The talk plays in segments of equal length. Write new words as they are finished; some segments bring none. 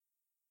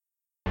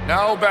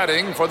Now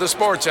batting for the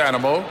sports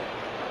animal,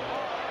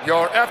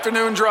 your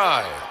afternoon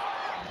drive.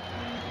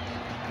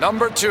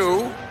 Number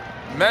 2,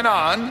 men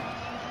on,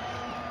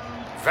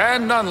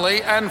 Van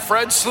Nunley and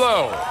Fred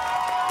Slow.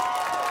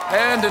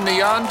 And in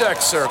the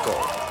on-deck circle,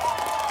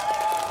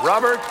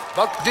 Robert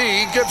Buck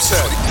D.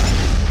 Gibson.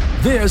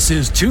 This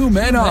is Two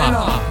Men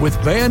On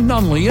with Van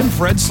Nunley and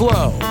Fred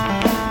Slow.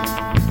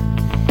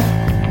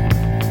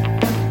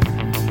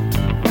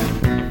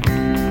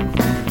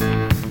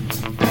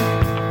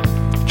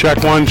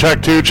 Check one,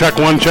 check two, check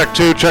one, check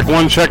two, check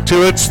one, check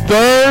two. It's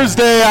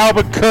Thursday,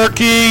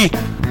 Albuquerque.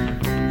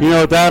 You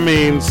know what that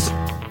means.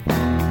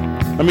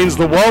 That means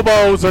the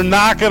Lobos are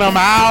knocking them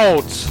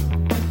out.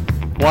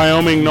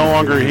 Wyoming no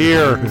longer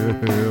here.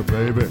 Yeah,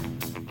 baby.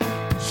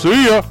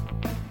 See ya.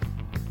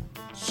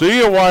 See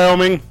ya,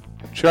 Wyoming.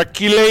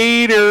 Check you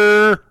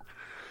later.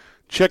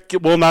 Check you.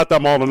 Well, not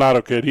that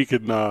Maldonado kid. He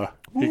can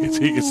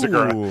stick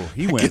around.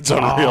 He went It's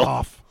unreal.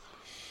 off.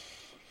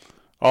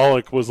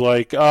 Alec was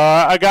like,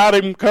 I got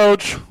him,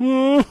 coach.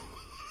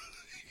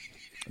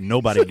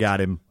 Nobody got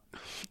him.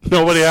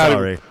 Nobody had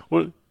Sorry. him.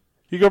 What,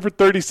 you go for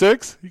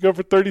 36? You go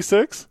for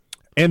 36?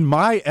 In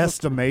my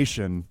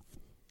estimation,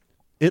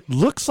 it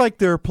looks like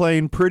they're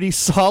playing pretty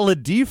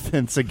solid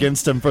defense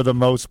against him for the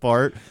most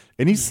part,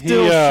 and he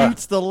still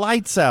shoots the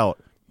lights out.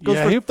 Goes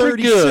for he's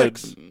pretty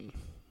 36 good.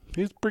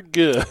 He's pretty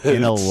good.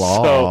 in a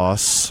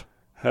loss. So,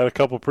 had a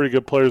couple pretty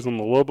good players on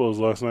the Lobos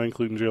last night,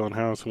 including Jalen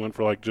House, who went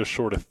for like just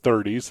short of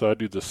 30. So that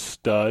dude's a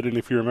stud. And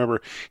if you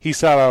remember, he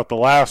sat out the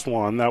last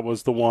one. That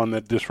was the one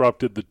that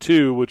disrupted the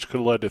 2, which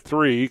could have led to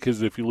 3.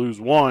 Because if you lose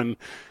 1,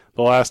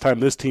 the last time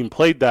this team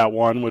played that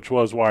one, which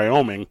was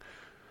Wyoming.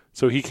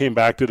 So he came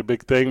back, did a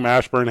big thing.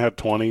 Mashburn had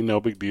 20, no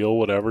big deal,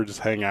 whatever, just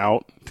hang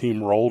out.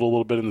 Team rolled a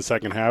little bit in the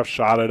second half,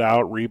 shot it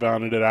out,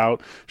 rebounded it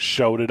out,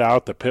 showed it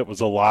out. The pit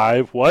was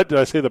alive. What? Did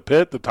I say the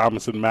pit? The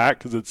Thomas and Mack?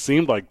 Because it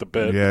seemed like the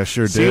pit. Yeah,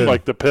 sure did. Seemed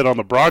like the pit on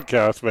the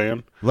broadcast,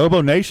 man.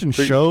 Lobo Nation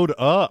showed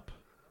up.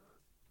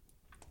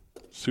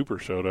 Super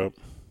showed up.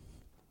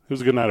 It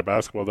was a good night of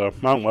basketball, though.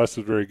 Mountain West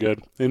is very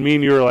good. And me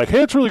and you were like,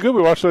 hey, it's really good.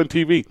 We watched it on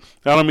TV.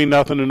 That don't mean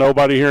nothing to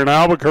nobody here in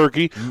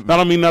Albuquerque. That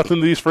don't mean nothing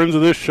to these friends of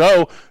this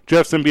show.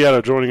 Jeff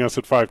Symbieta joining us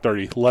at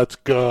 5:30. Let's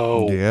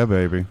go. Yeah,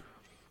 baby.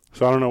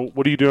 So I don't know.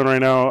 What are you doing right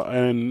now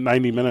in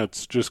 90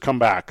 minutes? Just come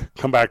back.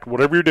 Come back.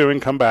 Whatever you're doing,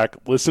 come back.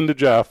 Listen to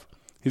Jeff.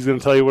 He's going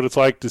to tell you what it's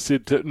like to see.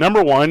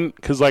 Number one,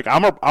 because like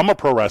I'm a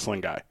pro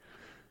wrestling guy.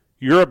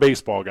 You're a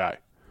baseball guy.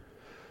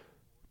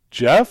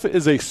 Jeff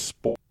is a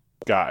sport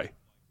guy.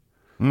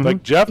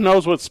 Like, Jeff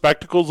knows what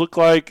spectacles look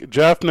like.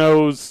 Jeff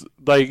knows,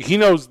 like, he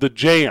knows the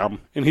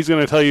jam, and he's going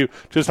to tell you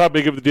just how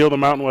big of a deal the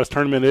Mountain West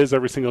Tournament is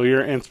every single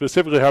year, and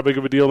specifically how big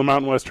of a deal the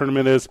Mountain West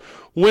Tournament is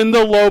when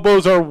the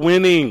Lobos are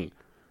winning.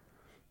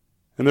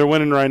 And they're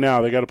winning right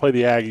now. They got to play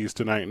the Aggies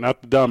tonight.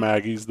 Not the dumb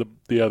Aggies,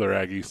 the other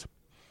Aggies.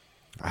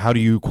 How do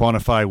you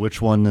quantify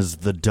which one is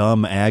the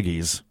dumb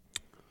Aggies?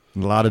 A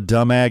lot of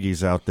dumb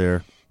Aggies out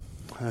there.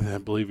 I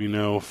believe you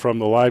know from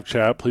the live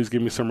chat. Please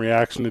give me some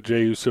reaction to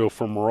Jey Uso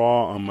from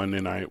Raw on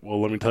Monday night. Well,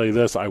 let me tell you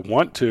this. I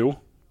want to,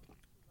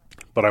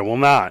 but I will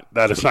not.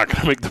 That is not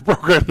going to make the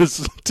program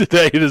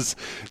today. It is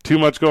too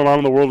much going on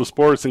in the world of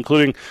sports,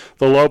 including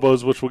the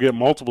Lobos, which will get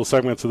multiple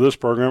segments of this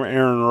program.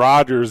 Aaron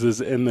Rodgers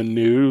is in the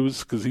news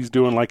because he's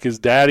doing like his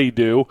daddy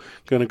do,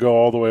 going to go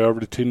all the way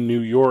over to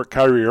New York.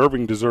 Kyrie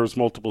Irving deserves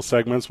multiple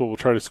segments, but we'll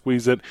try to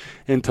squeeze it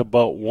into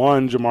but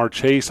one. Jamar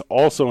Chase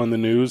also in the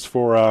news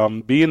for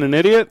being an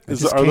idiot.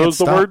 Are those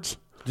the words?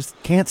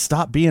 Just can't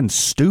stop being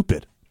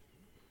stupid.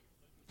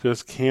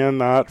 Just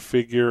cannot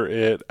figure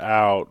it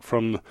out.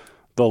 From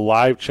the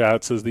live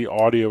chat says the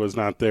audio is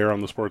not there on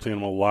the Sports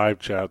Animal live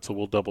chat, so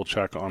we'll double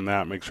check on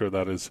that, make sure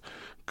that is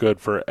good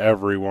for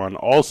everyone.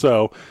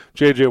 Also,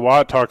 J.J.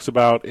 Watt talks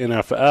about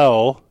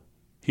NFL.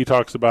 He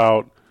talks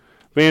about,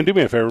 Van, do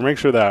me a favor, make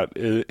sure that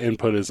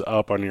input is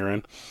up on your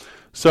end.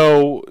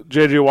 So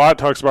J.J. Watt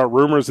talks about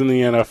rumors in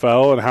the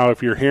NFL and how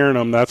if you're hearing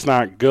them, that's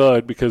not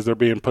good because they're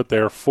being put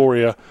there for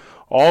you.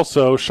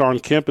 Also, Sean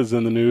Kemp is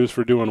in the news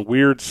for doing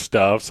weird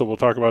stuff, so we'll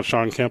talk about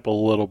Sean Kemp a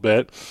little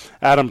bit.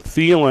 Adam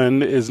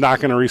Thielen is not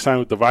going to re-sign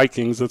with the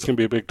Vikings. That's going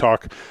to be a big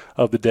talk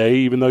of the day.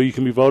 Even though you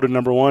can be voted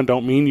number one,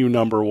 don't mean you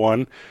number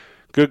one.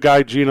 Good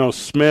guy Geno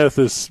Smith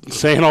is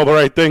saying all the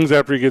right things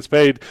after he gets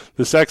paid.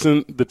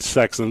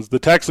 The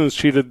Texans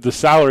cheated the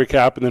salary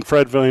cap, and then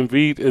Fred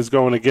VanVleet is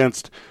going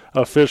against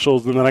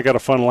officials. And then I got a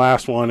fun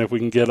last one if we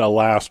can get a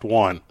last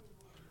one.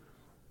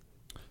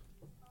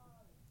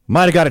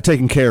 Might have got it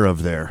taken care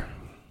of there.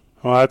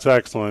 Well, that's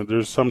excellent.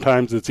 There's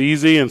sometimes it's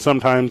easy, and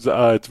sometimes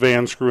it's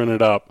Van screwing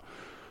it up.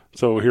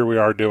 So here we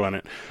are doing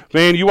it.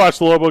 Van, you watched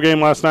the Lobo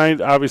game last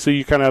night. Obviously,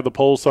 you kind of have the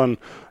pulse on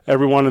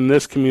everyone in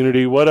this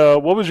community. What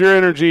was your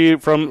energy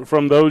from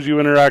those you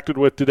interacted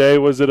with today?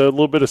 Was it a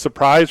little bit of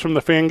surprise from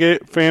the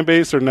fan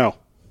base, or no?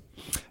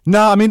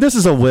 No, I mean, this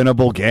is a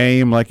winnable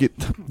game.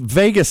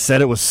 Vegas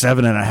said it was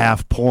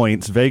 7.5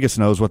 points. Vegas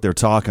knows what they're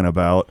talking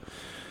about.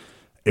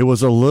 It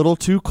was a little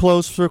too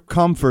close for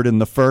comfort in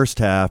the first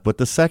half, but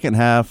the second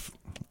half,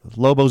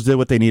 Lobos did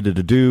what they needed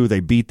to do.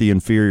 They beat the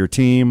inferior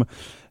team,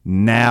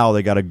 Now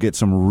they got to get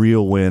some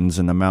real wins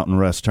in the Mountain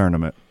West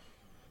tournament.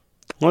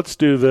 Let's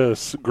do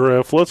this,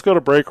 Griff. Let's go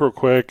to break real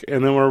quick,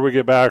 and then when we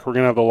get back, we're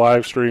going to have the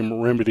live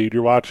stream remedied.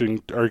 You're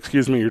tuned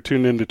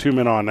into 2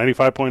 Men On,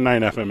 95.9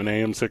 FM and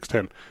AM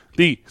 610,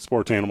 the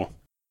Sports Animal.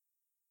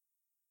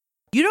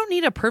 You don't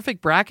need a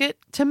perfect bracket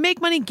to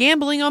make money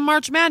gambling on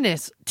March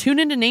Madness. Tune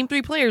in to Name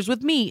 3 Players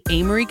with me,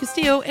 A.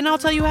 Castillo, and I'll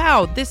tell you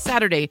how this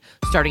Saturday,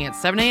 starting at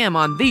 7 a.m.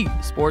 on the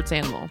Sports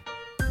Animal.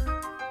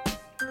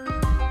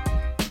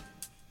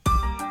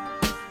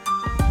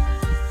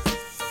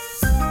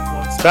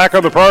 Back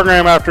on the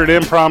program after an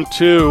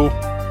impromptu.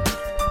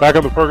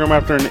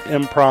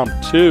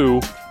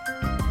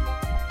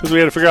 Because we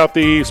had to figure out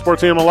the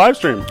Sports Animal live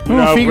stream. You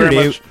know how very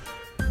much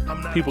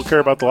people care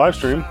about the live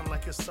stream.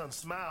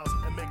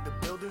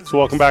 So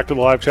welcome back to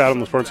the live chat on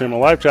the Sports Animal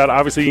live chat.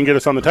 Obviously, you can get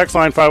us on the text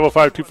line,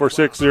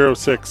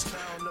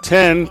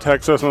 505-246-0610.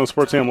 Text us on the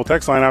Sports Animal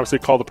text line. Obviously,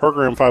 call the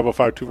program,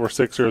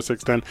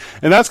 505-246-0610.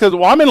 And that's because,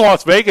 I'm in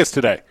Las Vegas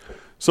today.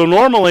 So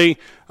normally,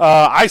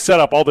 I set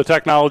up all the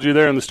technology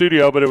there in the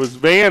studio, but it was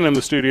Van in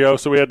the studio,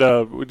 so we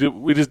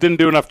just didn't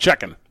do enough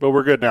checking. But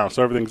we're good now,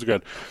 so everything's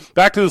good.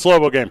 Back to this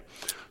Lobo game.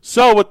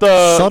 So with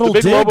the subtle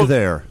big dig Lobo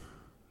there,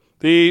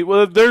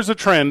 there's a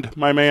trend,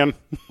 my man.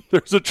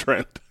 There's a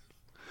trend.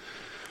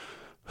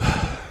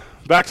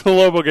 Back to the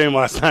Lobo game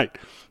last night.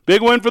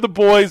 Big win for the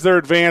boys. They're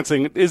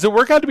advancing. Is it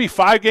work out to be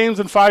 5 games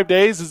in 5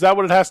 days? Is that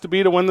what it has to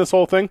be to win this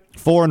whole thing?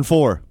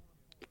 4-4.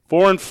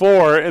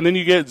 4-4, and then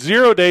you get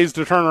 0 days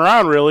to turn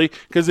around, really,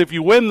 because if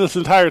you win this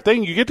entire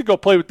thing, you get to go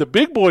play with the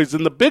big boys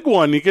in the big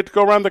one. You get to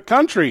go around the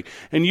country,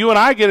 and you and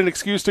I get an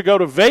excuse to go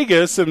to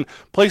Vegas and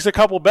place a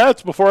couple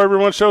bets before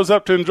everyone shows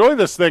up to enjoy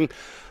this thing.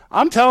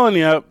 I'm telling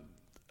you,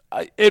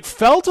 it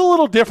felt a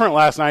little different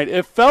last night.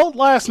 It felt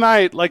last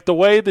night like the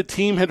way the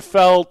team had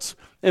felt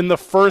in the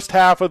first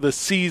half of the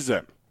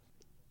season.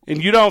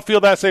 And you don't feel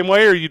that same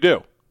way, or you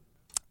do?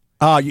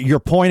 You're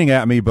pointing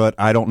at me, but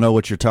I don't know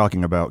what you're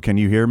talking about. Can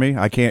you hear me?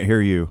 I can't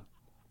hear you.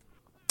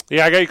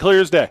 Yeah, I got you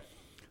clear as day.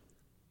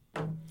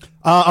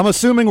 I'm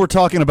assuming we're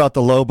talking about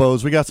the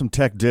Lobos. We got some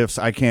tech diffs.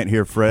 I can't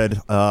hear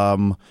Fred,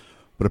 but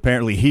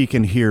apparently he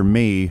can hear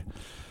me.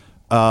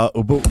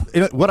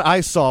 But what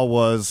I saw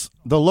was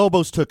the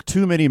Lobos took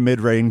too many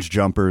mid-range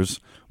jumpers,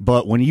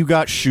 but when you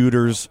got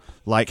shooters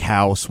like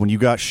House, when you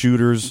got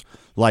shooters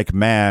like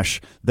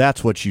Mash,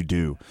 that's what you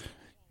do.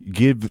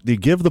 You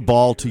give the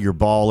ball to your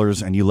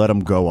ballers and you let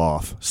them go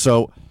off.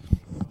 So,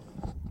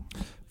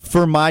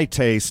 for my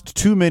taste,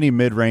 too many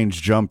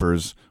mid-range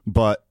jumpers,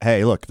 but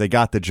hey, look, they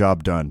got the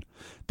job done.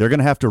 They're going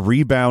to have to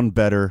rebound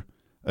better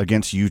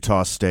against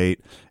Utah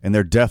State, and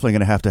they're definitely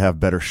going to have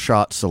better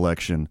shot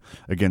selection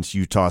against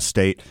Utah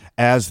State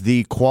as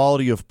the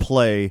quality of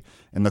play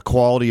and the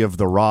quality of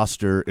the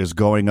roster is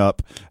going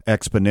up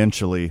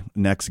exponentially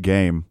next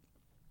game.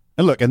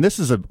 And look, and this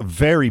is a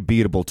very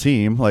beatable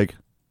team. Like,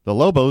 the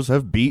Lobos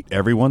have beat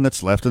everyone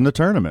that's left in the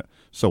tournament.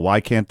 So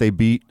why can't they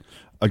beat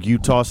a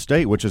Utah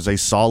State, which is a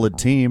solid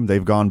team?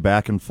 They've gone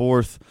back and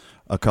forth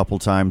a couple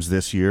times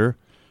this year.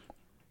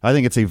 I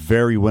think it's a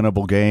very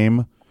winnable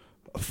game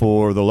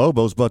for the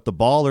Lobos, but the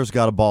ballers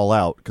got to ball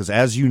out because,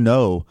 as you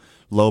know,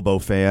 Lobo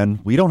fan,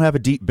 we don't have a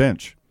deep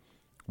bench.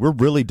 We're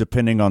really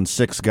depending on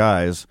 6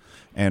 guys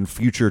and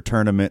future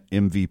tournament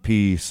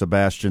MVP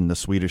Sebastian, the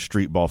Swedish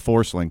street ball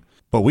Forsling.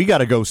 But we got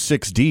to go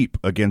 6 deep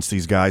against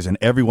these guys, and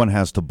everyone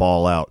has to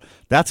ball out.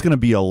 That's going to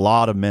be a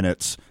lot of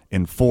minutes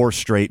in 4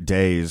 straight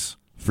days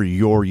for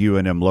your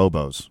UNM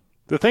Lobos.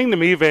 The thing to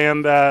me,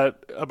 Van, that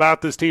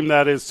about this team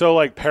that is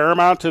so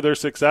paramount to their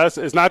success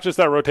is not just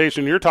that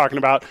rotation you're talking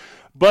about,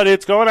 but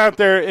it's going out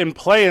there and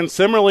playing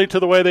similarly to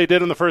the way they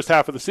did in the first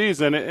half of the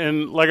season.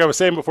 And like I was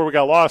saying before we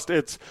got lost,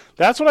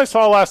 that's what I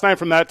saw last night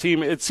from that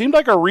team. It seemed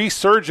like a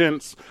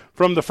resurgence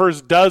from the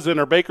first dozen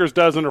or Baker's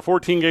dozen or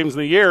 14 games in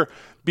the year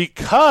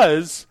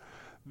because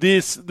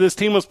this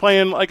team was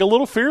playing a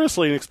little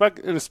fearlessly,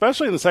 and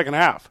especially in the second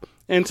half.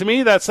 And to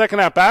me, that second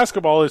half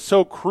basketball is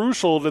so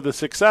crucial to the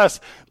success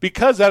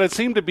because that it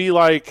seemed to be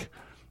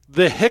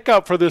the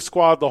hiccup for this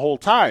squad the whole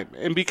time.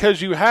 And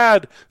because you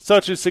had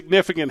such a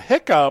significant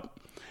hiccup,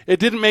 it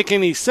didn't make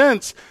any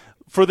sense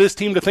for this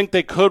team to think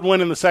they could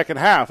win in the second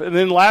half. And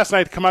then last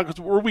night come out,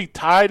 because were we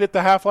tied at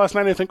the half last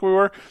night? I think we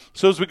were.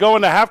 So as we go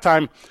into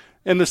halftime,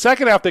 in the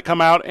second half they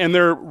come out and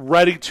they're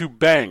ready to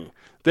bang.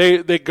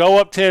 They go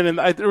up 10, and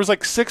there was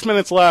 6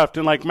 minutes left,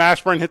 and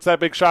Mashburn hits that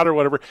big shot or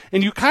whatever,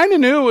 and you kind of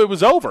knew it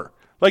was over.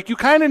 You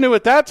kind of knew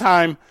at that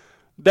time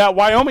that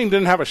Wyoming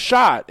didn't have a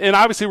shot. And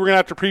obviously we're going to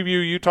have to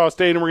preview Utah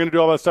State, and we're going to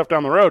do all that stuff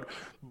down the road.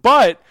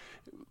 But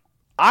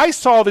I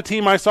saw the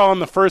team I saw in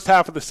the first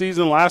half of the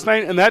season last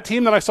night, and that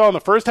team that I saw in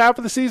the first half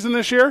of the season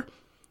this year,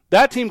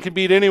 that team can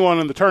beat anyone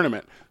in the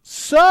tournament.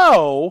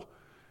 So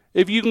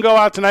if you can go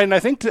out tonight, and I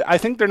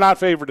think they're not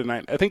favored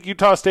tonight. I think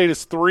Utah State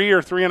is 3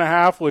 or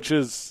 3.5, which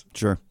is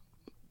sure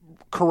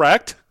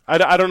correct.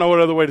 I don't know what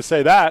other way to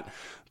say that.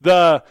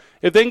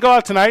 If they can go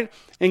out tonight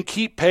and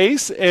keep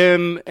pace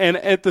and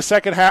at the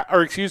second half,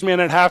 and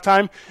at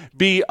halftime,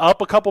 be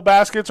up a couple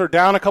baskets or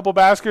down a couple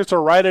baskets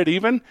or right at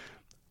even,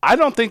 I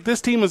don't think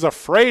this team is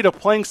afraid of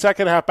playing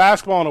second half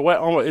basketball in a way.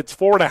 Oh, it's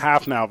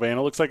 4.5 now, Van.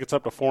 It looks like it's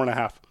up to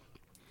 4.5.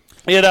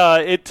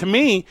 It to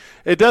me,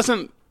 it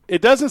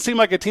doesn't seem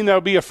like a team that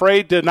would be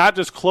afraid to not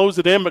just close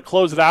it in, but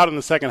close it out in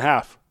the second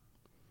half.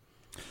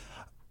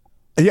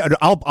 Yeah,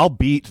 I'll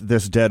beat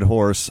this dead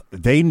horse.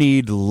 They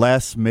need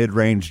less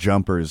mid-range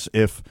jumpers.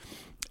 If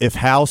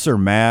House or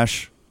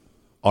Mash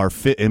are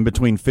fit in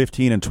between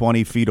 15 and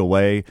 20 feet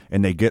away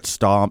and they get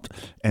stomped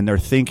and they're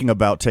thinking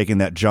about taking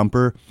that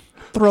jumper,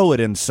 throw it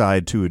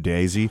inside to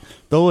Udeze,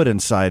 throw it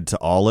inside to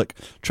Aulick,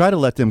 try to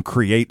let them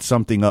create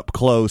something up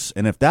close,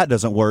 and if that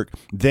doesn't work,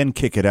 then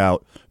kick it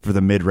out for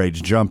the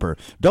mid-range jumper.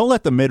 Don't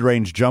let the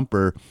mid-range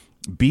jumper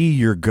be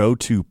your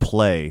go-to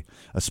play,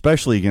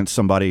 especially against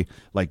somebody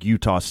like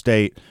Utah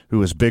State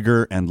who is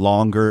bigger and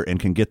longer and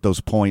can get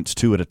those points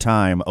 2 at a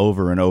time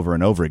over and over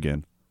and over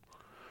again.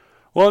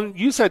 Well,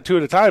 you said 2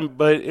 at a time,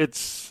 but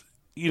it's,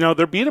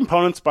 they're beating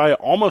opponents by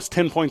almost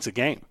 10 points a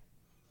game.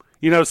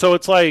 So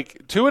it's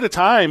like 2 at a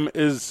time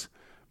is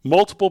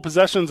multiple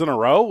possessions in a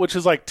row, which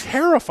is like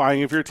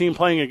terrifying if you're a team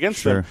playing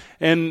against them.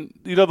 And,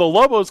 the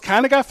Lobos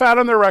kind of got fat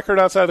on their record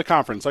outside of the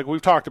conference. Like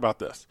we've talked about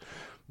this.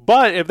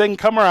 But if they can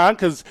come around,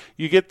 because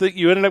you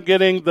ended up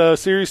getting the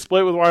series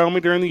split with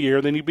Wyoming during the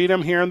year, then you beat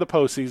them here in the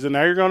postseason.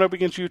 Now you're going up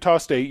against Utah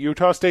State.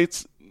 Utah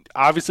State's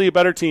obviously a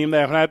better team. They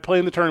haven't had to play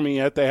in the tournament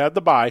yet. They had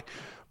the bye.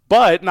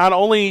 But not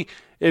only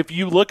if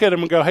you look at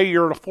them and go, hey,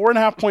 you're a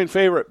 4.5-point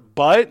favorite,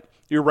 but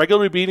you're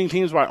regularly beating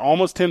teams by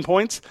almost 10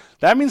 points,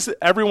 that means that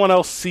everyone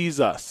else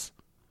sees us.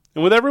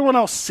 And with everyone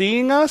else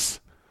seeing us,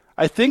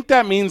 I think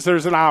that means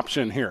there's an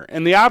option here.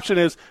 And the option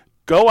is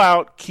go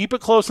out, keep it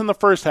close in the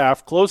first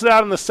half, close it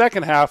out in the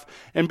second half,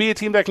 and be a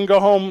team that can go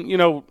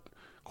home,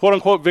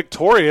 quote-unquote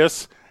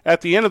victorious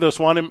at the end of this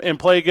one and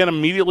play again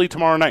immediately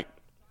tomorrow night.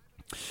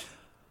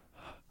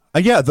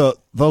 The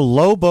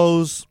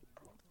Lobos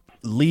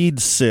lead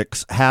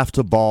 6 have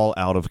to ball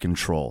out of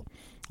control.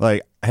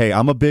 Like, hey,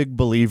 I'm a big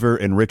believer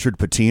in Richard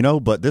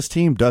Pitino, but this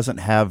team doesn't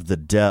have the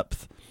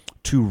depth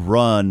to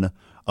run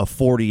a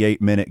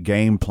 48-minute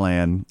game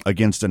plan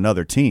against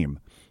another team.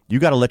 You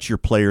got to let your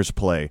players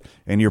play,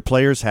 and your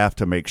players have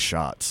to make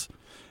shots.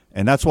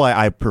 And that's why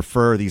I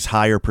prefer these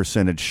higher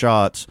percentage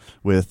shots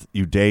with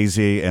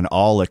Udeze and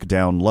Aulick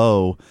down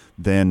low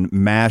than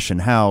Mash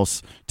and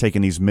House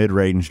taking these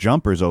mid-range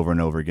jumpers over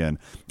and over again.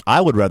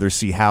 I would rather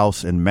see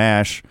House and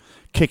Mash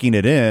kicking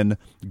it in,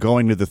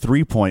 going to the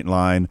three-point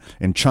line,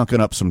 and chunking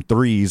up some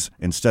threes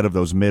instead of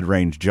those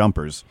mid-range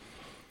jumpers.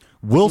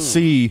 We'll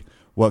see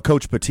what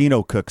Coach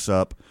Pitino cooks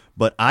up,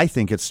 but I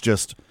think it's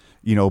just,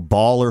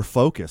 baller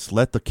focus.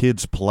 Let the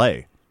kids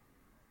play.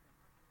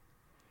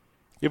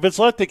 If it's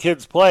let the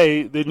kids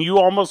play, then you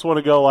almost want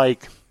to go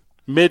like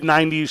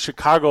mid-90s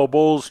Chicago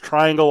Bulls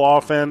triangle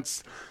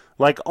offense,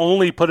 like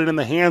only put it in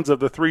the hands of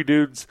the 3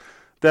 dudes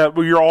that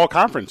were your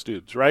all-conference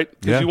dudes, right?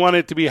 Because you want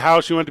it to be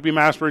House, you want it to be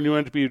Mashburn, you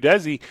want it to be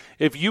Udeze.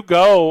 If you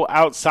go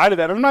outside of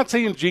that, I'm not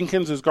saying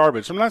Jenkins is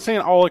garbage. I'm not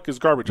saying Aulick is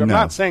garbage. I'm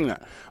not saying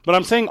that. But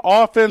I'm saying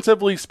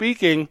offensively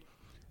speaking,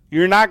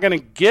 you're not going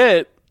to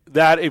get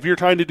that if you're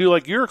trying to do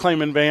like you're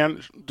claiming,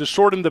 Van, to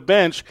shorten the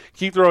bench,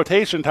 keep the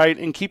rotation tight,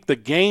 and keep the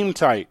game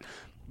tight.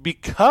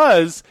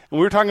 Because, and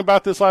we were talking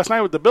about this last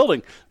night with the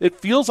building, it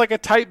feels like a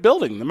tight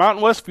building. The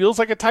Mountain West feels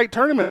like a tight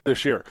tournament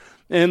this year.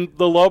 And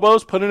the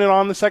Lobos putting it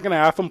on the second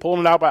half and pulling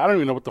it out by, I don't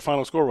even know what the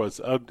final score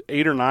was,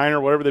 8 or 9 or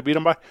whatever they beat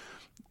them by.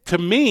 To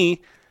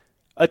me,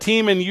 a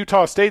team in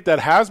Utah State that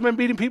has been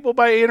beating people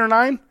by 8 or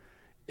 9,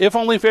 if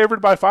only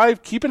favored by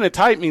 5, keeping it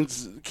tight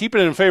means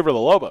keeping it in favor of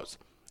the Lobos.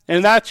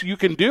 And that's you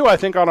can do, I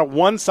think, on a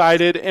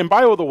one-sided, and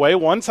by the way,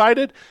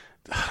 one-sided,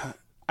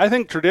 I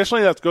think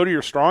traditionally that's go to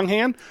your strong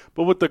hand,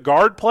 but with the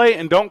guard play,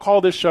 and don't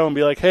call this show and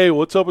be like, hey,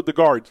 what's up with the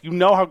guards? You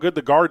know how good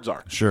the guards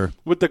are. Sure.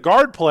 With the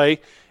guard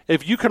play,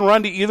 if you can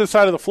run to either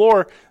side of the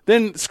floor,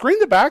 then screen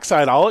the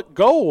backside, Aulick.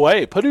 Go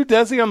away. Put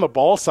Udeze on the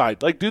ball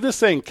side. Like, do this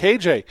thing.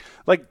 KJ,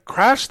 like,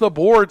 crash the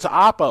boards,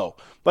 Oppo.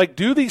 Like,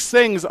 do these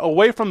things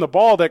away from the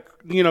ball that,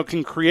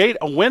 can create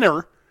a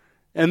winner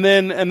and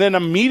then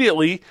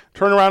immediately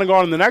turn around and go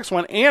on to the next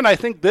one. And I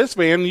think this,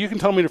 man, you can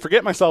tell me to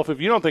forget myself if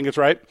you don't think it's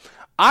right.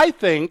 I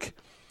think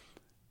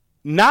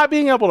not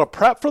being able to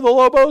prep for the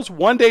Lobos,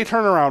 1 day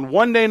turnaround,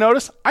 1 day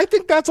notice, I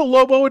think that's a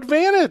Lobo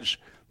advantage.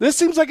 This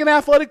seems like an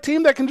athletic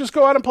team that can just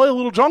go out and play a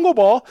little jungle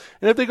ball.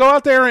 And if they go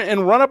out there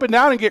and run up and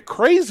down and get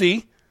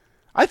crazy,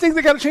 I think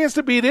they got a chance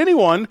to beat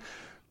anyone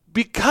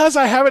because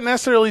I haven't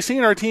necessarily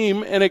seen our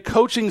team in a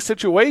coaching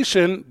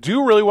situation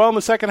do really well in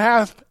the second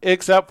half,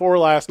 except for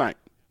last night.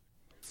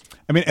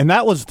 I mean, and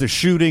that was the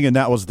shooting and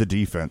that was the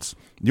defense.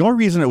 The only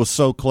reason it was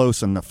so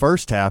close in the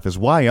first half is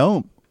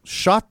Wyoming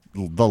shot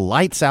the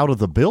lights out of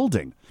the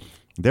building.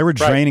 They were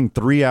draining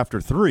 3 after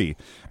 3.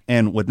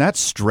 And when that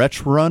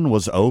stretch run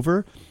was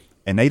over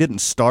and they didn't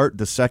start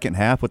the second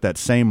half with that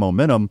same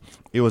momentum,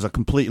 it was a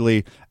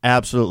completely,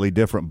 absolutely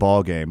different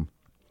ball game.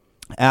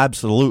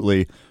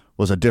 Absolutely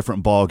was a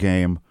different ball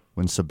game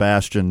when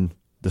Sebastian,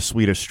 the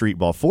Swedish street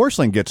ball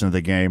Forsling, gets into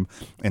the game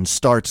and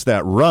starts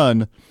that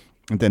run,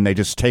 and then they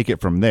just take it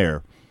from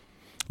there.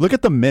 Look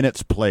at the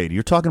minutes played.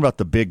 You're talking about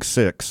the Big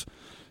Six.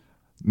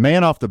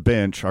 Man off the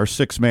bench, our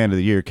sixth man of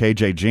the year,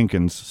 KJ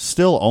Jenkins,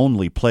 still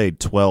only played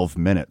 12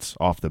 minutes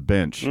off the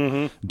bench.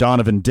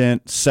 Donovan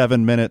Dent,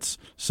 7 minutes.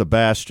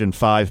 Sebastian,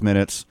 5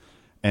 minutes.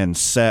 And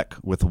Sek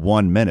with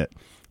 1 minute.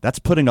 That's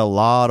putting a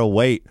lot of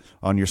weight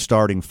on your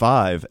starting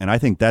five, and I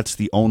think that's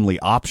the only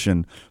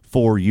option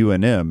for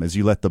UNM, is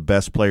you let the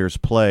best players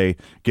play,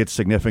 get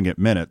significant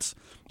minutes.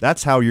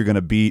 That's how you're going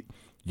to beat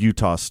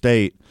Utah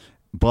State,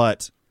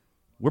 but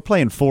we're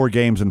playing 4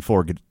 games in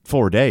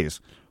 4 days.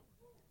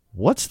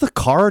 What's the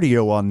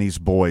cardio on these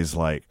boys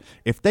like?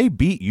 If they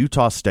beat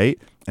Utah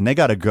State and they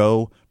got to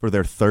go for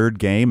their 3rd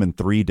game in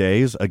 3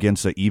 days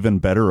against an even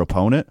better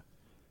opponent,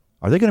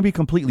 are they going to be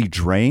completely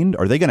drained?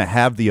 Are they going to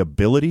have the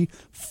ability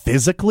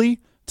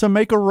physically to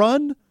make a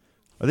run?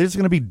 Are they just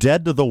going to be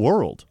dead to the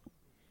world?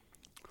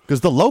 Because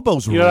the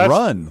Lobos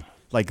run.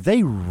 Like,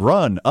 they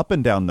run up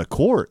and down the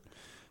court.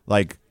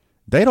 Like,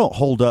 they don't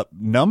hold up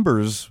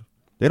numbers.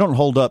 They don't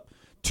hold up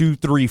 2,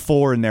 3,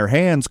 4 in their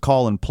hands,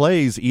 calling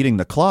plays, eating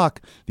the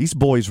clock. These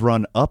boys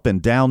run up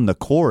and down the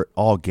court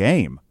all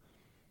game.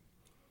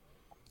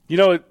 You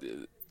know,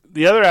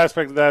 the other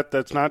aspect of that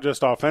that's not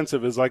just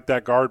offensive is like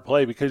that guard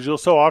play, because you'll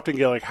so often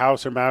get like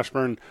House or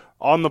Mashburn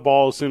on the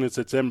ball as soon as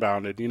it's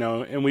inbounded, you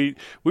know, and we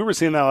were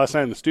seeing that last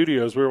night in the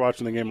studios. We were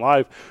watching the game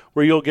live,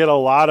 where you'll get a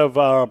lot of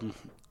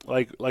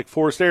like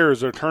forced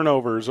errors or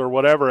turnovers or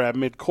whatever at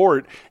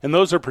midcourt, and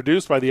those are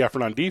produced by the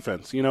effort on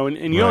defense, you know,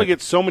 and you only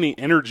get so many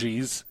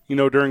energies, you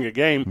know, during a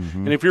game.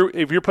 And if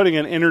you're putting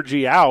an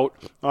energy out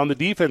on the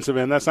defensive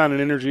end, that's not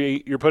an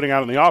energy you're putting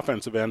out on the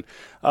offensive end,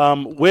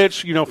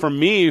 which, you know, for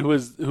me, who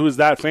is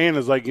that fan,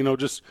 is like, you know,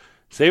 just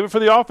save it for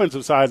the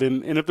offensive side.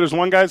 And if there's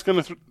one guy that's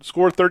going to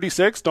score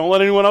 36, don't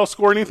let anyone else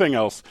score anything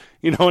else,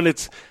 you know, and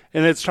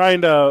it's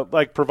trying to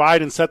like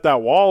provide and set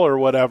that wall or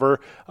whatever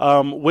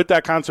with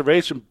that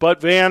conservation. But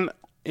Van,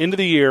 end of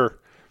the year,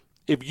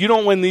 if you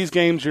don't win these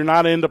games, you're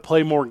not in to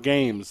play more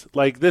games.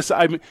 Like this,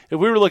 if we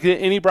were looking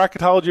at any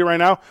bracketology right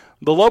now,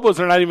 the Lobos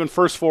are not even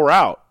first 4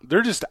 out.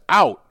 They're just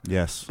out.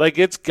 Yes. Like,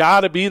 it's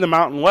got to be the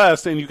Mountain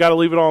West, and you got to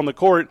leave it all on the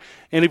court.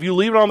 And if you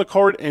leave it on the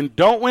court and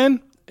don't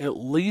win, at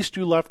least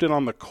you left it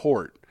on the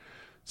court.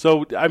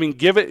 So, I mean,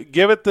 give it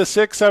the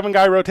 6-7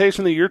 guy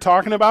rotation that you're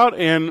talking about,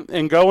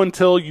 and go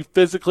until you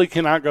physically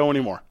cannot go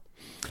anymore.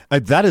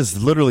 That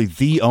is literally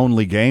the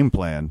only game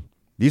plan.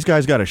 These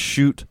guys got to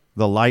shoot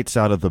the lights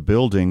out of the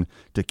building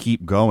to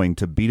keep going,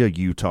 to beat a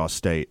Utah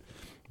State.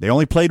 They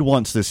only played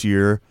once this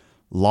year,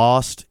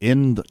 lost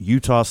in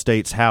Utah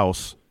State's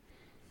house,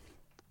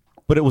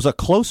 but it was a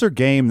closer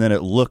game than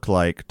it looked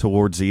like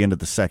towards the end of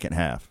the second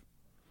half.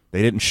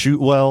 They didn't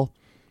shoot well.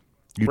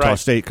 Utah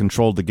State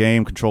controlled the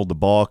game, controlled the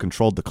ball,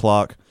 controlled the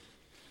clock.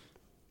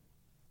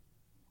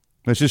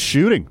 It's just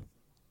shooting.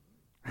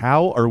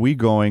 How are we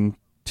going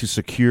to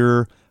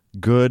secure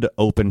good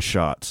open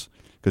shots?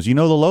 Because you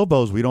know the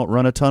Lobos, we don't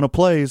run a ton of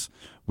plays.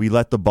 We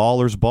let the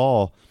ballers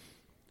ball.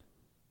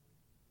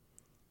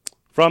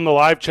 From the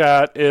live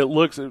chat,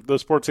 the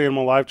Sports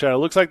Animal live chat, it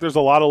looks like there's a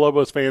lot of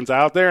Lobos fans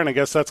out there, and I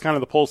guess that's kind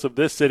of the pulse of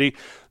this city,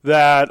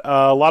 that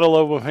a lot of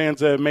Lobo fans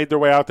have made their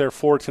way out there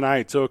for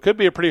tonight. So it could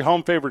be a pretty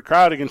home-favored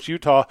crowd against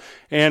Utah.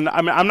 And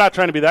I'm not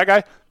trying to be that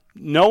guy.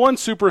 No one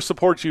super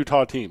supports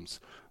Utah teams.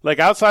 Like,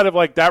 outside of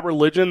like that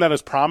religion that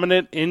is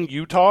prominent in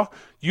Utah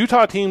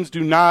teams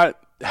do not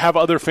have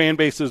other fan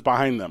bases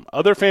behind them.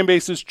 Other fan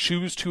bases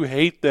choose to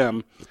hate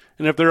them.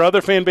 And if there are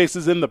other fan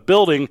bases in the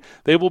building,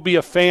 they will be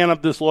a fan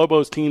of this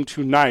Lobos team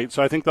tonight.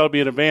 So I think that'll be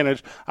an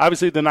advantage.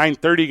 Obviously, the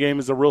 9:30 game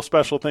is a real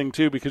special thing,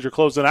 too, because you're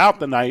closing out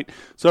the night.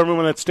 So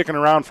everyone that's sticking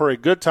around for a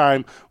good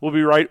time will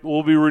be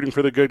rooting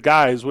for the good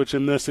guys, which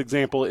in this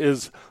example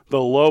is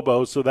the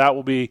Lobos. So that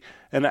will be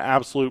an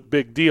absolute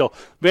big deal.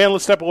 Van,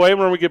 let's step away.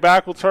 When we get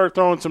back, we'll start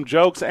throwing some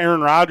jokes.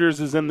 Aaron Rodgers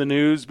is in the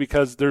news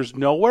because there's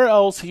nowhere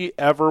else he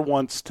ever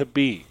wants to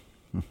be.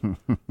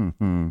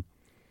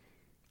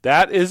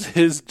 That is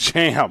his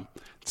jam.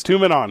 It's 2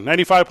 Men On,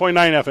 95.9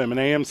 FM and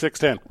AM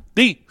 610,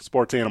 the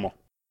Sports Animal.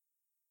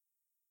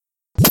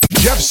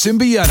 Jeff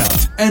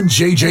Symbieta and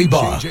JJ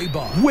Buck.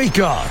 Wake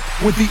up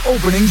with the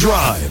opening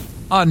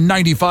drive on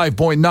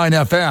 95.9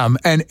 FM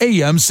and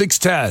AM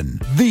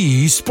 610,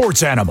 the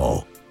Sports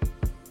Animal.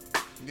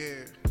 Yeah.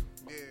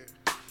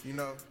 You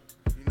know,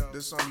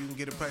 this song you can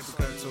get a paper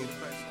cut to.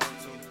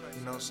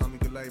 You know, something you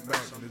can lay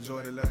back and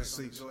enjoy the leather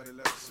seats.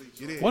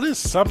 What is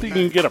something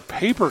you can get a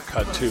paper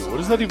cut to? What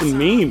does that even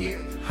mean?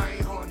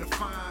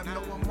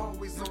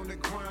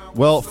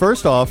 Well,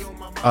 first off,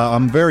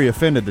 I'm very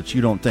offended that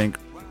you don't think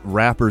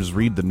rappers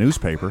read the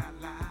newspaper.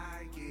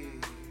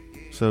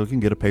 So you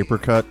can get a paper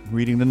cut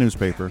reading the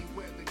newspaper.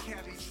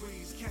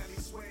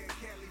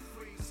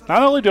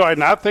 Not only do I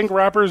not think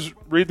rappers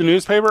read the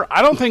newspaper,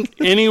 I don't think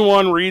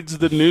anyone reads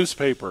the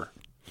newspaper.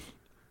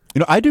 You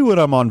know, I do when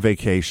I'm on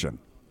vacation.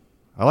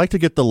 I like to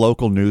get the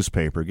local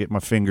newspaper, get my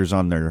fingers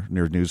on their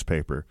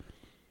newspaper.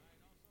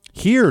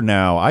 Here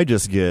now, I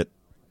just get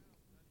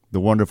the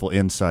wonderful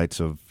insights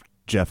of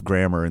Jeff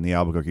Grammer in the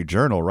Albuquerque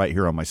Journal right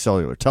here on my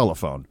cellular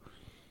telephone.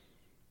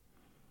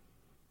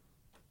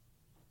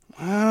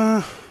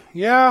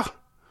 Yeah.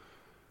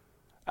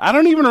 I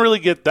don't even really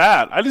get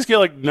that. I just get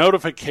like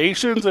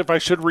notifications if I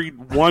should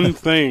read one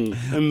thing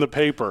in the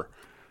paper.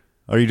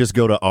 Or you just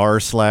go to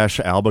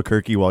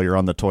r/Albuquerque while you're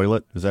on the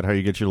toilet? Is that how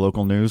you get your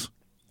local news?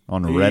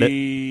 On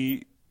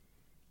Reddit?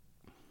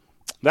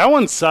 That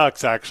one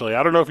sucks, actually.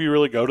 I don't know if you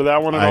really go to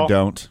that one at all. I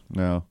don't,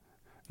 no.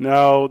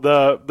 No,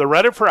 the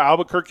Reddit for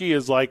Albuquerque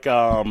is like,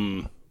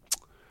 look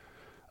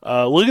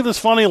at this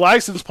funny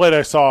license plate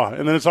I saw,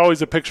 and then it's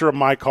always a picture of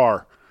my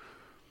car.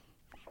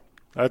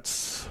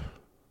 That's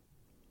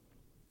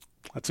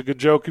a good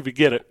joke if you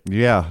get it.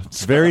 Yeah,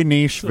 it's very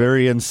niche,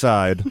 very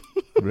inside,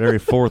 very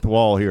fourth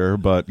wall here,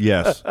 but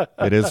yes,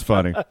 it is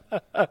funny.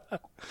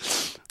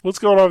 What's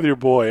going on with your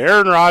boy?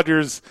 Aaron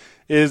Rodgers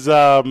is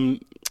I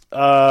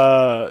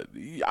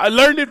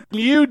learned it from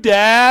you,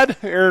 Dad.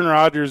 Aaron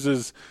Rodgers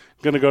is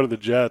going to go to the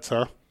Jets,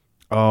 huh?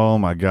 Oh,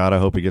 my God. I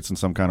hope he gets in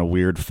some kind of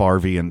weird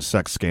Farvian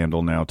sex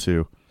scandal now,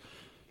 too.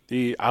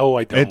 I don't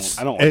like that.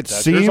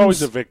 There's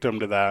always a victim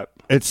to that.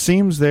 It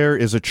seems there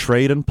is a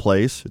trade in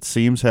place. It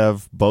seems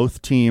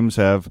both teams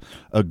have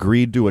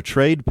agreed to a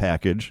trade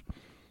package.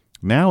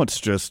 Now it's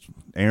just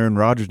Aaron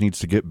Rodgers needs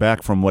to get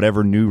back from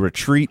whatever new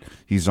retreat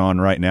he's on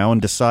right now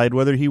and decide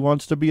whether he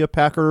wants to be a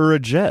Packer or a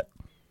Jet.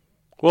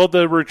 Well,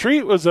 the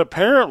retreat was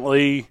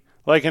apparently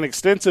like an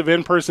extensive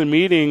in-person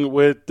meeting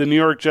with the New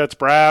York Jets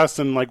brass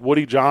and like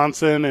Woody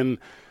Johnson, and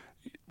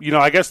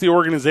I guess the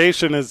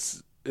organization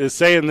is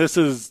saying this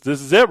is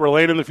it. We're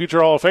laying in the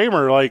future Hall of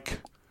Famer. Like,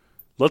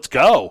 let's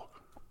go.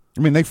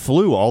 I mean, they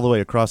flew all the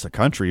way across the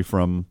country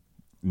from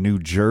New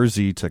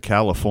Jersey to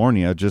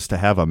California just to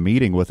have a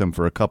meeting with him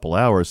for a couple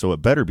hours, so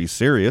it better be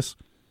serious.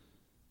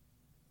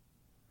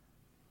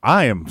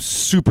 I am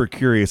super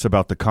curious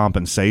about the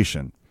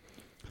compensation,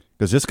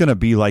 because it's going to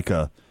be like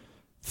a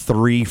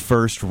 3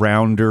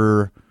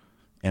 first-rounder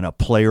and a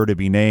player to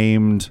be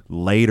named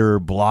later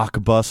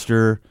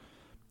blockbuster,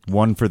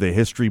 one for the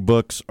history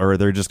books, or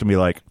they're just going to be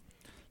like,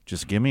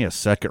 just give me a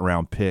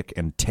second-round pick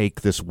and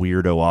take this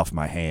weirdo off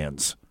my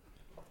hands.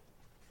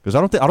 Because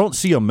I don't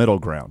see a middle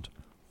ground.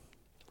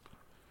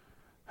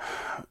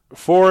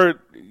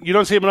 You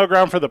don't see a middle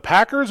ground for the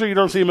Packers, or you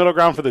don't see a middle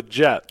ground for the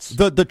Jets?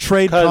 The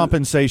trade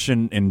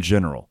compensation in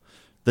general.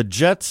 The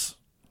Jets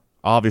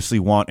obviously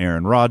want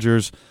Aaron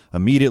Rodgers,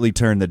 immediately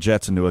turn the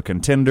Jets into a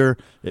contender.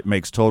 It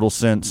makes total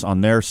sense on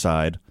their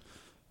side.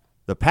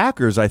 The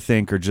Packers, I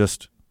think, are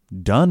just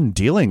done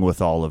dealing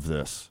with all of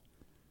this.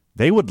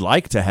 They would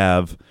like to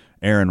have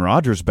Aaron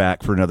Rodgers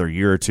back for another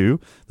year or two.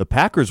 The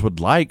Packers would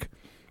like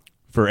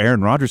for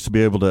Aaron Rodgers to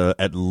be able to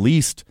at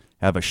least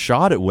have a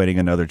shot at winning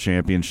another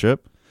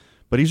championship,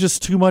 but he's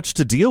just too much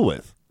to deal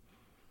with.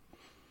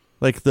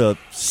 Like the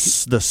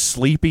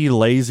sleepy,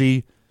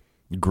 lazy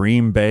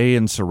Green Bay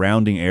and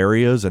surrounding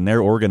areas and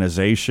their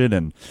organization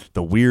and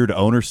the weird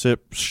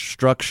ownership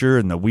structure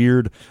and the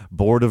weird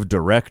board of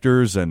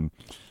directors and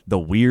the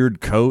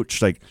weird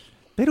coach. Like,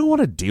 they don't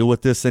want to deal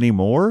with this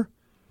anymore.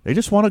 They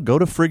just want to go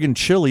to friggin'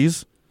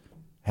 Chili's,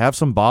 have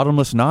some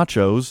bottomless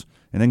nachos,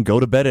 and then go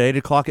to bed at 8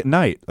 o'clock at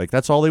night. Like,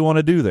 that's all they want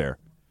to do there.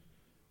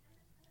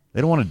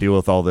 They don't want to deal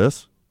with all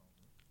this.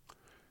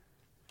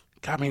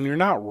 I mean, you're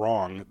not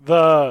wrong.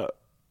 The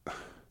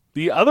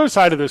other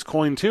side of this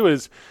coin, too,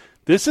 is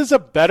this is a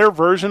better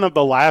version of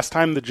the last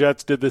time the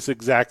Jets did this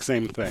exact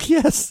same thing.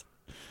 Yes.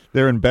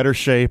 They're in better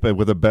shape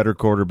with a better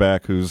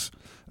quarterback who's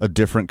a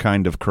different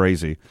kind of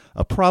crazy,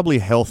 a probably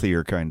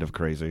healthier kind of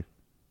crazy.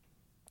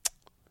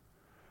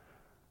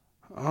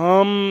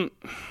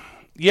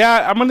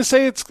 Yeah, I'm going to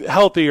say it's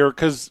healthier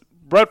because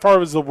Brett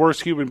Favre is the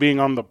worst human being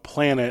on the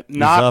planet,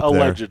 not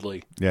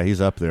allegedly. Yeah,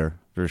 he's up there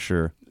for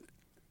sure.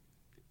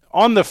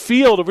 On the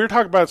field, if we're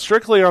talking about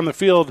strictly on the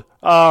field,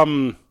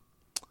 Aaron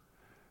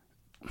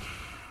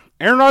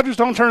Rodgers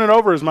don't turn it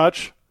over as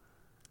much.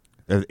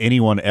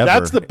 Anyone ever.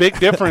 That's the big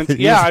difference.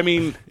 Yeah, I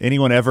mean.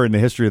 Anyone ever in the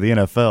history of the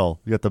NFL.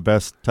 You got the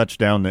best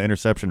touchdown to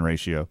interception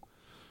ratio.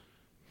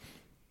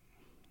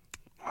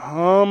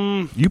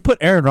 You put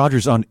Aaron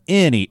Rodgers on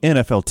any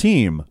NFL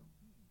team,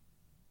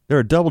 they're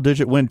a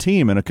double-digit win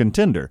team and a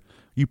contender.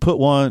 You put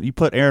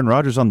Aaron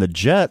Rodgers on the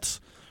Jets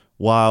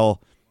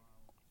while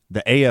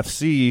the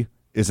AFC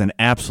is an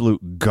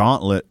absolute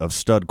gauntlet of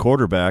stud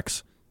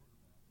quarterbacks.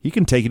 He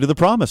can take you to the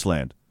promised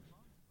land.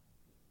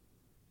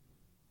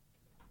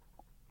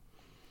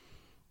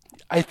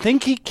 I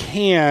think he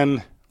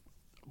can,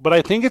 but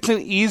I think it's an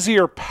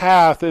easier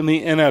path in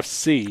the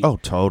NFC. Oh,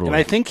 totally. And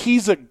I think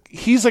he's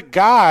a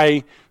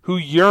guy who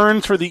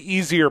yearns for the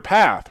easier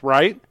path,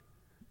 right?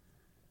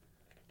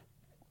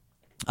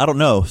 I don't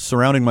know.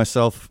 Surrounding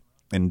myself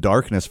in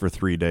darkness for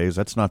 3 days,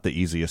 that's not the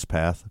easiest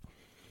path.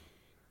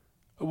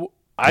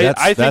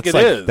 I think it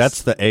is.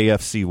 That's the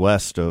AFC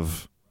West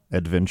of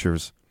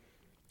adventures.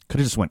 Could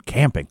have just went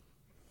camping.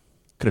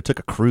 Could have took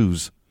a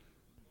cruise.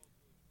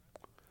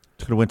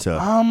 Could have went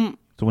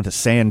to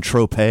San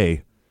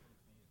Tropez.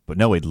 But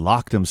no, he'd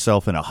locked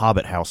himself in a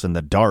hobbit house in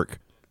the dark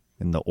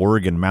in the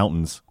Oregon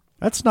mountains.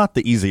 That's not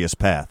the easiest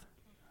path.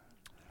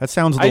 That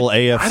sounds a little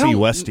AFC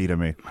Westy to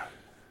me.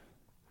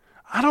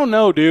 I don't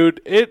know, dude.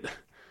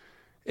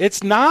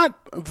 It's not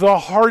the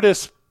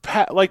hardest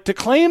to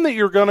claim that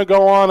you're going to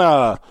go on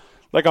a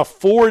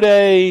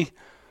 4-day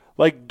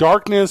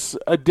darkness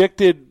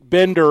addicted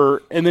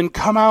bender and then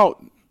come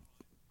out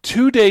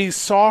 2 days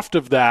soft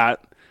of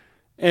that,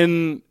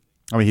 and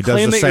he does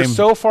claim the that same. You're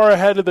so far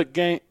ahead of the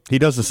game. He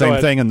does the same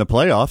thing in the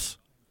playoffs.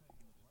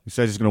 He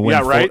says he's going to win.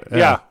 Yeah, right.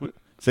 Yeah.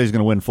 Says he's going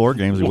to win 4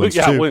 games. He wins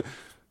 2.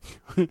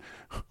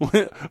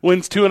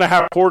 Wins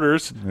 2.5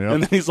 quarters, Yep.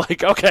 and then he's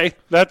like, okay,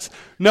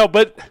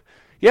 but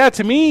yeah,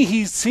 to me,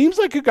 he seems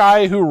like a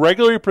guy who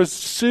regularly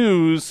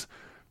pursues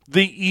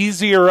the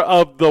easier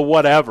of the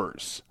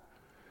whatevers.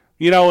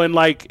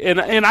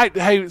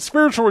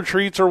 Spiritual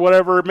retreats or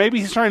whatever.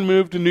 Maybe he's trying to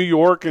move to New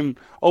York and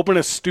open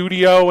a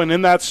studio, and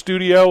in that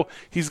studio,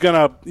 he's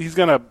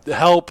gonna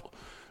help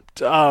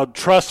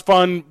trust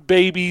fund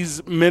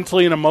babies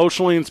mentally and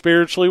emotionally and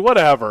spiritually,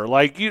 whatever.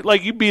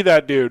 You be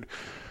that dude.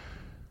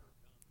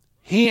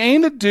 He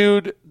ain't a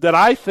dude that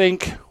I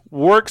think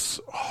works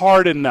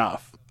hard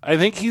enough. I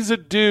think he's a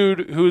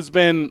dude who's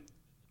been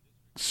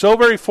so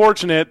very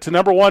fortunate to,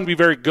 number one, be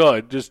very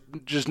good,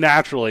 just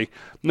naturally.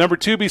 Number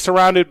two, be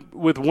surrounded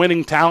with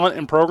winning talent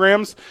and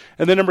programs.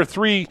 And then number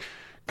three,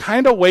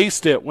 kind of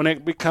waste it when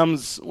it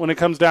comes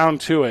down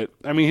to it.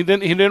 I mean, he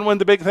didn't win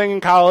the big thing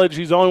in college.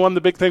 He's only won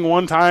the big thing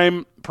one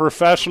time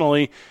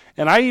professionally.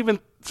 And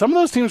some of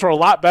those teams were a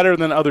lot better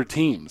than other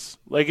teams.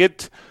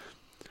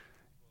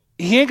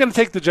 He ain't going to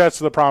take the Jets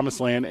to the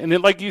promised land.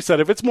 And like you said,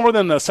 if it's more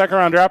than the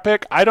second-round draft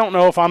pick, I don't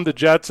know if I'm the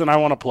Jets and I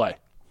want to play.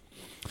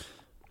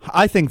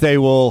 I think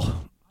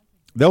they'll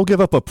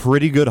give up a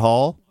pretty good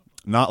haul,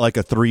 not like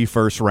a 3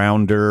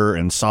 first-rounder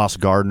and Sauce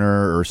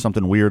Gardner or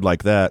something weird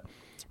like that.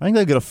 I think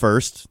they'll get a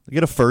first. They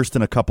get a first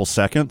in a couple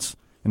seconds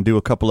and do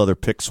a couple other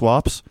pick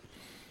swaps.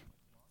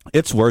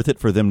 It's worth it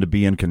for them to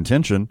be in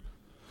contention.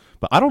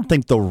 But I don't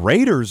think the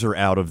Raiders are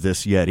out of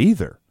this yet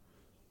either.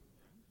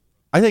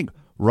 I think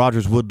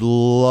Rodgers would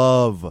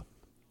love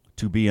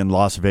to be in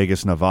Las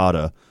Vegas,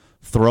 Nevada,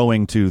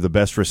 throwing to the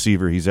best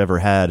receiver he's ever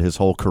had his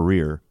whole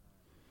career.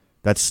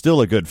 That's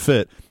still a good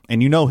fit.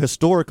 And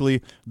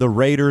historically, the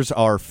Raiders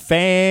are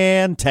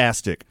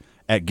fantastic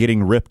at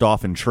getting ripped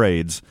off in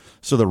trades.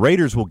 So the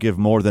Raiders will give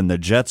more than the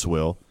Jets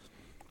will.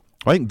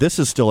 I think this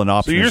is still an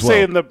option as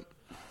well.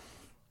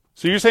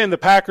 So you're saying the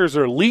Packers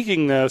are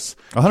leaking this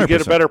 100%. to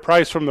get a better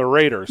price from the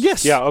Raiders?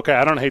 Yes. Yeah, okay,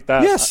 I don't hate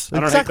that. Yes, I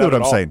don't exactly hate that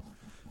what I'm saying.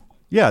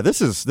 Yeah,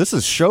 this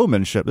is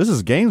showmanship. This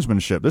is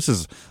gamesmanship. This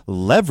is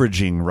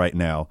leveraging right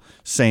now,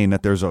 saying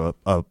that there's a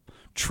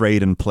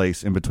trade in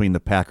place in between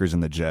the Packers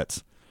and the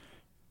Jets,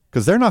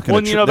 because they're not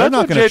going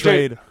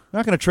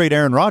to trade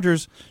Aaron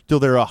Rodgers till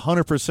they're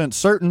 100%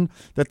 certain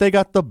that they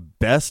got the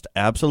best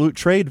absolute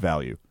trade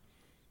value.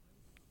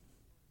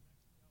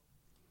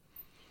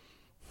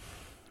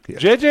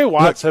 J.J.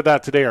 Watt said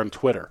that today on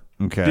Twitter.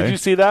 Okay, did you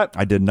see that?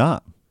 I did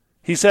not.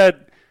 He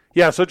said.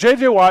 Yeah, so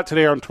J.J. Watt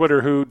today on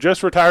Twitter, who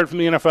just retired from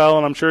the NFL,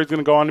 and I'm sure he's going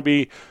to go on to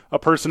be a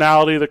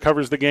personality that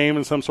covers the game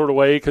in some sort of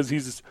way because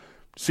he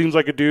seems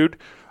like a dude.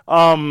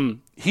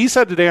 He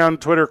said today on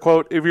Twitter,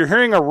 quote, "If you're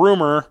hearing a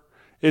rumor,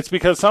 it's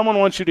because someone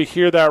wants you to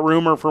hear that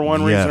rumor for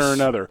one reason or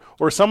another,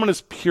 or someone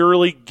is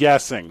purely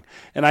guessing.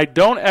 And I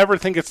don't ever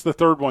think it's the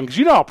third one because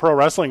you know how pro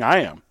wrestling I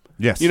am.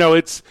 Yes.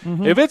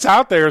 If it's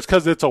out there, it's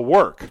because it's a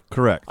work.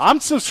 Correct.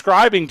 I'm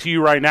subscribing to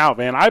you right now,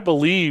 man. I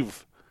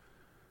believe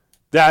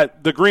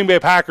that the Green Bay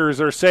Packers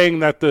are saying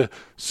that the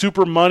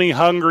super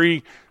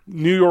money-hungry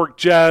New York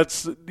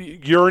Jets,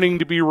 yearning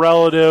to be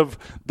relative,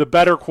 the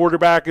better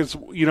quarterback is,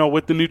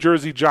 with the New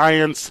Jersey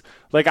Giants.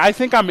 I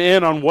think I'm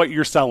in on what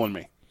you're selling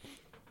me.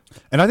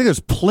 And I think there's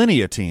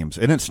plenty of teams,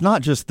 and it's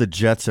not just the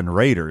Jets and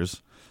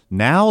Raiders.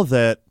 Now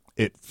that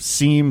it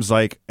seems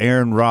like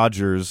Aaron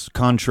Rodgers,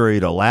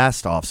 contrary to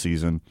last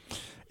offseason,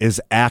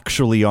 is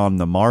actually on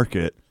the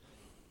market,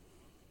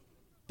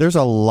 there's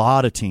a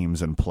lot of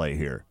teams in play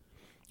here.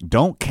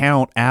 Don't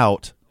count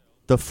out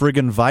the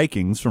friggin'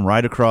 Vikings from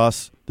right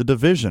across the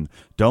division.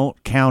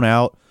 Don't count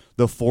out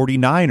the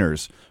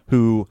 49ers,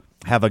 who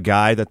have a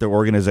guy that their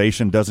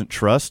organization doesn't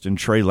trust in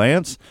Trey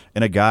Lance,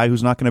 and a guy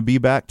who's not going to be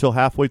back till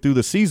halfway through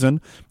the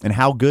season. And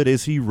how good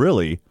is he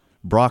really?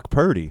 Brock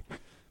Purdy.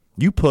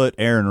 You put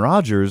Aaron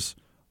Rodgers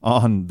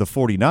on the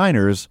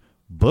 49ers,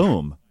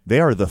 boom. They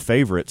are the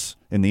favorites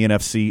in the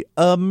NFC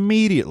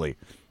immediately.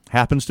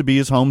 Happens to be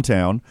his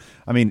hometown.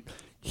 I mean,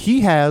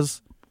 he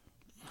has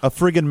a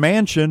friggin'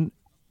 mansion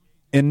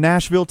in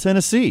Nashville,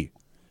 Tennessee.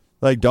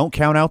 Don't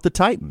count out the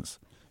Titans.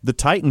 The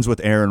Titans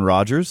with Aaron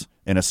Rodgers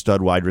and a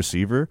stud wide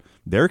receiver,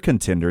 they're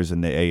contenders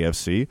in the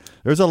AFC.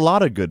 There's a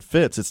lot of good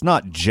fits. It's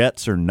not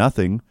Jets or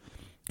nothing,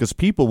 because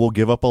people will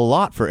give up a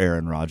lot for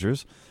Aaron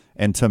Rodgers.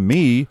 And to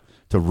me,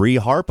 to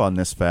re-harp on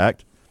this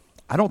fact,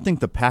 I don't think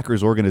the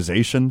Packers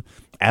organization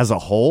as a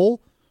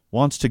whole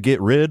wants to get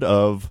rid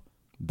of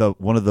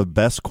one of the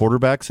best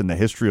quarterbacks in the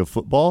history of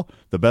football,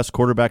 the best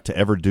quarterback to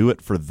ever do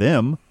it for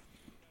them.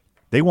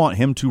 They want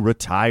him to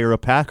retire a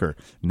Packer,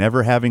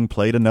 never having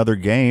played another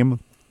game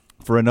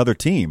for another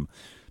team.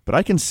 But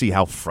I can see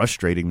how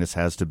frustrating this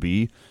has to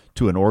be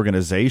to an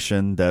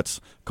organization that's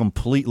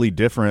completely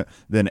different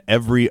than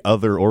every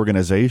other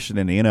organization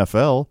in the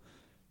NFL.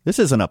 This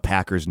isn't a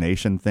Packers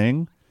Nation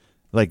thing.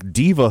 Like,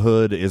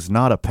 divahood is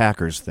not a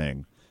Packers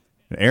thing.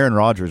 Aaron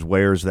Rodgers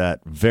wears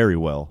that very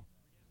well.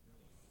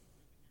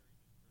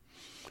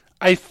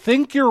 I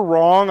think you're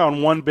wrong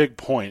on one big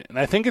point, and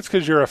I think it's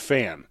because you're a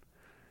fan.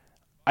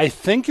 I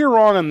think you're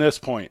wrong on this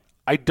point.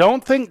 I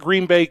don't think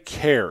Green Bay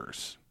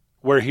cares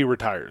where he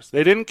retires.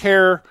 They didn't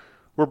care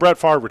where Brett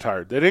Favre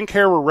retired. They didn't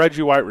care where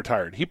Reggie White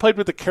retired. He played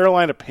with the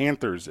Carolina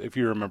Panthers, if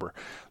you remember.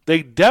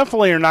 They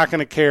definitely are not going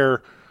to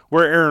care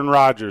where Aaron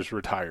Rodgers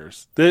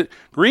retires. The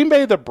Green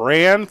Bay, the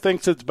brand,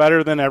 thinks it's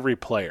better than every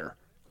player.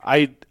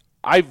 I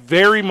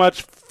very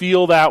much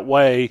feel that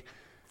way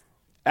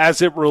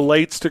as it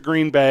relates to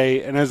Green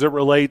Bay and as it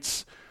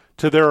relates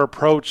to their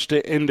approach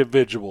to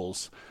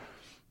individuals.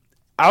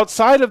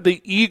 Outside of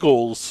the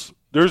Eagles,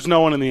 there's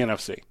no one in the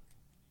NFC.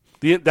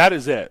 That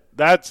is it.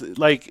 That's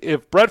like,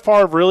 if Brett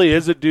Favre really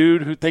is a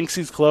dude who thinks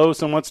he's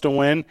close and wants to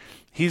win,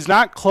 he's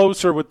not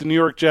closer with the New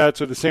York Jets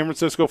or the San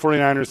Francisco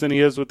 49ers than he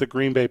is with the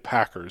Green Bay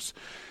Packers.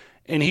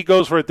 And he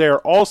goes for it there.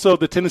 Also,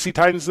 the Tennessee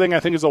Titans thing I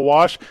think is a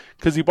wash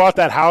because he bought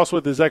that house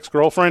with his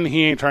ex-girlfriend.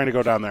 He ain't trying to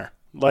go down there.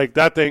 Like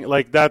that thing,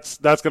 like that's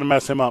going to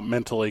mess him up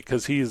mentally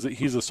because he's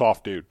a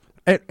soft dude.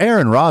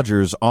 Aaron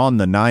Rodgers on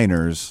the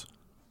Niners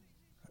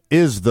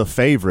is the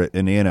favorite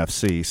in the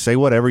NFC. Say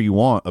whatever you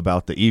want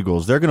about the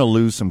Eagles. They're going to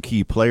lose some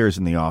key players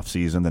in the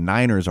offseason. The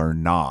Niners are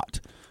not.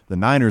 The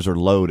Niners are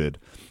loaded.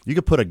 You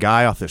could put a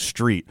guy off the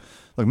street.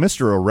 Look,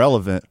 Mr.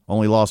 Irrelevant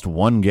only lost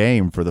one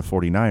game for the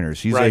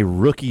 49ers. He's a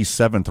rookie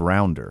 7th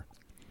rounder.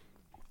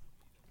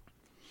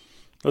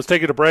 Let's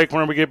take it a break.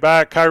 When we get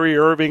back, Kyrie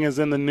Irving is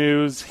in the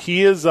news.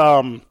 He is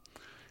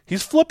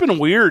he's flipping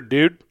weird,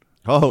 dude.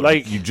 Oh,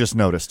 like you just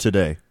noticed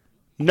today.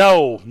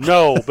 No,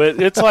 but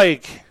it's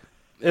like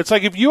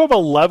if you have a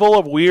level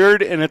of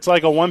weird and it's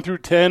like a 1 through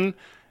 10,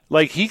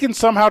 like he can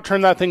somehow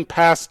turn that thing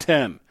past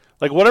 10.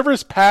 Like whatever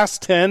is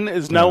past 10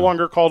 is no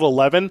longer called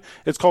 11.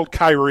 It's called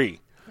Kyrie.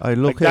 Hey,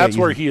 look, that's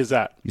where he is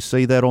at. You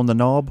see that on the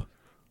knob?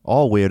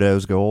 All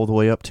weirdos go all the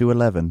way up to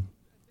 11.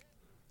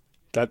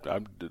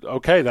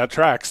 Okay, that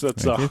tracks.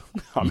 That's I'm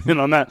in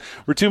on that.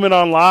 We're 2 minutes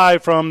on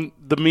live from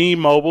the Me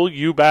Mobile.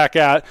 You back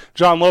at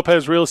John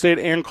Lopez Real Estate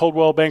and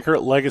Coldwell Banker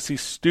Legacy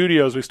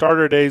Studios. We start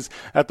our days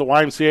at the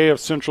YMCA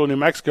of Central New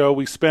Mexico.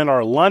 We spend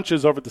our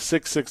lunches over at the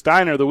 6-6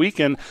 Diner the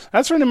weekend.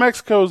 That's for New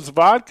Mexico's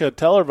vodka,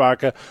 Teller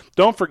Vodka.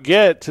 Don't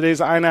forget, today's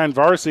I-9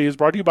 Varsity is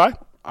brought to you by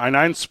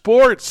I-9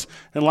 Sports.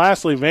 And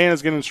lastly, Van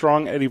is getting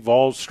strong at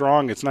Evolve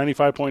Strong. It's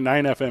 95.9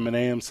 FM and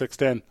AM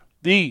 610,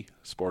 the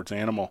sports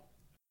animal.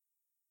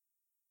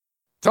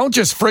 Don't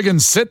just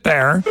friggin' sit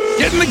there.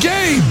 Get in the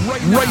game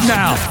right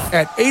now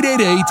at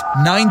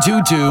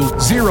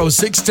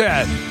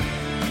 888-922-0610.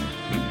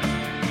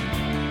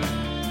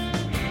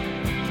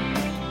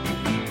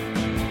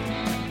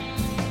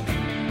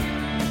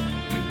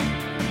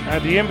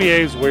 The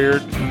NBA is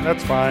weird.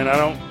 That's fine. I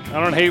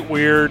don't hate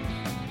weird.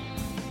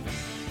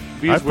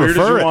 Be as weird as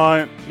you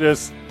want.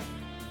 Just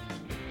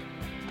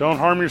don't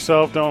harm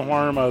yourself. Don't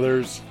harm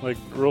others. Like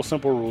real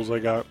simple rules I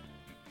got.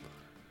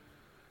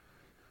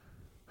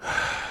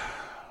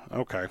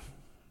 Okay.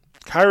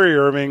 Kyrie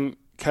Irving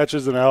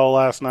catches an L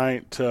last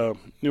night to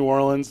New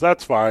Orleans.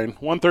 That's fine.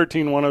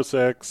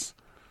 113-106.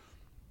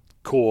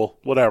 Cool.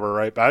 Whatever,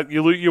 right?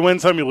 You win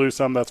some, you lose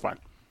some. That's fine.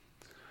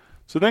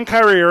 So then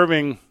Kyrie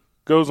Irving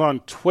goes on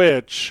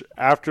Twitch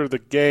after the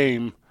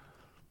game.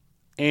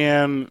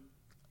 And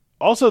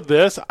also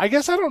this, I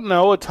guess I don't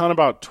know a ton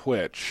about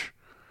Twitch.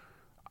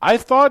 I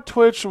thought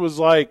Twitch was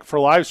like for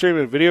live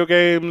streaming video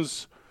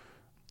games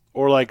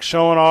or like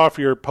showing off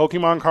your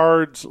Pokemon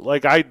cards.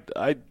 Like I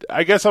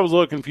guess I was a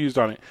little confused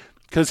on it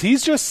because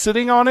he's just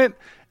sitting on it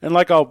in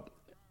like a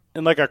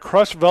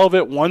crushed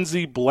velvet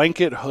onesie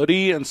blanket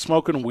hoodie and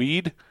smoking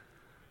weed.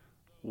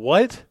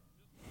 What?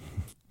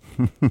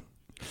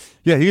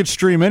 Yeah, he could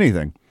stream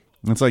anything.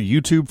 It's like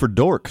YouTube for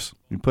dorks.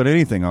 You put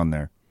anything on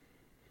there.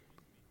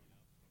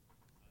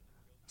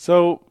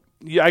 So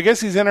yeah, I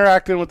guess he's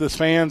interacting with his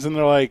fans, and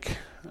they're like,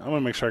 I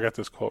want to make sure I got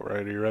this quote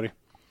right. Are you ready?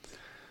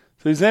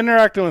 So he's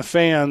interacting with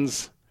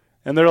fans,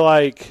 and they're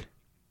like,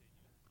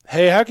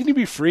 hey, how can you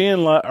be free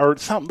in life? Or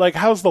something like,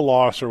 how's the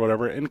loss or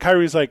whatever? And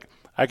Kyrie's like,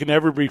 I can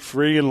never be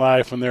free in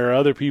life when there are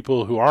other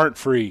people who aren't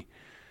free.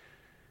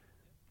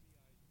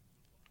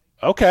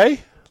 Okay.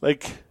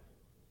 Like,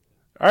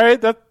 all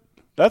right,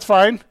 that's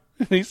fine.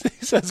 He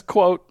says,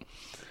 quote,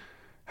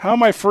 how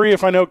am I free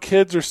if I know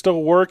kids are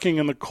still working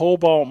in the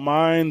cobalt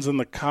mines in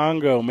the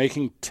Congo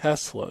making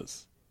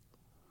Teslas?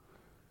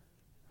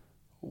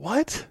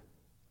 What?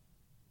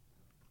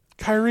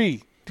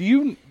 Kyrie, do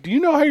you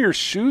know how your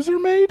shoes are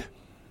made?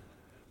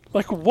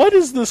 Like, what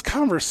is this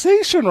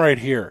conversation right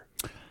here?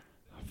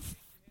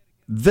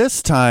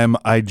 This time,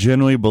 I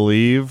genuinely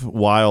believe,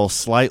 while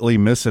slightly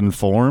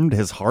misinformed,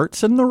 his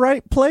heart's in the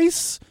right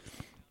place.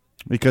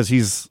 Because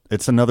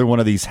it's another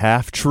one of these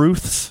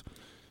half-truths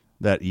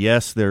that,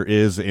 yes, there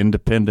is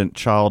independent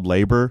child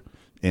labor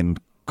in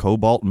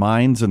cobalt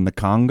mines in the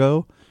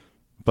Congo.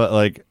 But,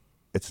 like,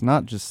 it's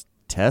not just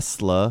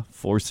Tesla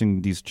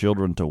forcing these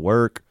children to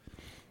work.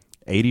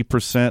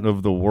 80%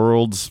 of the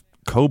world's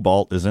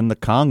cobalt is in the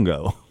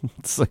Congo.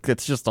 It's like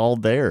it's just all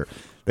there.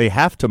 They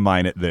have to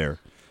mine it there.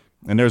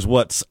 And there's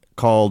what's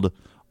called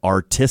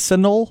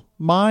artisanal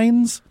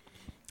mines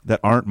that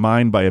aren't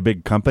mined by a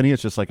big company.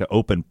 It's just like an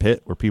open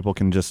pit where people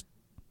can just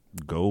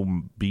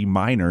go be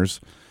miners.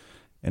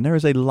 And there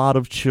is a lot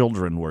of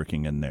children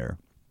working in there.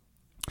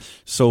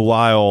 So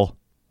while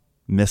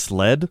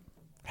misled,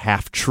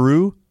 half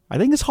true, I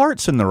think his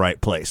heart's in the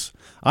right place.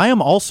 I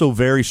am also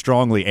very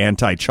strongly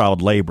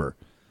anti-child labor.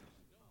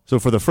 So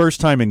for the first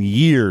time in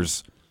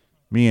years,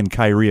 me and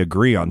Kyrie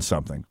agree on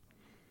something.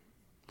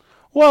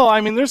 Well,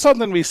 I mean, there's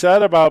something to be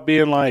said about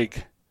being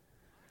like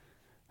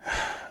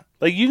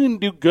you can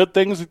do good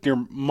things with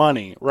your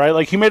money, right?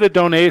 Like he made a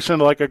donation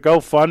to like a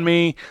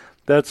GoFundMe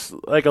that's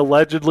like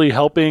allegedly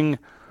helping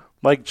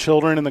like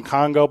children in the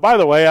Congo. By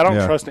the way, I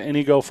don't trust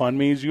any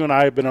GoFundMes. You and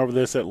I have been over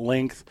this at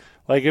length.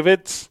 Like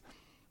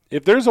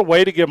if there's a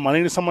way to give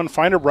money to someone,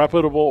 find a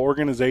reputable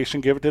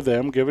organization, give it to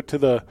them, give it to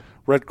the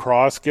Red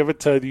Cross, give it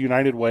to the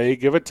United Way,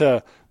 give it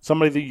to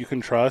somebody that you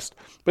can trust.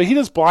 But he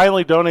just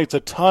blindly donates a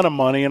ton of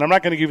money, and I'm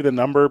not going to give you the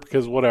number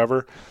because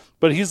whatever.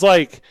 But he's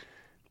like,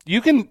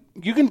 you can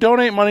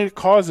donate money to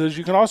causes.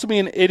 You can also be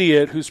an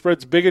idiot who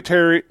spreads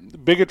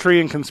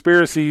bigotry and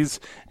conspiracies,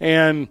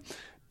 and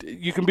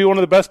you can be one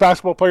of the best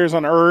basketball players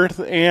on earth,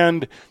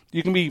 and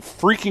you can be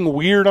freaking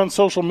weird on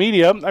social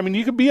media. I mean,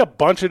 you can be a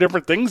bunch of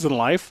different things in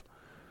life.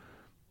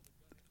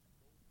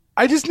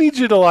 I just need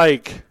you to,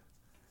 like,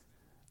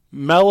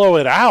 mellow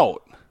it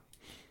out.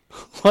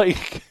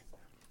 Like,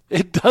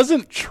 it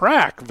doesn't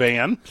track,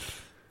 Van.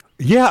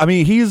 Yeah, I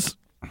mean, he's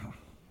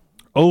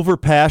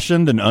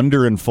overpassioned and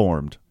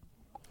underinformed.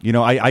 You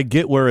know, I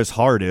get where his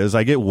heart is.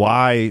 I get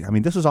why. I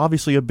mean, this is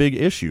obviously a big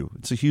issue.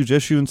 It's a huge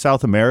issue in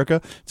South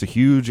America. It's a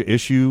huge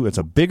issue. It's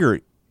a bigger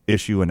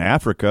issue in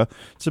Africa.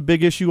 It's a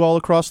big issue all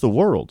across the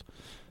world.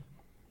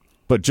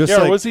 But just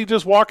was he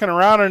just walking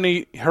around and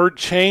he heard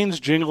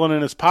change jingling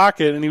in his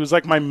pocket and he was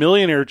like, my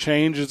millionaire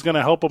change is going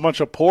to help a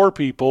bunch of poor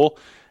people,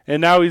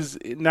 and now he's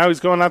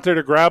going out there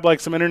to grab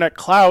like some internet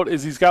clout?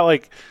 Is he's got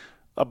like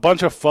a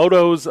bunch of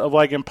photos of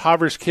like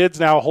impoverished kids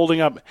now holding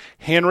up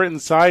handwritten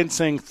signs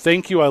saying,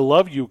 "Thank you, I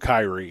love you,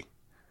 Kyrie."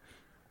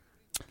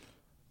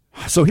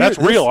 So that's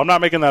real. I'm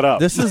not making that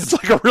up. It's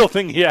like a real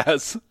thing he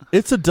has.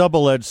 It's a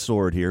double-edged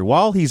sword here.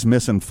 While he's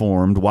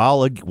misinformed,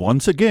 while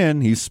once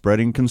again he's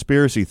spreading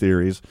conspiracy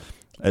theories,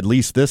 at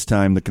least this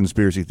time the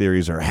conspiracy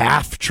theories are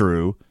half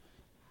true,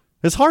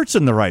 his heart's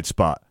in the right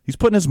spot. He's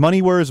putting his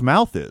money where his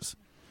mouth is.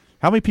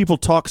 How many people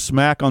talk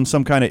smack on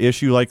some kind of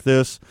issue like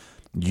this,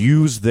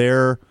 use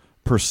their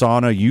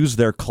persona, use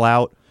their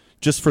clout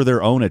just for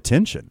their own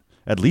attention?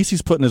 At least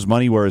he's putting his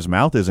money where his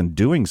mouth is and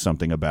doing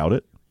something about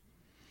it.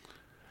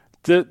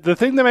 The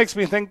thing that makes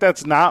me think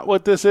that's not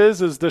what this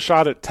is the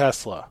shot at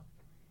Tesla.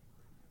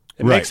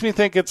 It makes me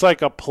think it's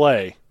like a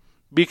play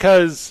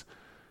because,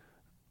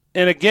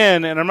 and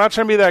again, and I'm not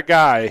trying to be that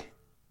guy,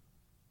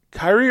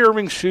 Kyrie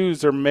Irving's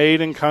shoes are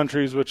made in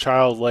countries with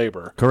child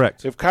labor.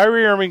 Correct. If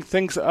Kyrie Irving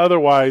thinks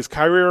otherwise,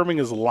 Kyrie Irving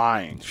is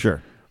lying.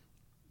 Sure.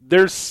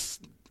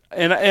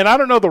 And I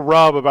don't know the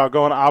rub about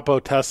going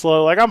oppo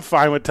Tesla. Like, I'm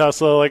fine with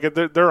Tesla. Like,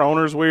 their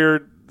owner's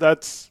weird.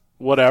 That's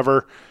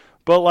whatever.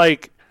 But,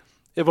 like,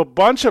 if a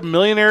bunch of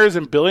millionaires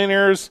and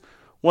billionaires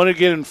want to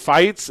get in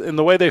fights, and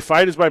the way they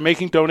fight is by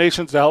making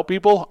donations to help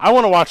people, I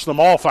want to watch them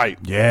all fight.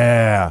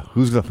 Yeah.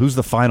 Who's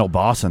the final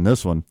boss in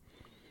this one?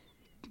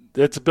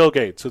 It's Bill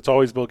Gates. It's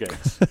always Bill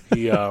Gates.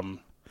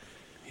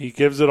 He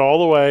gives it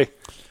all away.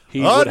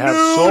 He would have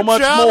so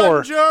much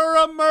more.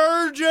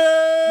 Emerges.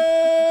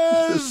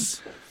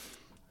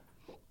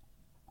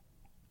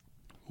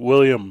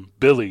 William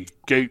Billy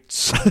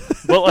Gates.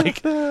 But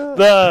like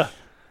to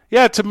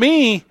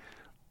me,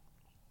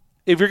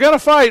 if you're gonna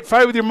fight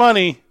with your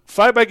money.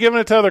 Fight by giving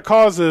it to other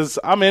causes.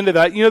 I'm into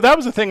that. You know, that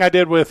was the thing I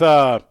did with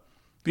the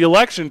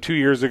election 2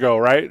 years ago,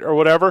 right? Or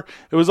whatever.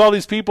 It was all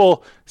these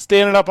people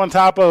standing up on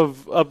top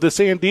of the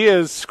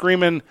Sandias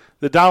screaming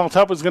that Donald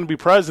Trump was going to be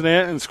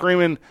president and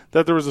screaming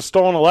that there was a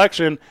stolen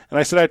election. And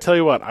I said, I tell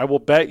you what, I will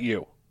bet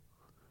you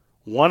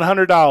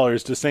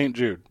 $100 to St.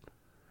 Jude.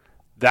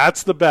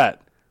 That's the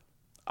bet.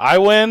 I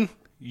win,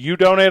 you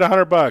donate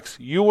 $100.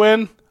 You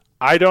win,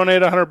 I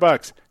donate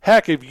 $100.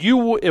 Heck,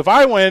 if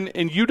I win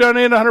and you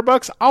donate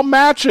 $100, I'll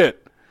match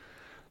it.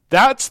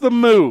 That's the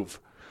move.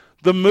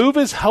 The move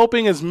is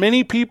helping as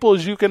many people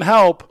as you can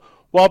help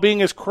while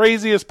being as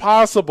crazy as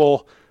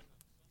possible.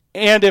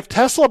 And if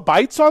Tesla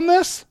bites on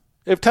this,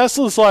 if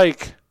Tesla's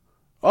like,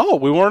 oh,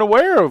 we weren't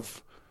aware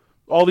of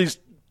all these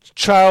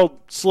child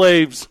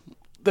slaves,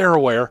 they're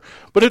aware.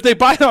 But if they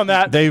bite on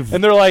that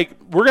and they're like,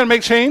 we're going to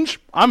make change,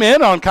 I'm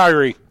in on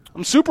Kyrie.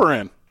 I'm super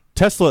in.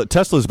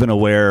 Tesla's been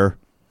aware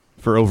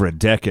for over a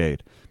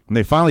decade. And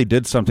they finally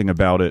did something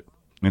about it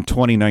in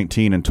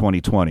 2019 and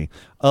 2020.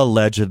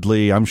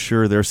 Allegedly, I'm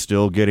sure they're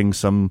still getting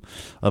some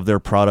of their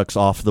products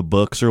off the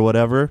books or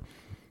whatever.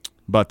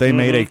 But they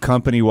made a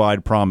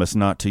company-wide promise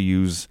not to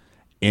use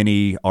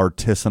any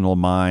artisanal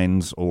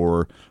mines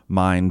or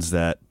mines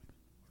that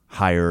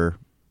hire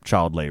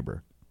child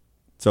labor.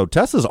 So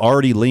Tesla's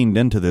already leaned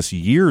into this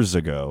years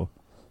ago.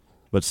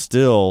 but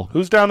still.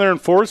 Who's down there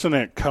enforcing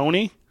it?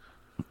 Coney?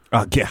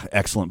 Yeah,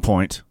 excellent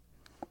point.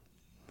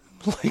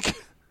 Like,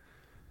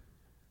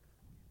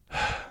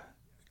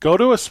 go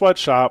to a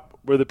sweatshop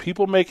where the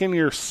people making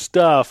your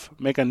stuff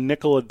make a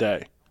nickel a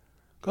day.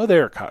 Go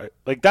there, Kai.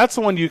 Like, that's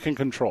the one you can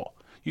control.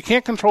 You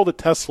can't control the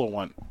Tesla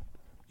one.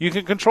 You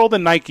can control the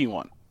Nike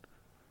one.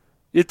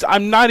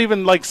 I'm not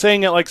even like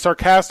saying it like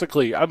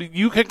sarcastically. I mean,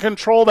 you can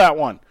control that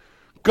one.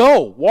 Go,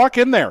 walk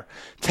in there.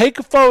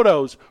 Take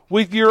photos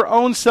with your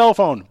own cell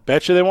phone.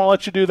 Bet you they won't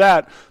let you do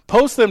that.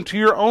 Post them to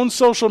your own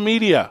social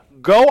media.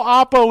 Go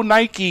Oppo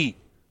Nike.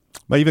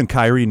 But even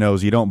Kyrie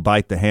knows you don't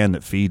bite the hand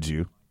that feeds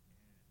you.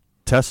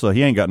 Tesla,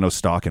 he ain't got no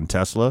stock in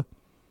Tesla.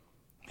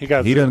 We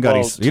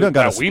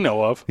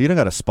know of. He done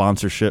got a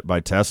sponsorship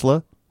by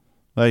Tesla.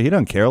 He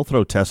doesn't care. He'll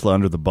throw Tesla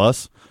under the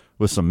bus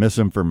with some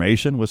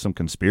misinformation, with some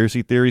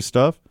conspiracy theory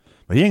stuff.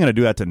 But he ain't going to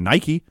do that to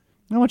Nike. You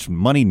know how much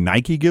money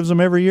Nike gives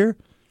him every year?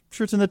 I'm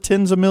sure it's in the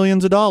tens of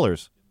millions of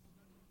dollars.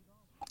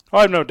 Oh,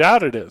 I have no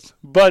doubt it is.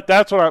 But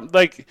that's what I'm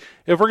like.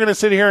 If we're going to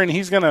sit here and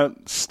he's going to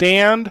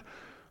stand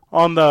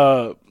on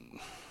the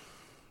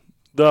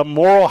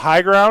moral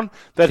high ground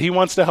that he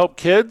wants to help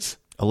kids,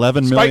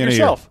 $11 million a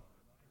year.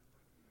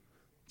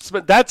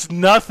 But that's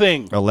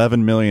nothing.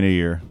 $11 million a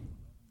year.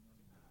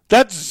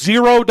 That's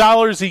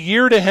 $0 a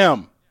year to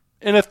him.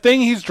 And a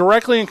thing he's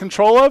directly in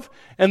control of,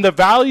 and the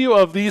value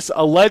of these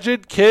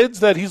alleged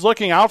kids that he's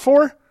looking out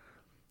for,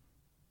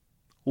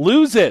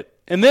 lose it.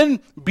 And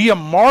then be a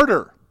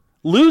martyr.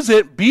 Lose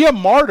it, be a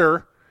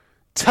martyr.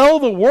 Tell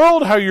the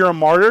world how you're a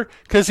martyr,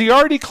 because he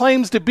already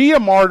claims to be a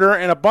martyr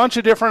in a bunch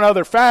of different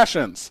other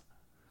fashions.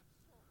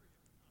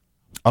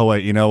 Oh,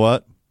 wait, you know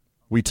what?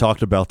 We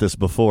talked about this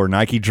before.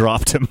 Nike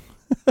dropped him.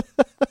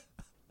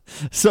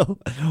 So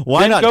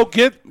why then not go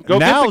get the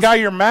guy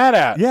you're mad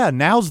at? Yeah,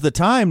 now's the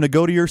time to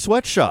go to your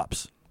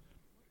sweatshops,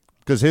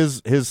 because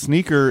his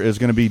sneaker is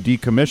going to be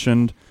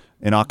decommissioned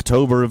in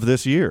October of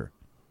this year.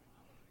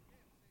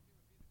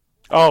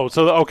 Oh,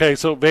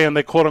 so Van,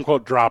 they quote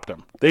unquote dropped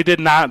him. They did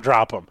not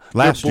drop him.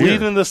 They're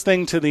bleeding this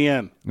thing to the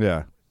end.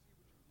 Yeah.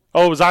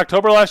 Oh, it was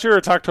October last year, or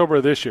it's October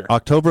of this year?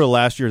 October of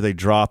last year they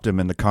dropped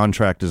him, and the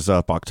contract is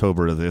up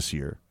October of this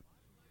year.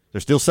 They're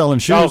still selling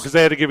shoes. Oh, because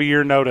they had to give a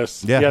year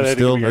notice. Yeah,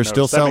 they're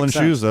still selling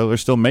shoes, though. They're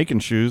still making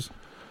shoes.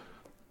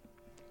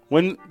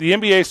 When the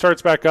NBA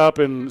starts back up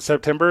in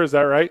September, is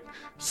that right?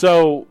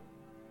 So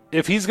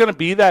if he's going to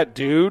be that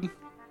dude,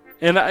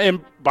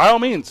 and by all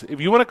means, if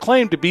you want to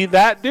claim to be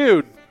that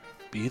dude,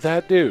 be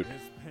that dude.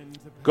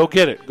 Go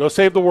get it. Go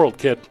save the world,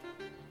 kid.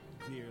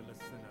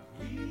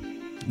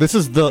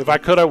 If I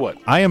could, I would.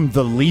 I am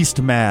the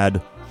least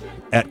mad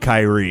at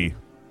Kyrie,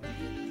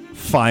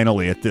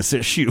 finally, at this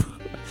issue.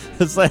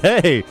 It's like,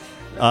 hey,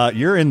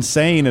 you're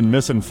insane and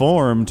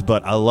misinformed,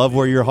 but I love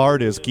where your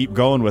heart is. Keep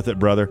going with it,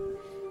 brother.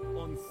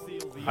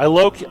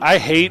 I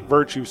hate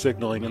virtue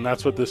signaling, and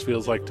that's what this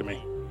feels like to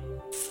me.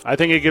 I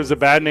think it gives a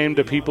bad name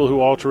to people who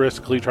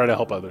altruistically try to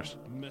help others.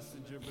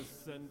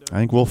 I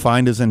think we'll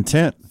find his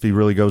intent if he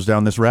really goes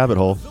down this rabbit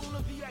hole.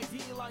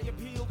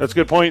 That's a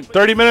good point.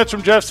 30 minutes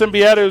from Jeff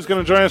Symbieta, who's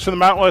going to join us for the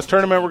Mountain West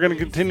Tournament. We're going to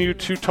continue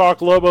to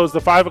talk Lobos.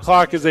 The 5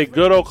 o'clock is a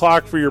good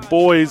o'clock for your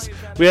boys.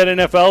 We had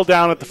NFL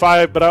down at the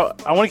 5, but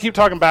I want to keep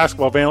talking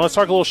basketball, Van. Let's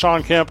talk a little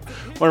Sean Kemp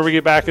when we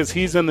get back, as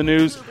he's in the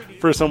news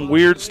for some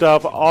weird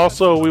stuff.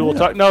 Also, we will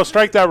talk – no,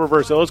 strike that,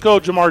 reverse it. Let's go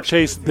Jamar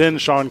Chase, then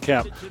Sean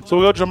Kemp. So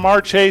we'll go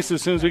Jamar Chase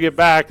as soon as we get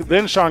back,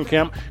 then Sean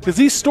Kemp, because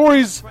these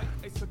stories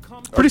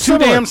are too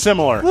damn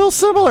similar. A little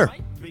similar.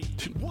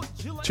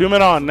 2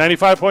 Men On,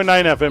 95.9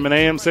 FM and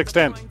AM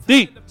 610,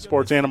 the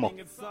Sports Animal.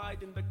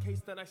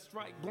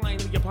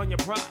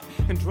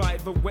 And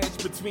drive a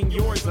wedge between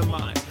yours and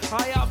mine.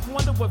 I often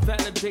wonder what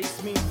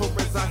validates me, for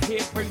as I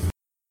hear praise.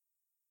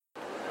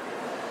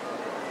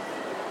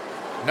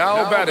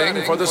 Now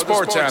betting for the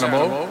Sports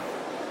Animal,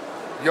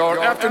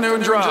 your afternoon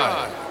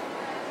drive.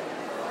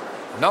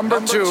 Number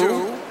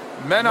 2,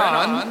 Men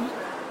On,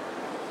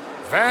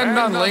 Van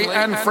Nunley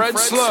and Fred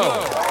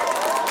Slow.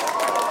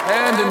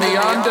 And in the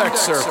on-deck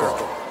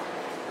circle,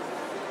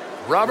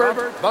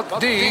 Robert Buck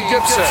D.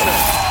 Gibson.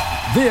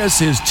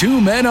 This is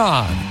 2 Men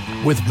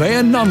On with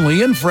Van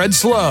Nunley and Fred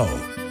Slow.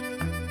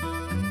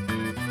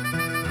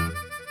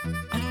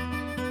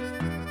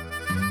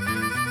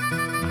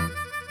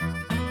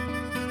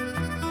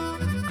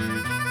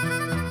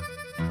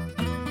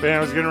 Man, I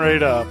was getting ready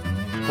to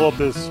pull up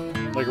this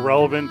like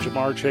relevant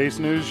Jamar Chase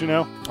news, you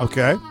know?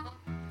 Okay.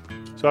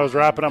 So I was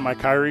wrapping up my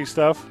Kyrie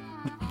stuff.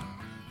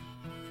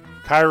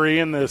 Kyrie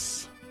in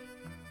this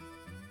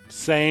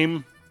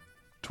same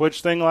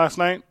Twitch thing last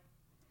night.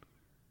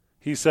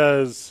 He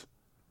says,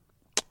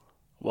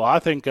 "Well, I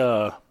think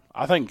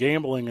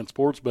gambling and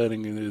sports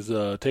betting is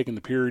taking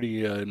the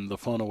purity and the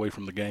fun away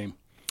from the game."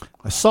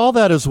 I saw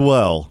that as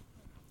well.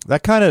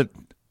 That kind of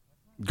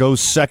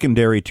goes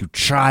secondary to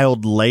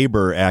child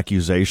labor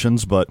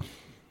accusations, but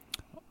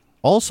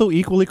also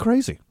equally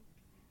crazy.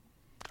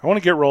 I want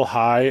to get real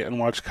high and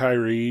watch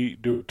Kyrie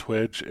do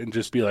Twitch and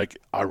just be like,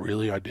 I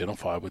really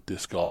identify with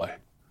this guy.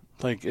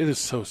 Like, it is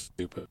so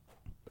stupid.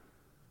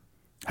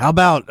 How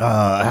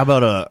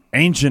about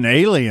ancient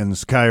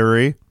aliens,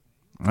 Kyrie?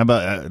 How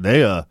about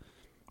they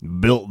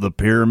built the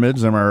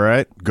pyramids? Am I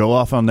right? Go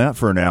off on that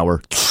for an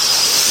hour.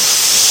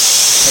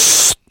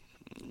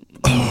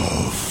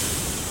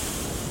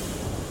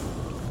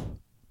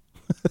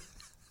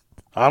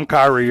 I'm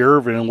Kyrie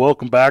Irving, and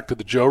welcome back to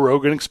the Joe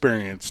Rogan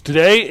Experience.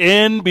 Today,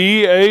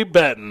 NBA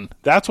betting.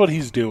 That's what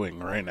he's doing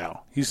right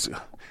now. He's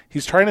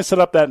trying to set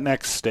up that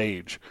next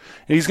stage.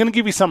 And he's going to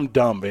give you something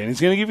dumb, man. He's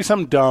going to give you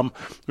something dumb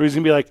where he's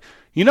going to be like,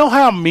 you know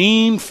how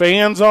mean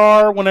fans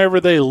are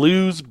whenever they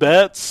lose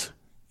bets?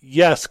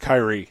 Yes,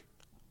 Kyrie,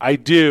 I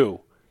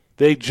do.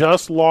 They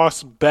just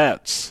lost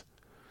bets.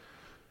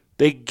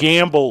 They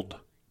gambled.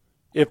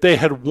 If they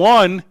had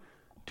won,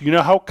 do you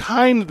know how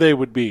kind they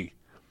would be?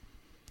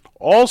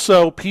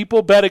 Also,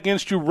 people bet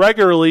against you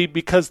regularly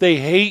because they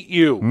hate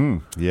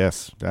you.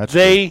 Yes, that's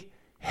They true.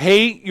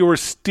 hate your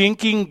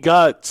stinking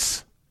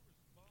guts.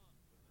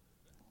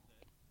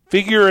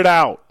 Figure it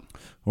out.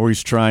 Or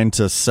he's trying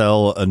to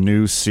sell a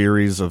new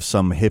series of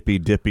some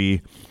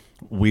hippy-dippy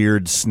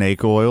weird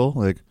snake oil.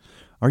 Like,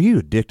 are you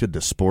addicted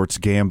to sports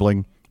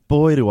gambling?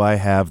 Boy, do I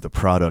have the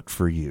product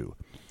for you.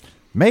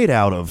 Made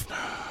out of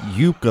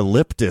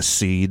eucalyptus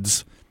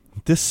seeds,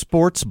 this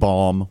sports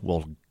balm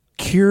will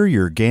cure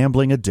your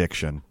gambling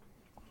addiction.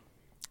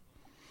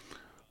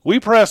 We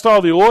pressed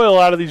all the oil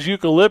out of these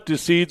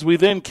eucalyptus seeds. We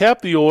then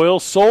kept the oil,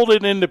 sold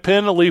it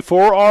independently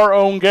for our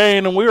own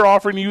gain, and we're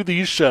offering you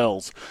these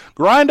shells.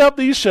 Grind up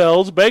these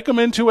shells, bake them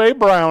into a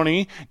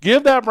brownie,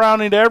 give that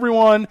brownie to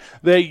everyone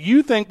that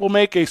you think will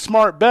make a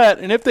smart bet,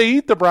 and if they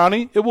eat the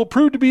brownie, it will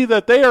prove to be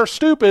that they are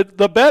stupid.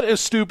 The bet is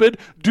stupid.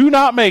 Do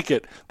not make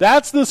it.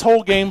 That's this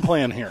whole game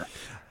plan here.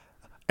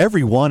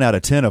 Every 1 out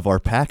of 10 of our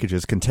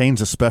packages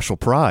contains a special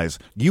prize.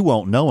 You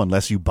won't know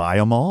unless you buy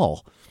them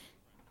all.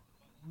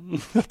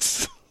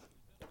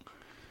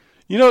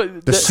 You know,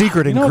 The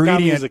secret you know what got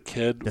me ingredient as a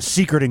kid? The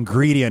secret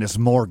ingredient is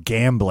more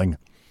gambling.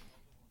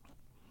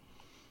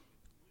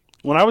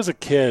 When I was a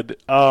kid,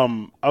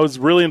 I was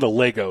really into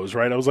Legos,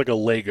 right? I was like a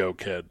Lego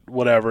kid,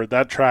 whatever.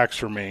 That tracks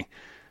for me.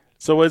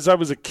 So as I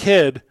was a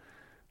kid,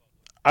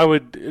 I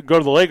would go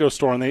to the Lego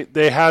store, and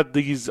they had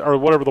these, or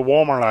whatever, the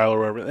Walmart aisle or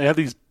whatever. They had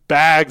these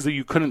bags that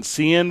you couldn't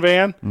see in,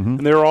 Van, and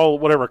they were all,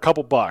 whatever, a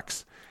couple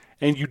bucks.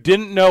 And you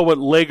didn't know what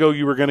Lego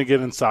you were going to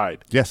get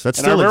inside. Yes, that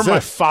and still I remember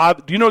exists. my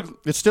father, do you know?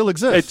 It still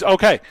exists. It's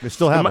okay. They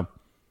still have them.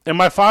 And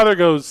my father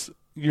goes,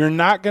 you're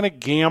not going to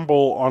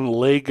gamble on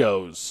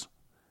Legos.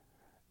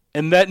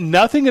 And that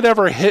nothing had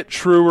ever hit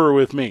truer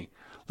with me.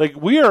 Like,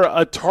 we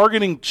are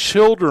targeting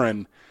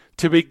children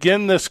to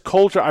begin this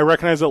culture. I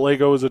recognize that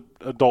Lego is an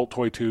adult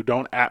toy too.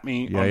 Don't at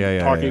me on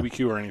Talk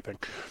ABQ or anything.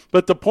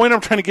 But the point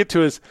I'm trying to get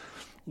to is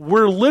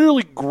we're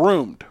literally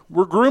groomed.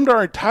 We're groomed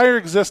our entire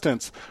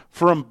existence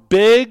from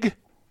big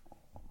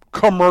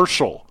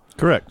commercial.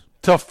 Correct.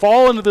 To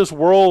fall into this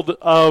world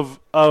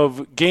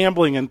of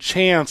gambling and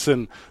chance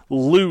and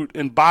loot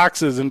and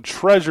boxes and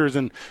treasures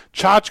and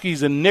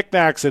tchotchkes and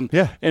knickknacks and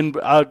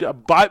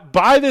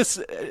buy this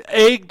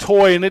egg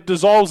toy and it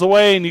dissolves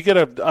away and you get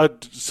a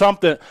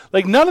something.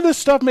 Like, none of this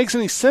stuff makes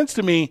any sense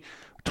to me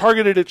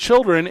targeted at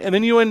children, and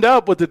then you end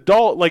up with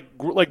adult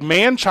like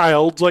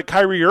man-childs like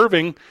Kyrie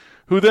Irving,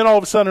 who then all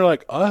of a sudden are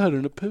like, I had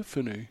an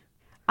epiphany.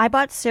 I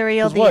bought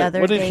cereal the what?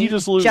 other What did day he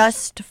just lose?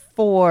 just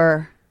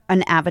for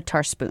an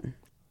Avatar spoon.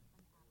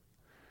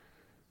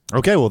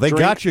 Okay, well, they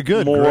Drink got you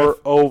good, more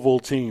Griff.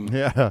 Ovaltine.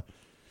 Yeah.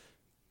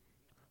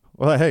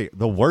 Well, hey,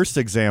 the worst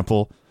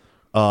example,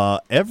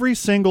 every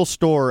single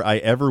store I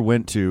ever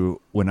went to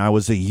when I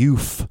was a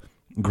youth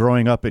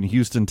growing up in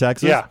Houston,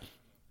 Texas,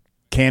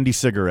 candy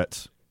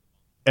cigarettes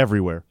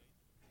everywhere.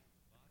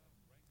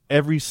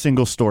 Every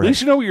single store. At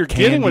least you know what you're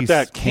getting with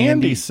that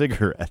candy.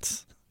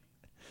 Cigarettes.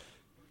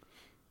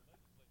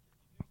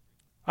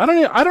 I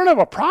don't have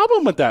a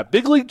problem with that.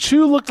 Big League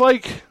Chew looked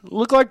like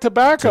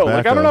tobacco.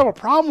 Like, I don't have a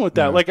problem with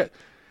that. Yeah. Like,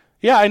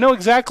 yeah, I know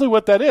exactly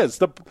what that is.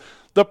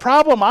 The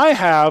problem I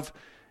have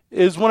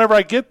is whenever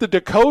I get the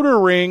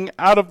decoder ring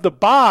out of the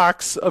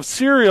box of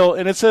cereal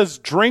and it says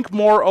drink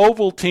more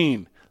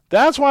Ovaltine.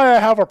 That's why I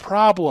have a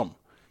problem,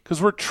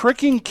 because we're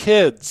tricking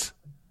kids.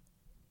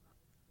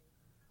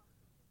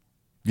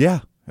 Yeah,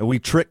 and we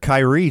trick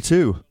Kyrie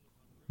too.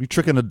 We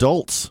tricking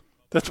adults.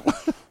 That's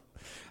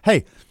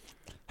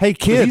Hey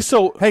kid, he's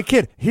so- hey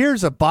kid,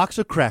 here's a box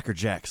of Cracker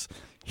Jacks.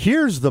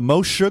 Here's the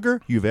most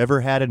sugar you've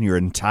ever had in your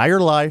entire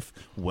life.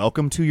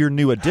 Welcome to your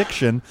new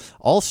addiction.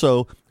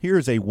 Also,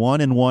 here's a 1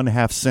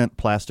 1/2 cent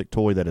plastic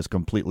toy that is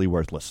completely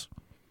worthless.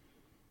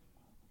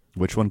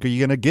 Which one are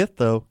you gonna get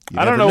though? You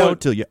I don't never know know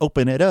till you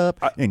open it up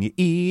and you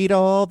eat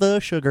all the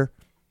sugar.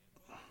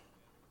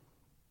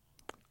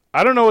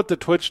 I don't know what the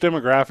Twitch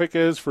demographic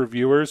is for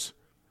viewers.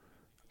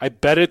 I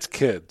bet it's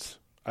kids.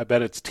 I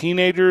bet it's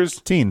teenagers.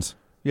 Teens.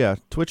 Yeah,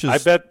 Twitch is I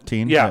bet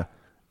teen. Yeah.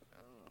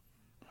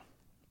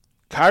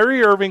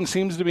 Kyrie Irving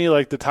seems to me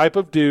like the type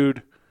of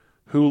dude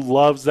who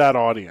loves that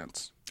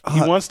audience.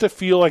 He wants to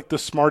feel like the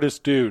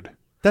smartest dude.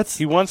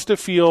 He wants to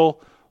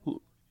feel.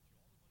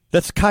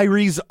 That's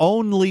Kyrie's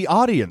only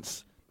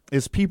audience.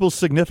 is people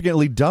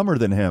significantly dumber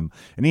than him.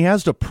 And he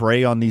has to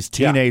prey on these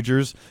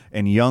teenagers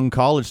and young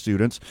college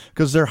students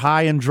because they're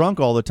high and drunk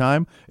all the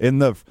time,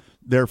 and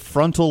their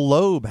frontal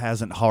lobe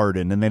hasn't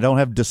hardened, and they don't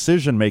have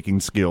decision-making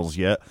skills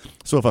yet.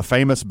 So if a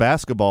famous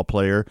basketball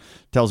player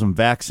tells them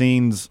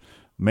vaccines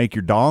make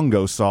your dong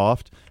go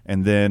soft,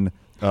 and then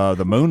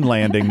the moon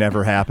landing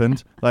never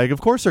happened, like,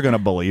 of course they're going to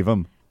believe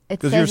him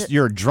because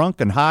you're drunk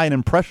and high and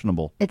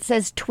impressionable. It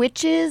says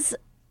Twitch's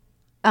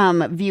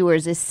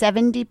viewers is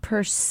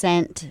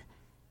 70%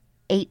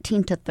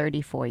 18 to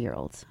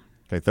 34-year-olds.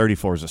 Okay,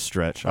 34 is a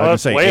stretch. Oh,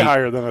 that's way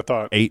higher than I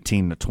thought.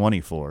 18 to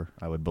 24,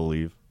 I would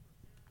believe.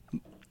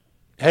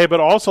 Hey, but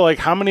also, like,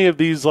 how many of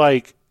these,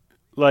 like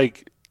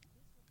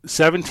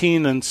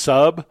 17 and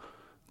sub,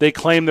 they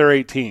claim they're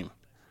 18?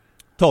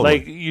 Totally.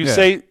 Like, you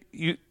say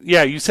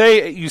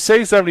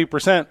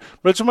 70%,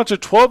 but it's a bunch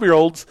of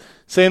 12-year-olds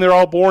saying they're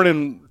all born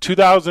in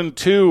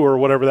 2002 or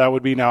whatever that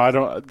would be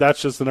now.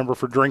 That's just the number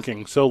for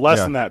drinking. So less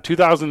than that,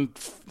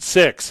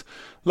 2006.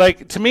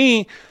 Like, to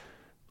me,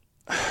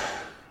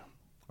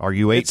 are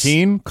you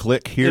 18?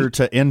 Click here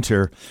to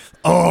enter.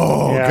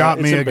 Oh, got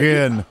me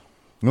again.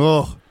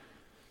 Oh.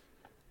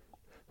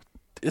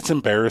 It's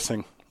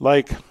embarrassing.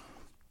 Like,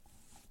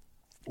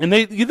 and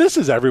this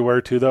is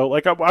everywhere too, though.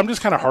 Like, I'm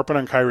just kind of harping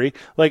on Kyrie.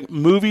 Like,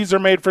 movies are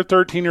made for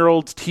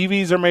 13-year-olds.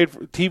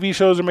 TV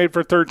shows are made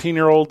for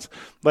 13-year-olds.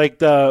 Like,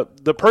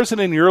 the person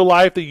in your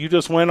life that you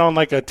just went on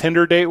like a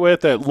Tinder date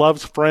with that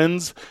loves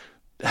Friends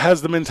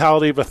has the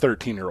mentality of a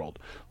 13-year-old.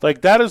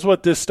 Like, that is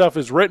what this stuff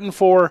is written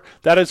for.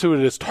 That is who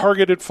it is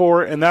targeted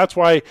for, and that's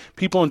why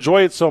people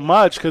enjoy it so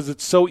much, because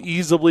it's so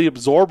easily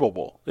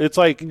absorbable. It's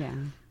like,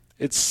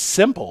 it's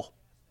simple.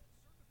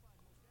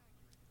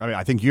 I mean,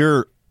 I think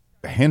you're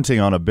hinting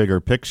on a bigger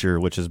picture,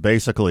 which is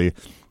basically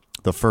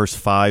the first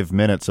 5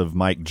 minutes of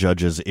Mike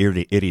Judge's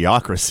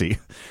Idiocracy.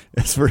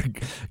 As we're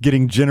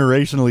getting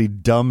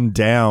generationally dumbed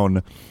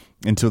down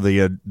into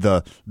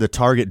the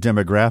target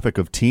demographic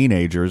of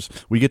teenagers,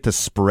 we get to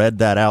spread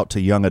that out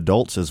to young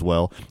adults as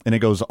well, and it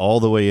goes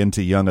all the way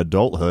into young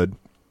adulthood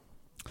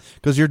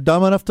because you're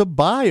dumb enough to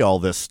buy all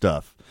this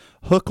stuff,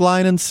 hook,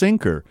 line, and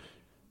sinker.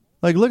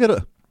 Like, look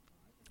at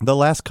the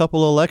last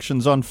couple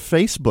elections on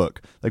Facebook.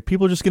 Like,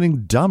 people are just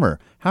getting dumber.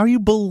 How are you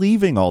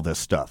believing all this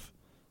stuff?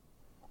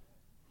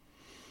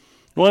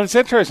 Well, it's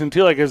interesting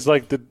too. Like, it's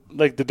like the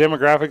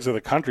demographics of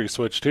the country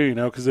switch too.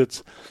 Because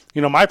it's,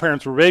 my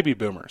parents were baby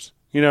boomers.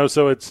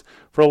 So it's,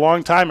 for a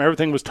long time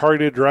everything was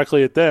targeted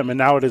directly at them, and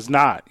now it is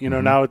not.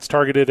 Now it's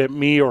targeted at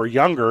me or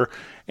younger,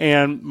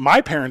 and my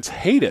parents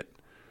hate it.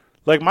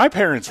 Like, my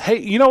parents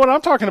hate. You know what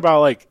I'm talking about?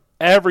 Like,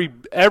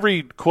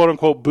 every quote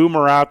unquote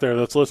boomer out there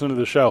that's listening to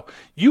the show,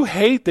 you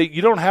hate that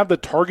you don't have the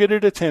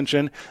targeted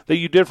attention that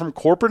you did from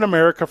corporate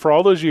America for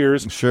all those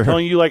years,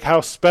 telling you like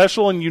how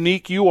special and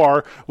unique you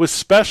are, with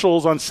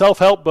specials on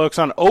self-help books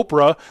on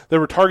Oprah that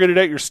were targeted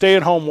at your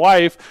stay-at-home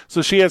wife,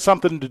 so she had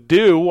something to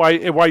do.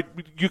 Why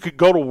you could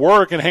go to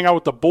work and hang out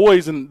with the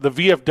boys and the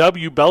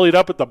VFW bellied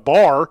up at the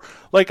bar.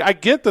 Like, I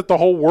get that the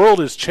whole world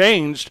has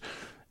changed,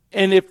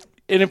 and if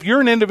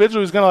you're an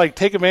individual who's going to like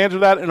take advantage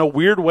of that in a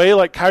weird way,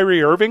 like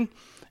Kyrie Irving,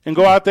 and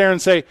go out there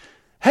and say,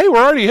 "Hey,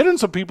 we're already hitting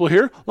some people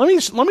here. Let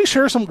me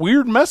share some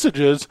weird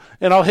messages,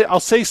 and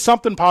I'll say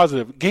something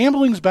positive.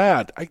 Gambling's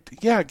bad.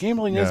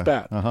 Gambling is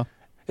bad.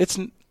 It's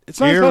not as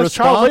bad as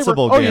child labor.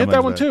 Oh, you hit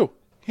that one too.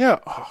 Yeah.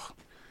 Oh,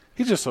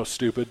 he's just so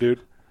stupid,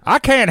 dude. I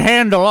can't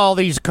handle all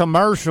these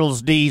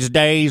commercials these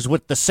days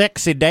with the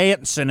sexy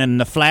dancing and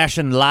the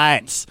flashing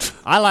lights.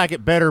 I like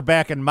it better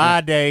back in my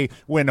day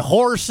when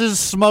horses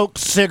smoked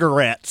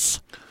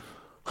cigarettes.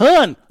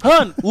 Hun,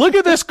 look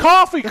at this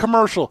coffee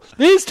commercial.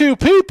 These two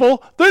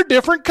people, they're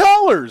different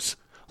colors.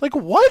 Like,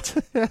 what?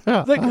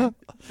 Like,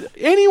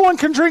 anyone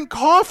can drink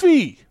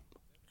coffee.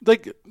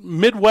 Like,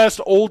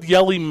 Midwest old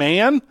yelly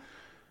man.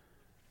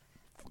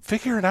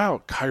 Figure it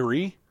out,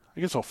 Kyrie.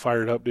 I get so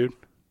fired up, dude.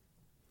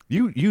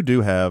 You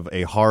do have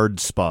a hard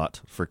spot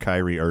for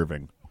Kyrie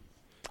Irving.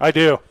 I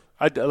do.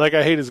 I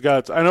hate his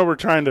guts. I know we're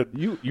trying to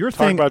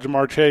talk about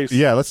Jamar Chase.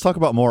 Yeah, let's talk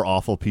about more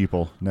awful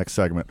people next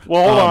segment.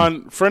 Well, hold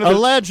on. Friend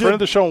of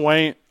the show,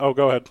 Wayne. Oh,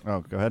 go ahead. Oh,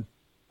 go ahead.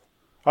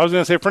 I was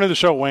going to say, friend of the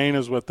show, Wayne,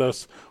 is with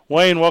us.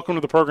 Wayne, welcome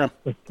to the program.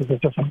 Hey, guys.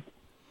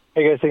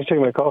 Thanks for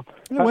taking my call.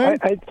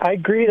 I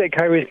agree that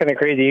Kyrie's kind of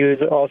crazy. He was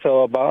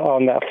also about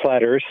on that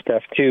flat earth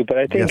stuff, too. But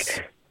I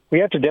think we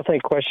have to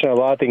definitely question a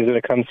lot of things when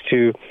it comes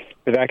to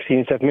the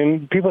vaccine stuff. I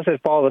mean, people say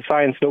follow the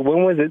science, but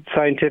when was it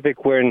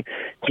scientific when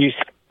you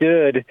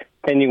stood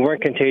and you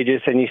weren't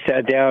contagious and you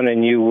sat down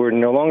and you were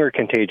no longer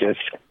contagious?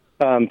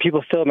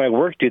 People still at my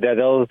work do that.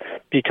 They'll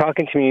be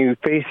talking to me,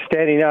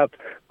 standing up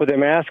with their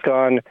mask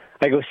on.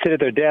 I go sit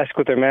at their desk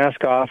with their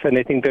mask off, and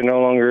they think they're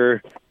no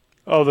longer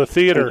the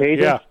theater,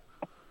 contagious. Yeah.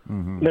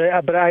 Mm-hmm.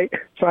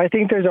 So I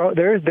think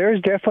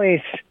there's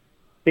definitely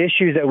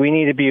issues that we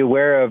need to be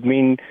aware of. I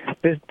mean,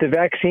 the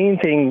vaccine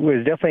thing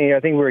was definitely,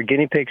 I think we're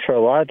guinea pigs for a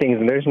lot of things,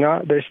 and there's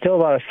still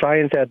a lot of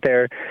science out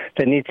there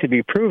that needs to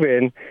be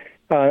proven.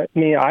 I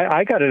mean,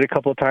 I got it a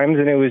couple of times,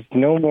 and it was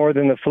no more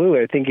than the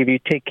flu. I think if you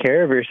take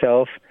care of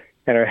yourself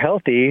and are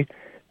healthy,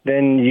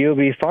 then you'll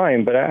be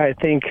fine. But I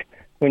think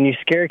when you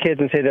scare kids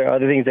and say there are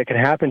other things that can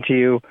happen to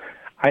you,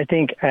 I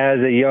think as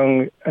a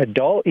young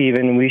adult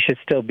even, we should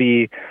still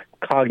be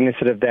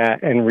cognizant of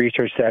that and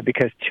research that,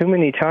 because too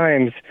many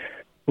times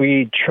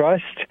we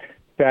trust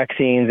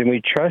vaccines and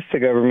we trust the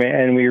government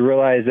and we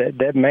realize that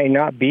that may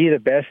not be the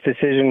best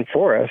decision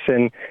for us.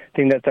 And I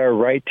think that's our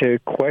right to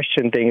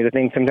question things. I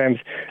think sometimes,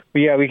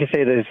 we can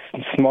say there's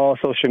small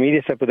social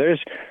media stuff, but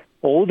there's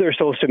older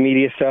social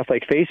media stuff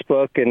like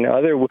Facebook and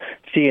other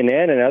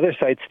CNN and other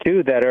sites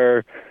too that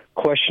are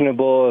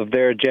questionable of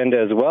their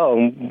agenda as well.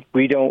 And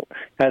we don't,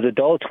 as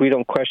adults, we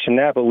don't question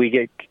that, but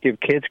we give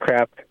kids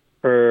crap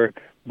for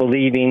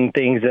believing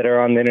things that are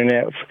on the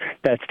internet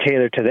that's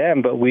tailored to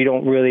them, but we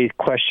don't really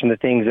question the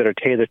things that are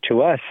tailored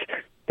to us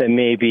that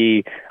may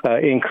be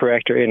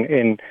incorrect or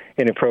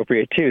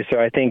inappropriate too. So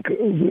I think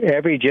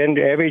every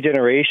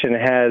generation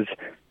has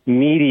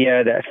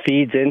media that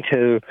feeds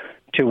into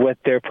what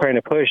they're trying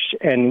to push,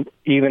 and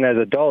even as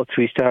adults,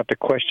 we still have to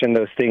question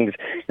those things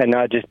and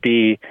not just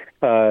be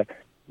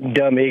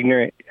dumb,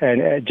 ignorant,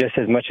 and just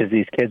as much as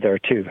these kids are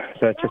too.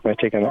 So that's just my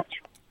take on that.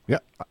 Yeah.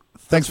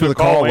 Thanks for the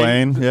call,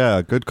 Wayne.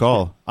 Yeah, good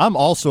call. I'm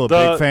also a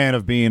big fan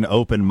of being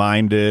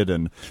open-minded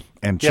and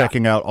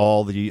checking out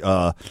all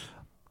the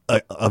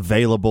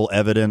available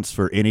evidence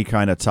for any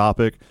kind of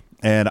topic.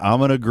 And I'm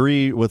going to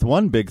agree with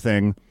one big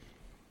thing.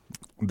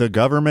 The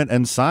government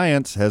and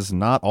science has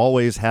not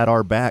always had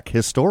our back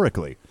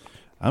historically.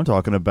 I'm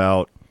talking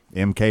about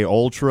MK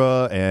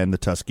Ultra and the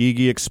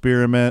Tuskegee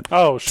experiment.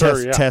 Oh,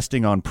 sure,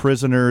 testing on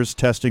prisoners,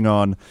 testing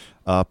on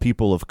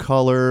people of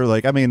color.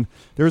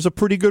 There's a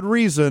pretty good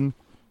reason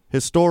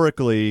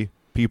historically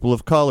people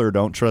of color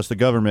don't trust the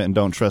government and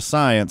don't trust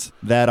science.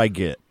 That I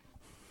get.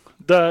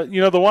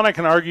 The one I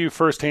can argue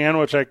firsthand,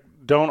 which I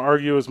don't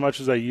argue as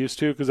much as I used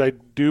to, because I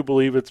do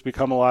believe it's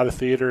become a lot of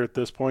theater at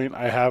this point.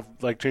 I have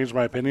changed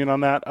my opinion on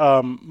that.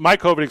 My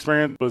COVID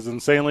experience was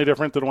insanely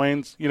different than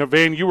Wayne's.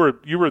 Van, you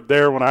were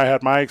there when I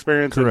had my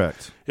experience.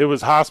 Correct. It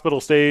was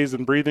hospital stays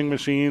and breathing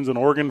machines and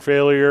organ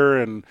failure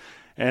and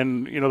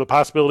the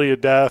possibility of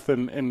death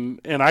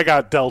and I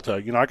got Delta.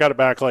 I got it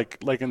back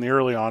like in the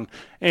early on.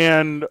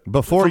 And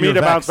before for me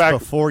to bounce back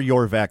before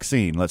your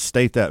vaccine, let's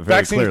state that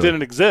very vaccines clearly.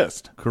 Didn't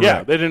exist. Correct.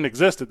 Yeah, they didn't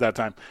exist at that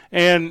time.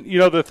 And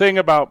the thing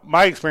about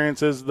my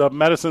experience is the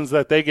medicines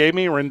that they gave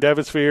me,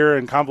 remdesivir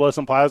and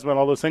convalescent plasma and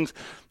all those things,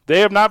 they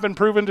have not been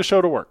proven to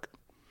show to work.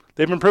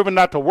 They've been proven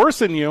not to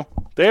worsen you.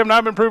 They have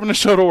not been proven to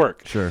show to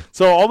work. Sure.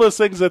 So all those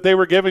things that they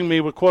were giving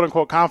me with quote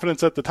unquote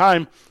confidence at the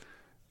time,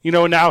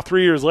 now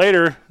 3 years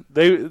later,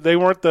 they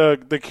weren't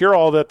the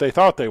cure-all that they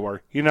thought they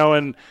were,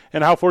 and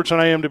how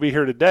fortunate I am to be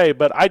here today.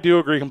 But I do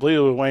agree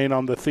completely with Wayne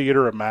on the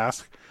theater of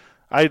mask.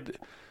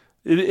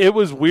 It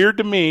was weird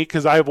to me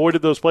because I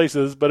avoided those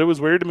places, but it was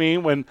weird to me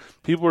when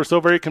people were so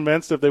very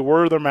convinced if they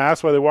wore their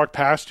mask while they walked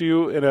past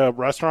you in a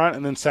restaurant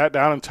and then sat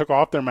down and took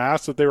off their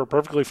mask that they were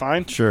perfectly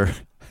fine. Sure.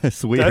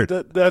 It's weird.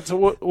 That's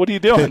what are you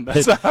doing?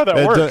 That's not how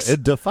that works.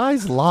 It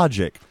defies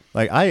logic.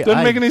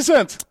 Doesn't make any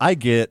sense. I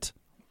get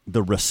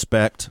the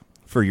respect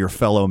for your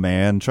fellow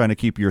man, trying to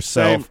keep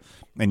yourself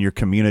and your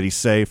community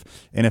safe.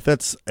 And if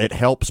it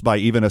helps by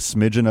even a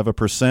smidgen of a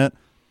 %,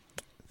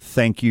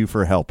 thank you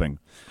for helping.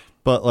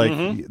 But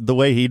the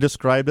way he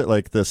described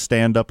it, the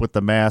stand up with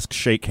the mask,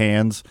 shake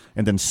hands,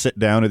 and then sit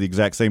down at the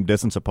exact same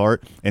distance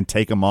apart and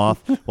take them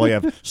off while you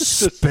have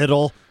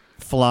spittle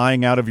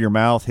flying out of your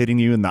mouth, hitting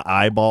you in the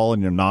eyeball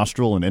and your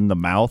nostril and in the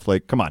mouth.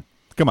 Come on,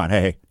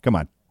 hey, come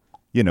on.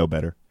 You know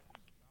better.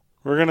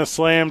 We're going to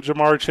slam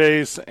Jamar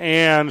Chase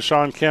and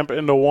Sean Kemp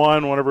into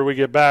one whenever we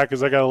get back,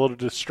 because I got a little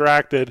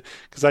distracted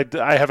because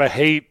I have a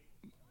hate.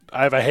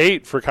 I have a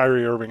hate for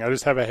Kyrie Irving. I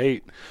just have a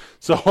hate.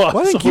 So,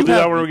 I think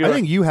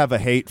you have a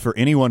hate for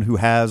anyone who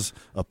has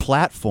a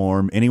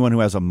platform, anyone who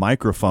has a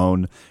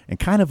microphone and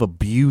kind of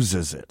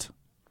abuses it.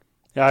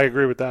 Yeah, I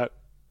agree with that.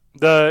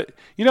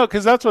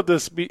 Because that's what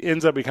this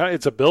ends up becoming.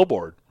 It's a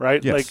billboard,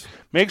 right? Yes.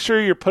 Make sure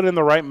you're putting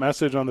the right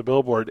message on the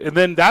billboard, and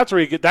then that's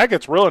where that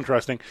gets real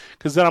interesting.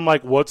 Because then I'm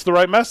like, what's the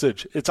right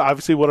message? It's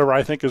obviously whatever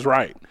I think is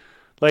right.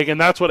 And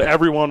that's what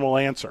everyone will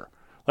answer.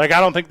 I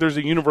don't think there's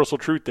a universal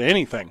truth to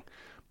anything,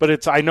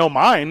 but I know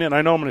mine, and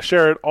I know I'm going to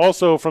share it.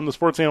 Also, from the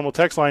Sports Animal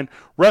text line,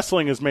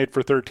 wrestling is made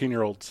for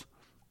 13-year-olds.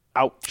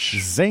 Ouch.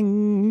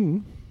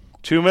 Zing.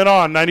 2 Men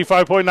On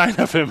 95.9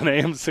 FM and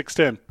AM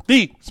 610.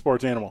 The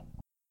Sports Animal.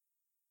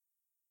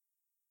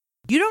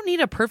 You don't need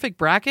a perfect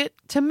bracket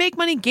to make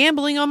money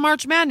gambling on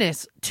March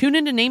Madness. Tune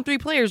in to Name 3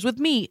 Players with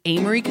me,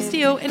 A-Marie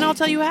Castillo, and I'll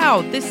tell you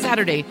how this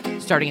Saturday,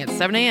 starting at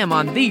 7 a.m.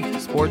 on The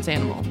Sports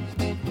Animal.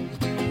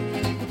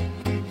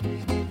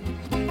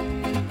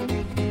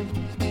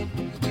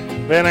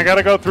 Man, I got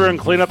to go through and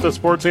clean up the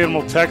Sports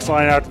Animal text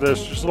line after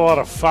this. Just a lot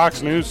of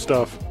Fox News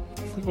stuff.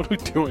 What are we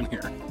doing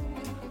here?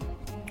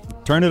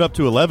 Turned it up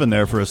to 11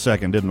 there for a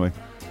second, didn't we?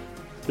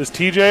 Is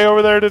TJ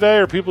over there today,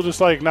 or people just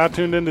not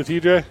tuned into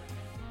TJ?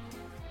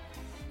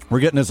 We're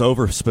getting this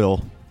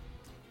overspill.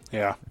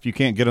 Yeah. If you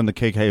can't get on the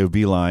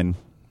KKOB line,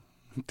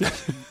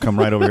 come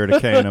right over here to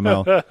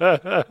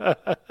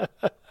KNML.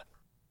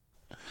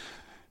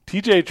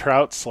 TJ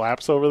Trout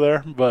slaps over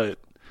there, but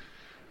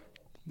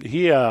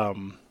He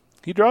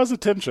draws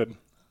attention.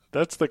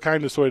 That's the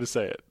kindest way to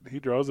say it. He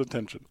draws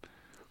attention.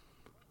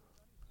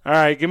 All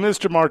right, give me this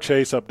Jamar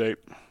Chase update.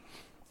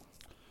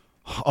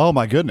 Oh,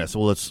 my goodness.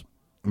 Well, it's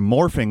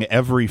morphing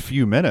every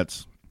few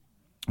minutes.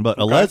 But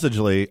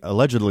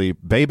allegedly,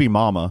 baby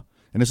mama,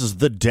 and this is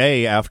the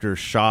day after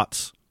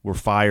shots were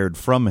fired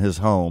from his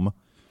home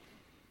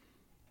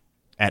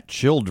at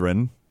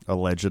children,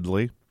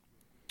 allegedly.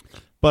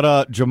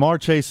 But Jamar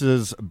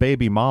Chase's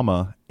baby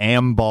mama,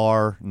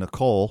 Ambar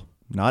Nicole,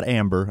 not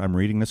Amber, I'm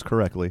reading this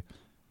correctly,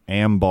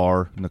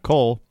 Ambar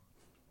Nicole,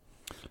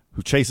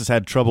 who Chase has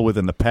had trouble with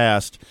in the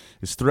past,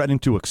 is threatening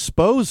to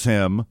expose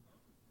him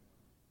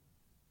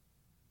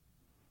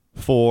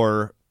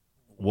for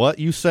what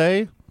you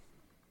say?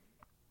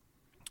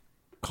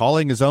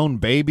 Calling his own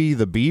baby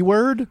the B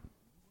word?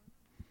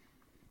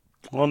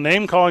 Well,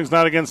 name calling's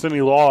not against any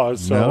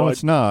laws. So no,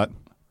 it's not.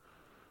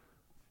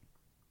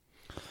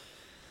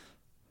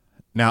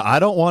 Now, I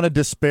don't want to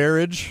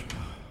disparage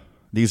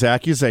these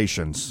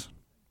accusations,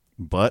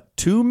 but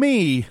to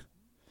me,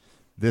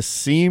 this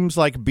seems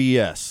like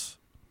BS.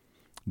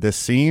 This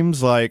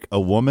seems like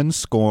a woman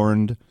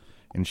scorned,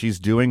 and she's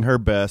doing her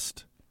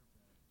best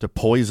to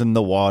poison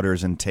the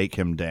waters and take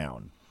him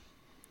down.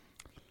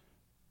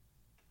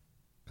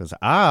 Because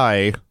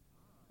I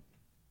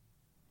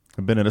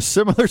have been in a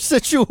similar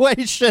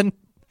situation,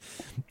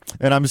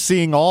 and I'm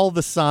seeing all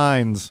the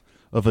signs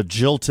of a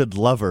jilted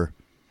lover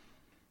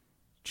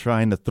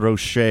trying to throw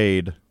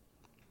shade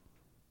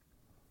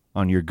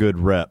on your good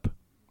rep.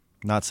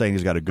 Not saying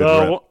he's got a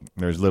good rep.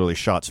 There's literally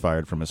shots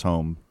fired from his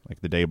home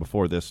like the day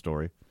before this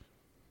story.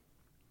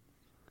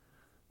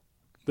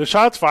 The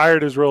shots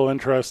fired is real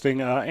interesting.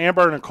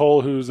 Amber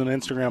Nicole, who's an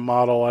Instagram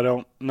model, I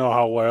don't know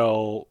how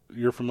well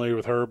you're familiar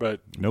with her, but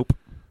nope.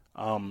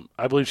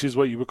 I believe she's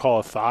what you would call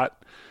a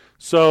thought.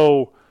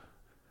 So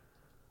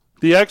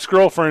the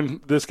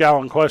ex-girlfriend, this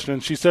gal in question,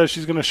 she says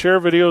she's going to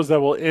share videos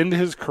that will end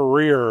his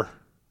career,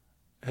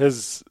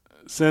 has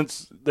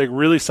since they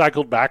really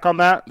cycled back on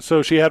that.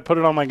 So she had put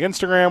it on like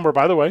Instagram, where,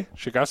 by the way,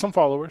 she got some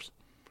followers.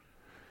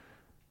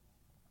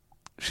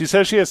 She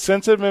says she has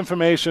sensitive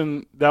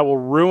information that will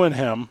ruin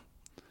him.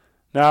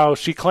 Now,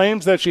 she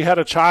claims that she had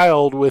a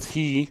child with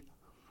he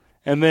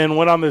and then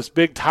went on this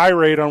big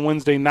tirade on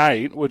Wednesday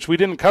night, which we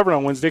didn't cover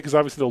on Wednesday because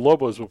obviously the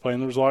Lobos were playing.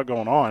 There was a lot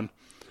going on.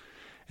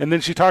 And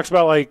then she talks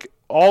about like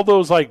all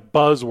those like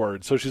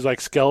buzzwords. So she's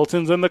like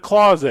skeletons in the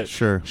closet.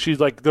 Sure. She's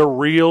like the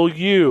real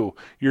you.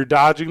 You're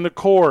dodging the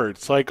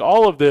courts. Like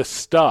all of this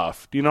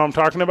stuff. Do you know what I'm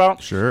talking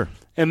about? Sure.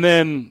 And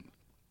then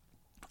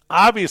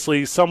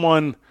obviously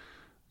someone,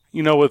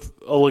 you know, with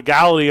a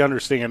legality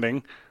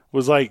understanding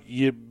was like,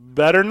 you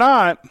better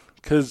not,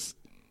 because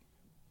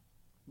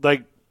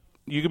like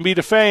you can be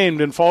defamed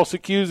and false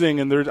accusing,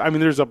 and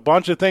there's a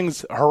bunch of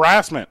things,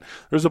 harassment.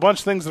 There's a bunch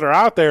of things that are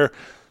out there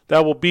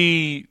that will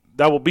be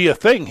a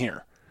thing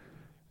here.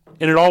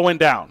 And it all went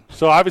down.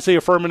 So obviously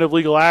affirmative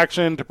legal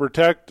action to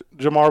protect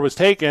Jamar was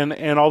taken,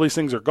 and all these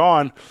things are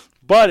gone.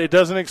 But it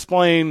doesn't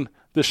explain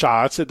the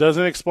shots. It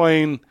doesn't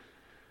explain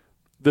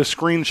the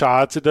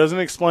screenshots. It doesn't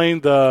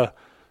explain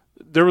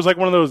there was like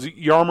one of those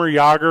Yarmer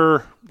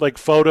Yager like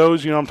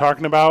photos, you know what I'm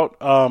talking about?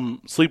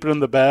 Sleeping in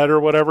the bed or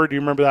whatever. Do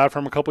you remember that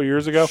from a couple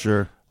years ago?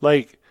 Sure.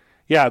 Like,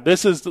 yeah,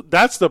 that's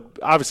the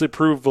obviously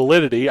proved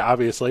validity,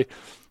 obviously.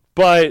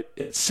 But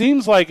it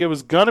seems like it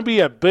was going to be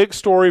a big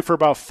story for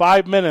about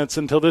 5 minutes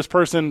until this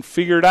person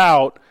figured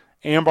out,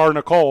 Amber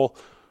Nicole,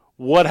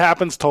 what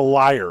happens to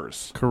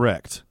liars.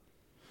 Correct.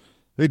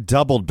 They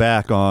doubled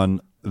back on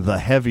the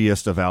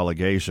heaviest of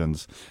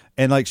allegations.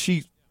 And like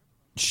she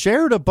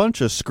shared a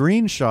bunch of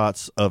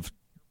screenshots of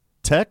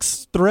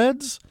text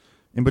threads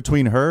in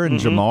between her and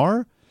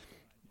Jamar,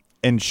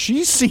 and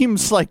she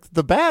seems like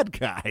the bad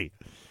guy.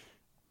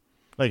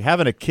 Like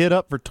having a kid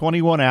up for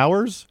 21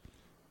 hours.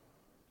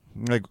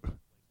 Like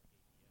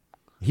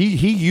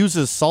he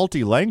uses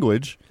salty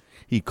language.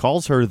 He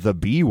calls her the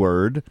B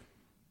word.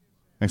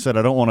 I said,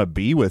 I don't want to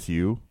be with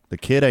you. The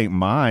kid ain't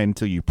mine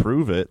till you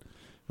prove it.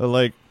 But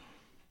like,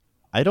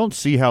 I don't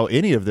see how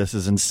any of this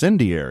is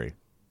incendiary.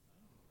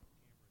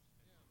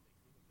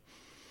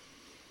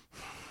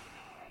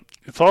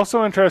 It's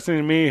also interesting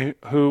to me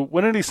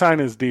when did he sign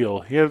his deal?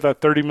 He had that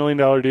 $30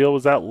 million deal.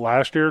 Was that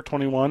last year,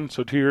 21,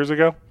 so 2 years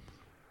ago?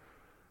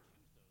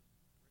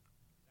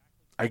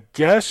 I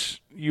guess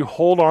you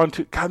hold on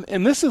to, God,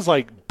 and this is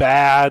like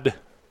bad,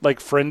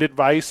 like friend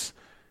advice.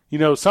 You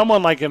know,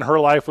 someone like in her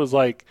life was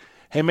like,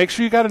 hey, make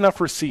sure you got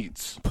enough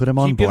receipts. Put him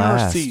on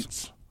blast. Keep getting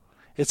receipts.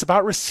 It's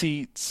about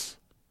receipts.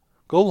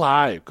 Go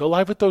live. Go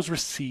live with those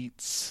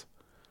receipts.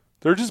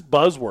 They're just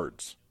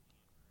buzzwords.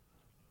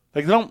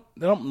 Like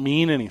they don't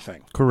mean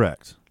anything.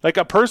 Correct. Like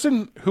a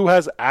person who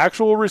has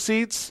actual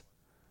receipts,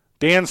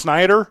 Dan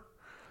Snyder,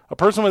 a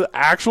person with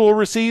actual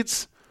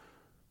receipts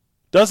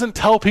doesn't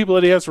tell people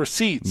that he has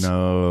receipts.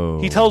 No.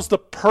 He tells the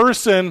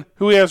person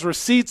who he has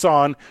receipts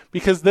on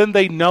because then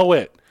they know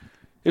it.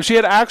 If she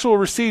had actual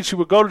receipts, she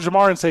would go to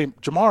Jamar and say,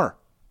 Jamar,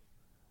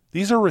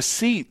 these are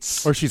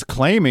receipts. Or she's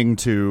claiming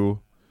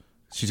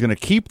she's going to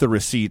keep the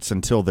receipts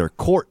until their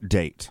court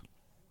date.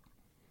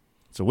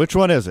 So which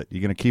one is it? You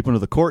going to keep them to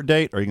the court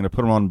date, or are you going to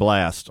put them on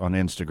blast on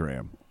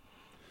Instagram?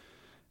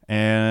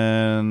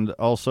 And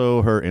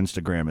also, her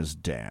Instagram is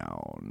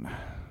down.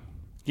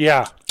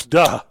 Yeah,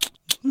 duh.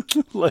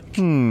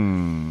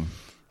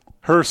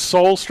 Her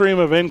sole stream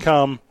of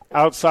income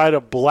outside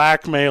of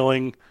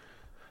blackmailing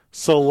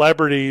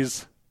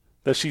celebrities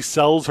that she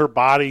sells her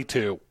body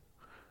to.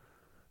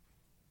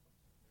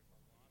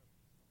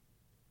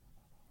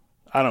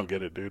 I don't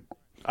get it, dude.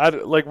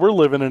 We're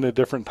living in a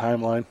different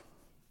timeline.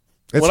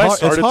 It's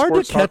hard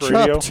to catch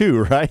up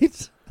too,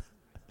 right?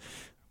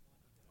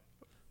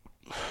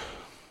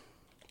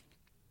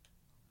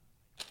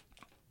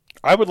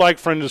 I would like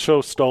friend of the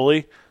show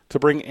Stoli to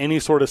bring any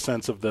sort of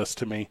sense of this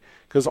to me,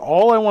 because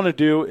all I want to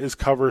do is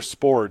cover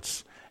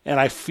sports, and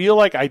I feel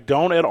like I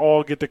don't at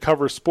all get to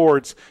cover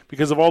sports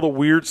because of all the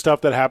weird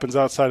stuff that happens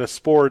outside of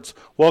sports.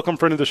 Welcome,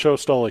 friend of the show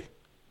Stoli.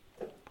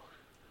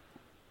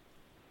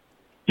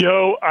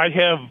 Yo, I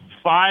have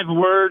 5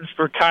 words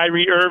for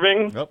Kyrie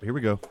Irving. Oh, here we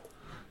go.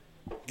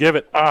 Give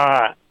it.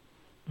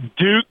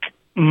 Duke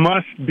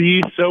must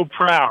be so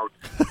proud.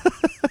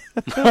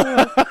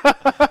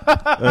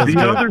 The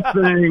other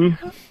thing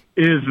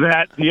is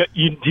that, do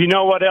you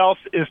know what else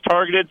is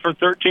targeted for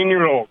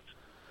 13-year-olds?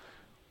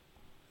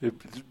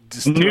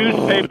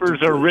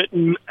 Newspapers are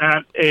written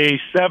at a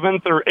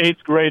 7th or 8th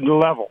grade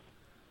level.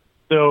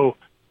 So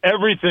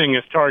everything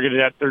is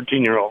targeted at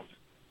 13-year-olds.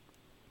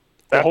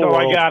 That's all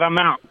I got. I'm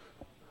out.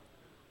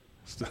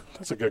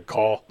 That's a good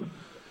call.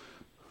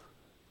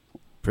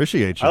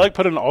 Appreciate you. I like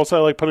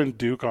putting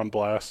Duke on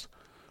blast.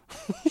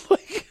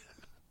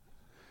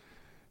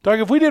 Doug,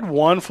 if we did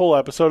one full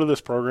episode of this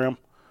program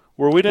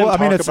where we didn't talk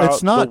about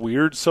the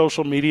weird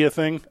social media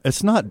thing.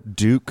 It's not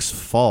Duke's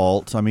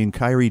fault. I mean,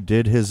 Kyrie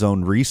did his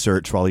own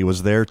research while he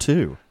was there,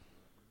 too.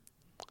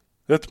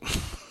 You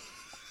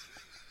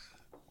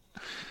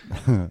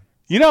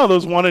know how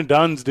those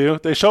one-and-dones do?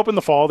 They show up in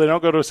the fall. They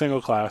don't go to a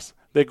single class.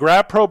 They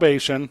grab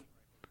probation.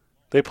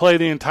 They play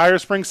the entire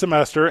spring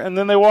semester, and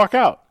then they walk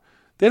out.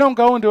 They don't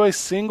go into a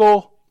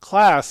single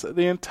class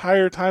the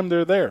entire time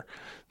they're there.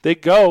 They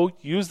go,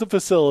 use the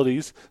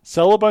facilities,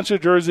 sell a bunch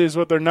of jerseys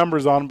with their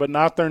numbers on but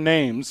not their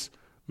names,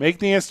 make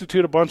the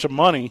institute a bunch of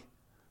money,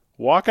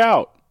 walk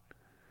out.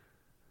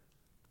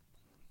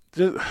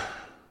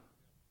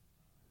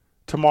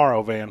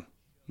 Tomorrow, Van.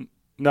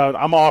 No,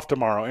 I'm off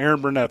tomorrow.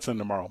 Aaron Burnett's in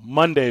tomorrow.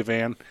 Monday,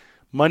 Van.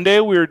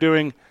 Monday, we are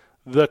doing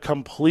the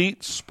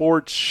complete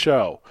sports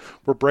show.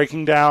 We're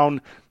breaking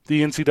down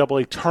the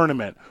NCAA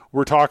tournament.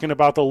 We're talking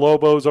about the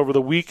Lobos over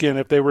the weekend,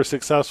 if they were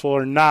successful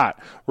or not.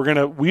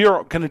 We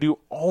are gonna do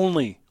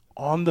only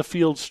on the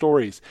field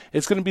stories.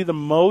 It's gonna be the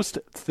most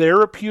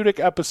therapeutic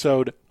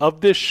episode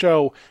of this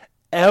show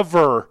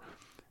ever.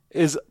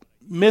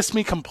 Miss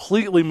me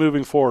completely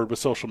moving forward with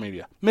social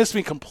media. Miss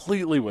me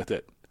completely with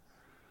it.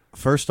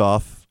 First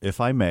off,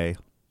 if I may,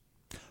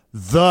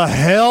 the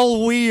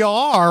hell we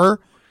are.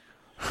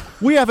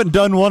 We haven't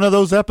done one of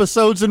those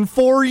episodes in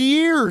 4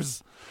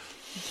 years.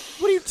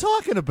 What are you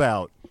talking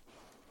about?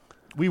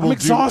 I'm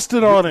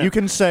exhausted on it. You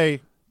can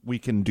say we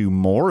can do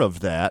more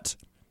of that,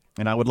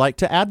 and I would like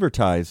to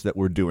advertise that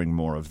we're doing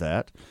more of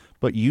that,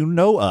 but you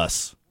know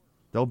us.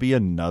 There'll be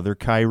another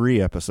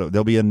Kyrie episode.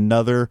 There'll be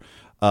another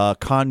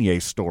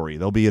Kanye story.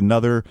 There'll be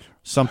another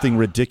something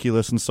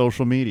ridiculous in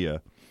social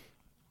media.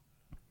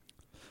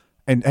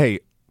 And, hey,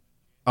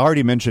 I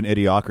already mentioned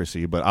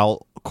Idiocracy, but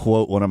I'll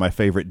quote one of my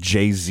favorite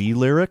Jay-Z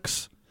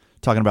lyrics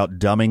talking about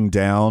dumbing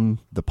down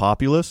the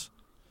populace.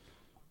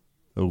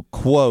 So,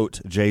 quote,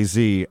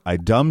 Jay-Z, I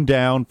dumb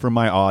down for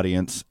my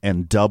audience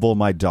and double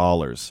my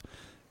dollars.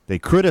 They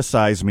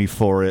criticize me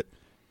for it,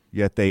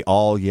 yet they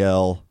all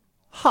yell,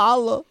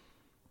 holla.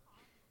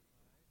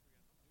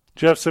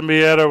 Jeff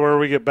Symbieta, where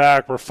we get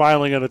back, we're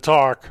finally going to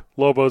talk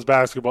Lobos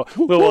basketball.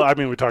 Well, I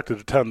mean, we talked to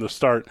the 10 to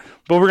start,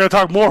 but we're going to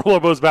talk more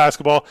Lobos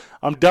basketball.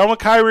 I'm done with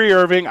Kyrie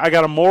Irving. I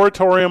got a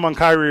moratorium on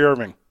Kyrie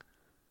Irving.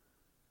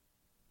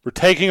 We're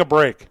taking a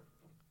break.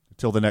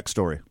 Until the next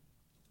story.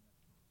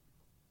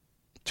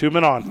 2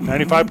 Men On,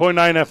 95.9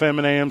 FM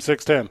and AM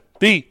 610.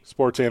 The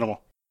Sports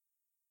Animal.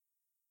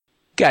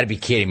 Gotta be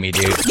kidding me,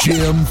 dude.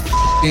 Jim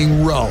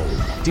Rowe.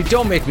 Dude,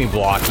 don't make me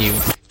block you.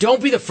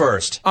 Don't be the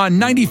first. On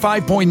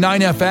 95.9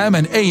 FM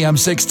and AM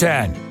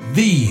 610.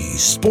 The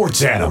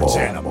Sports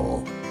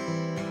Animal.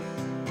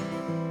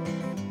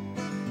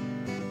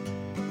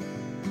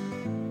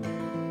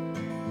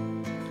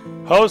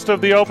 Host of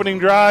the opening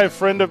drive,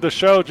 friend of the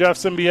show, Jeff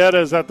Symbieta,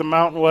 is at the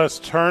Mountain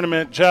West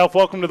Tournament. Jeff,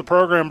 welcome to the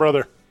program,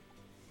 brother.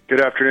 Good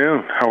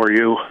afternoon. How are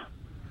you?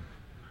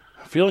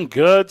 Feeling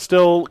good.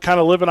 Still kind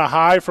of living a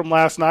high from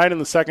last night in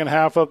the second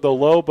half of the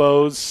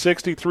Lobos.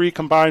 63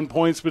 combined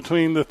points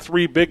between the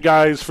three big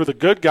guys for the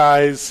good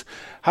guys.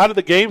 How did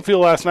the game feel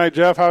last night,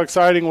 Jeff? How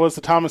exciting was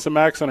the Thomas and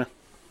Mack Center?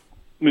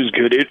 It was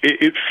good.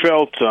 It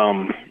felt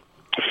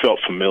felt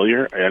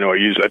familiar. I know I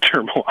use that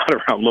term a lot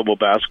around Lobo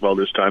basketball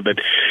this time, but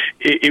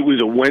it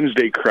was a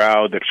Wednesday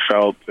crowd that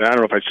felt, I don't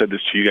know if I said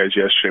this to you guys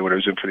yesterday when I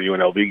was in for the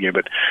UNLV game,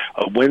 but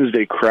a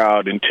Wednesday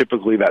crowd, and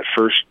typically that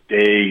first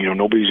day,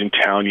 nobody's in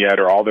town yet,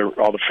 or all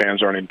the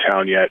fans aren't in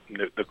town yet,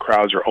 and the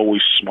crowds are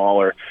always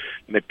smaller,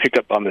 and they pick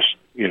up on this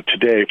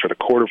today for the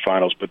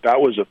quarterfinals, but that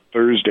was a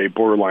Thursday,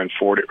 borderline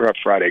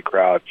Friday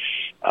crowd.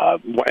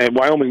 And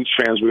Wyoming's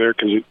fans were there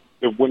because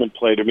the women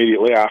played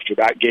immediately after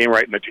that game,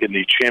 right in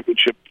the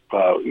championship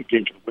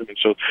game for the women.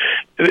 So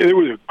there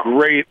was a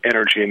great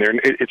energy in there, and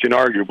it's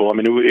inarguable. I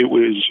mean, it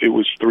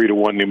was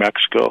 3-1 New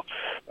Mexico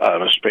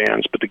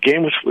Spans, but the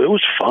game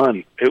was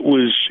fun. It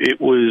was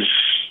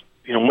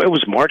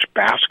March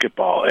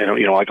basketball, and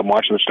like I'm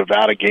watching this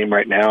Nevada game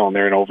right now, and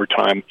they're in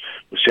overtime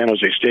with San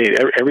Jose State.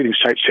 Everything's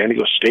tight. San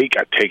Diego State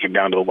got taken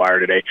down to the wire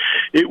today.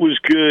 It was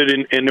good,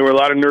 and there were a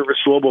lot of nervous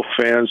Lobo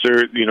fans.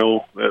 There,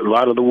 a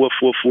lot of the woof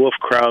woof woof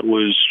crowd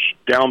was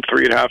down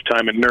 3 at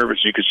halftime and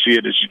nervous. You could see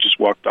it as you just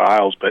walked the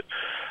aisles, but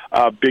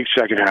big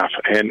second half.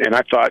 And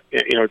I thought,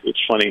 it's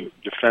funny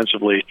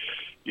defensively.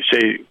 You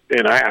say,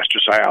 and I asked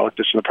Josiah Alec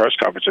this in the press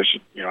conference. I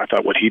said, I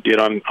thought what he did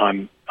on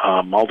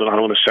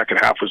Maldonado in the second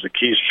half was the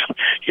key.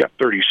 He got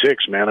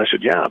 36, man. I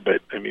said, yeah,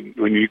 but I mean,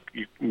 when you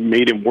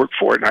made him work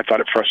for it, and I thought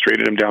it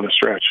frustrated him down the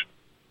stretch.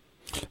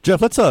 Jeff,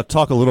 let's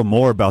talk a little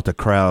more about the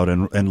crowd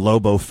and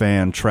Lobo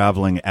fan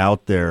traveling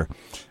out there.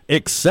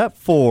 Except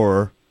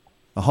for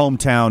a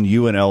hometown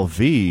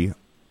UNLV,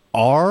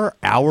 are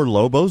our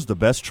Lobos the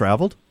best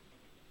traveled?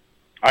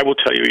 I will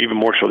tell you, even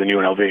more so than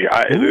UNLV.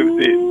 I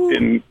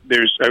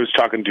was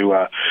talking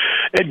to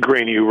Ed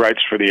Graney, who writes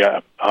for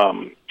the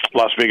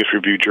Las Vegas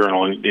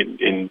Review-Journal, and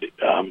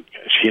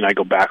he and I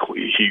go back.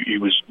 He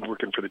was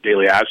working for the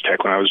Daily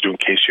Aztec when I was doing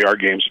KCR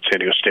games at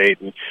San Diego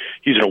State, and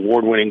he's an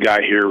award-winning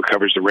guy here who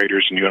covers the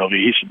Raiders and UNLV.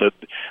 He said that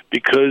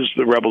because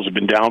the Rebels have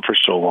been down for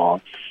so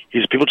long,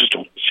 people just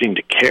don't seem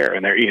to care,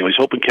 and he's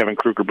hoping Kevin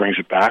Kruger brings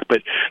it back.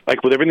 But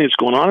like with everything that's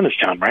going on in this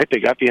town, right? They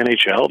got the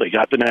NHL, they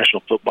got the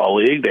National Football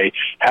League, they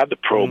have the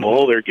Pro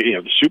Bowl, they're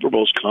the Super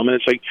Bowl's coming.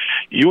 It's like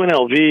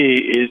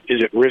UNLV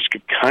is at risk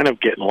of kind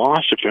of getting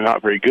lost if they're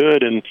not very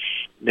good, and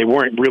they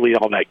weren't really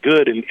all that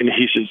good. And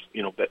he says,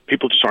 that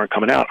people just aren't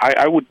coming out.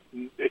 I was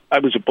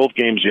at both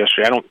games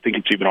yesterday. I don't think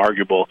it's even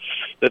arguable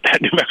that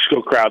New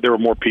Mexico crowd, there were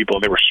more people,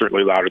 and they were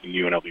certainly louder than the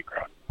UNLV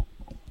crowd.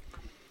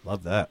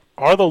 Love that.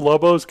 Are the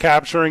Lobos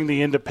capturing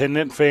the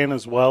independent fan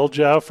as well,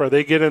 Jeff? Are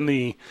they getting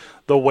the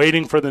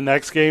waiting for the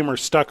next game or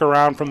stuck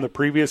around from the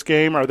previous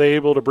game? Are they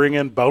able to bring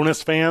in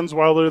bonus fans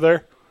while they're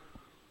there?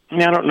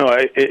 Yeah, I don't know.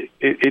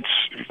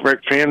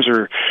 Fans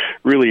are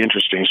really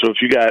interesting. So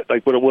if you got,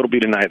 like, what'll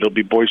be tonight, there'll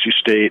be Boise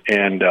State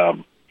and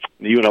the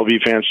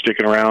UNLV fans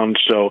sticking around.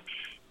 So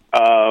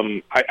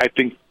I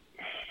think,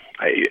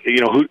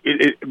 the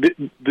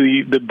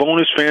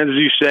bonus fans, as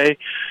you say,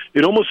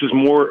 it almost is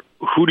more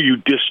who do you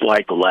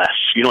dislike less?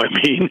 You know what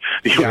I mean?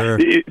 Sure.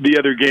 The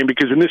other game,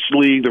 because in this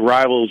league, the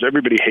rivals,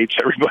 everybody hates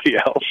everybody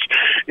else,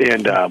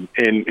 and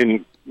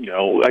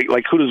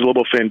like who does a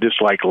Lobo fan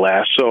dislike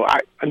less? So I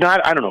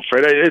don't know,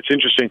 Fred. It's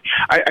interesting.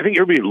 I think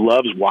everybody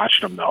loves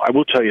watching them, though. I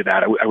will tell you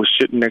that. I was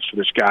sitting next to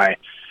this guy.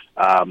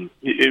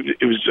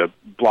 It was a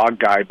blog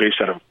guy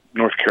based out of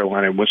North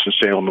Carolina in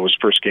Winston-Salem. It was his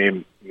first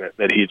game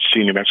that he had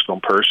seen New Mexico in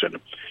person.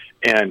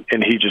 And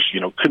he just,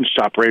 couldn't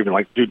stop raving.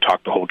 Like, dude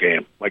talked the whole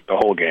game. But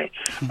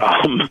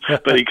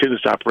he couldn't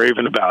stop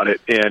raving about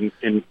it. And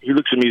he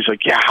looks at me, he's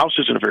like, yeah, House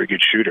isn't a very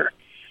good shooter.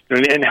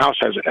 And House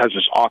has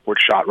this awkward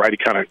shot, right? He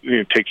kind of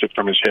takes it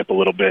from his hip a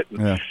little bit.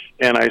 Yeah.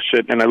 And I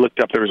said, and I looked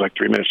up, there was like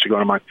 3 minutes to go,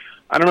 and I'm like,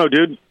 I don't know,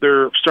 dude.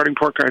 Their starting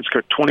point guard's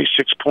got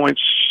 26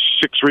 points,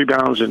 6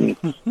 rebounds, and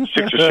 6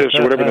 assists,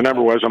 or whatever the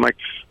number was. I'm like,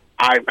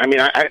 I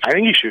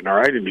think he's shooting all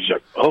right. And he's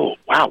like, oh,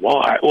 wow.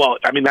 Well,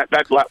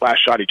 that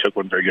last shot he took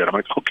wasn't very good. I'm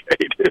like,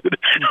 okay, dude.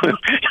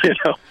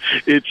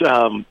 It's,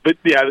 but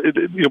yeah,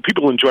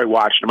 people enjoy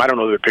watching him. I don't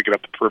know if they're picking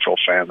up the peripheral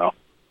fan, though.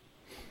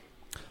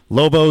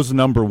 Lobos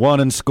number 1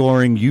 in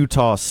scoring,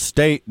 Utah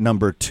State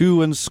number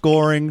 2 in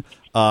scoring.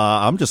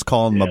 I'm just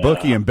calling my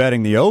bookie and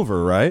betting the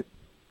over, right?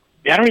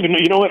 Yeah, I don't even know.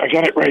 You know what? I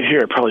got it right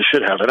here. I probably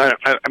should have it. I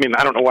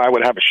don't know why I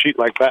would have a sheet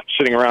like that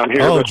sitting around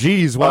here. Oh,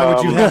 geez. Why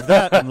would you have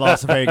that in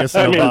Las Vegas,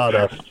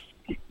 Nevada?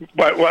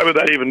 Why would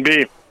that even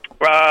be?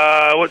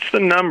 What's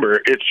the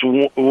number? It's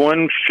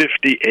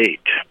 158.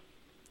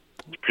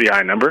 Pretty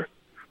high number.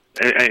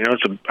 And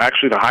it's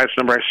actually the highest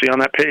number I see on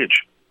that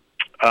page.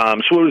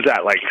 So what was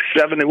that? Like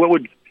 70? What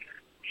would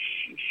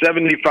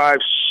 75,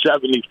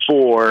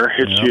 74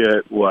 hits you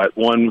at what?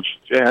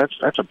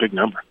 That's a big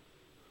number.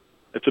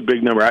 It's a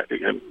big number.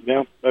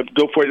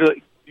 Go for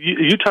it.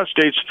 Utah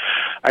State's,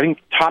 I think,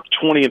 top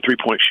 20 in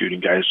three-point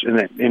shooting, guys.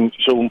 And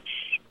so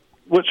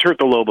what's hurt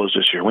the Lobos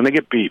this year? When they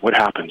get beat, what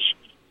happens?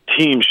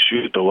 Teams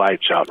shoot the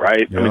lights out,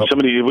 right? Yep. I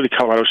mean, what did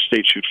Colorado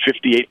State shoot?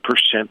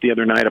 58% the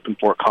other night up in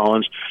Fort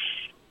Collins.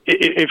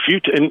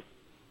 And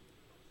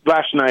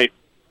last night,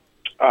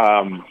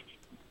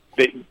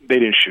 they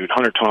didn't shoot.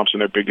 Hunter Thompson,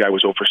 their big guy,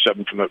 was 0 for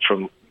 7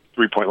 from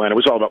three-point line. It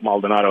was all about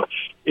Maldonado.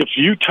 If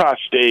Utah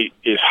State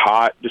is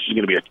hot, this is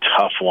going to be a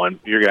tough one.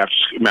 You're going to have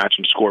to match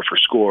them score for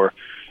score.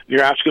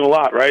 You're asking a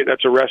lot, right?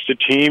 That's a rested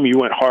team. You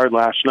went hard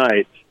last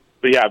night.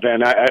 But, yeah,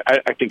 Van,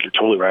 I think you're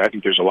totally right. I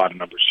think there's a lot of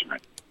numbers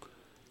tonight.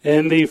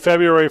 In the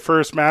February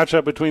 1st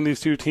matchup between these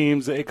two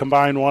teams, it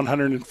combined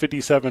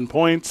 157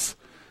 points.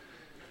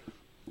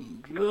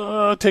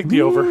 Take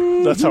the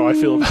over. That's how I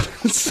feel about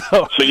it.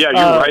 So yeah,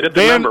 you're right at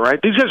the number,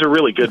 right? These guys are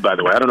really good, by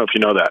the way. I don't know if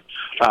you know that.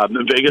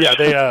 Vegas.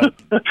 Yeah,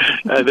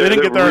 they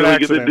didn't get there really an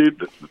accident.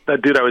 Good.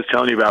 That dude I was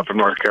telling you about from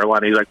North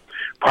Carolina, he's like,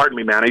 pardon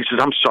me, man. He says,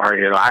 I'm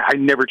sorry. I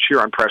never cheer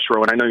on press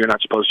row, and I know you're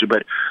not supposed to,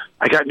 but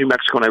I got New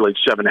Mexico, and I laid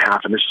 7.5,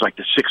 and this is like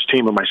the 6th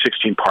team of my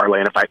 16 parlay,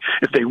 and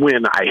if they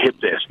win, I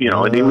hit this,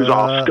 and he was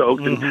all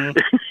stoked. And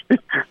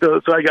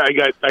so I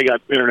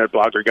got internet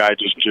blogger guy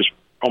just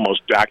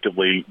almost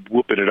actively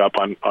whooping it up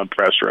on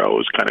press row. It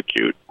was kind of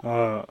cute.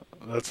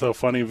 That's so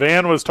funny.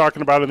 Van was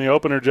talking about in the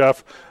opener,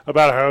 Jeff,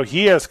 about how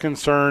he has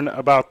concern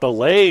about the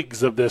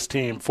legs of this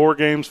team. 4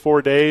 games,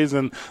 4 days,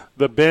 and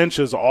the bench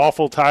is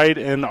awful tight,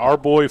 and our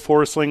boy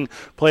Forsling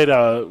played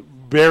a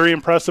very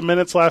impressive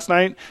minutes last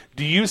night.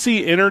 Do you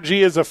see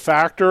energy as a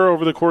factor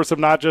over the course of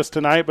not just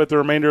tonight, but the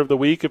remainder of the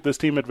week if this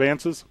team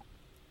advances?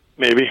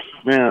 Maybe,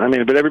 yeah. I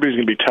mean, but everybody's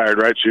going to be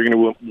tired, right? So you're going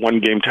to win one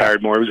game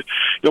tired more. Went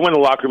in the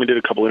locker room and did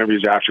a couple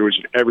interviews afterwards,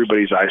 and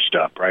everybody's iced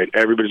up, right?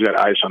 Everybody's got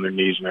ice on their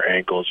knees and their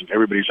ankles, and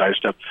everybody's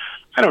iced up.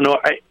 I don't know.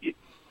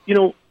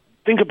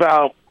 Think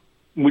about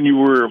when you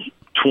were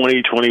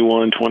 20,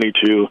 21,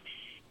 22,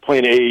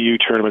 playing AAU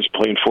tournaments,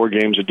 playing 4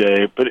 games a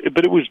day, but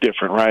it was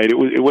different, right?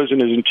 It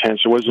wasn't as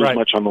intense. There wasn't as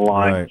much on the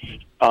line. Right.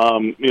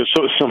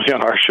 So somebody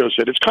on our show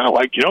said it's kind of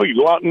like you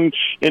go out in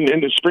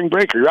spring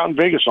break, or you're out in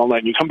Vegas all night,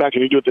 and you come back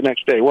and you do it the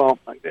next day. Well,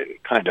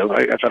 kind of.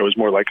 I thought it was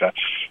more like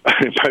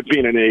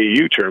being an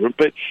AAU tournament,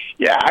 but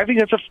yeah, I think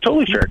that's a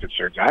totally fair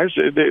concern, guys.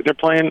 They're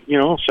playing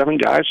 7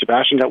 guys.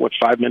 Sebastian got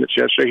 5 minutes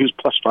yesterday. He was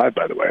 +5,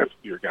 by the way.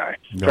 Your guy.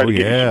 Tried to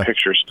get you some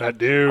pictures. That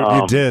dude.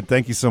 You did.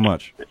 Thank you so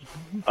much.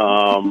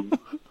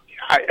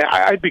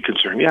 I'd be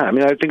concerned. Yeah, I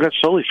mean, I think that's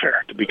totally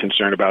fair to be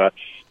concerned about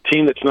a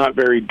team that's not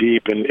very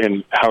deep,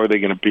 and how are they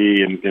going to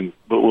be, and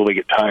will they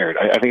get tired?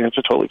 I think that's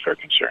a totally fair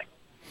concern.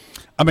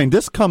 I mean,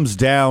 this comes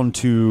down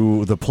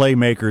to the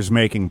playmakers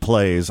making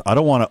plays. I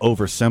don't want to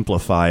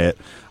oversimplify it.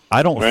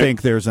 I don't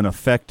think there's an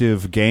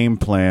effective game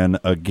plan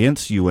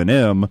against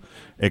UNM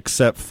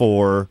except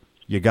for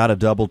you got to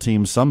double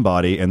team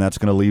somebody, and that's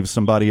going to leave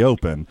somebody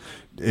open.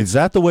 Is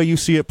that the way you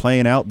see it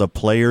playing out? The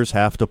players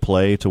have to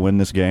play to win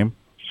this game?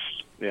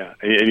 Yeah,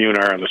 and you and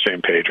I are on the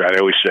same page, right? I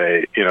always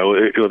say, they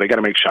got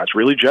to make shots.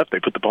 Really, Jeff?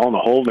 They put the ball in the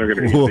hole, and they're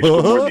going to score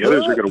more than the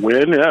others. They're going to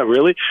win. Yeah,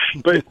 really.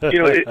 But their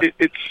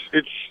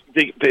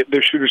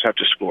shooters have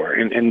to score,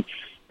 and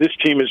this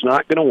team is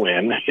not going to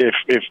win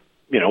if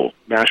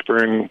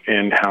Mashburn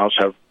and House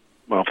have.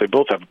 Well, if they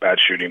both have a bad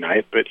shooting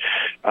night, but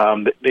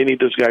they need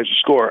those guys to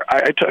score.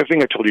 I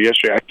think I told you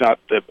yesterday. I thought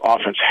the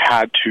offense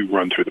had to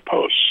run through the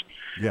posts,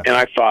 and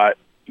I thought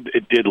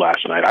it did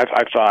last night.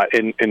 I thought,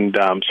 and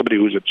somebody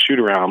who was at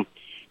shoot-around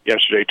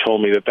yesterday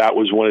told me that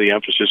was one of the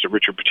emphasis that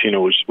Richard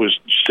Pitino was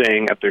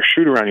saying at their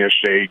shoot-around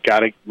yesterday. You got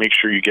to make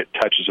sure you get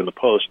touches in the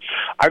post.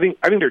 I think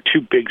they're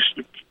too big.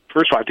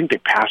 First of all, I think they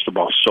pass the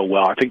ball so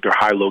well. I think their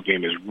high-low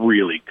game is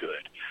really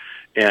good.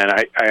 And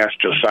I asked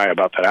Josiah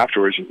about that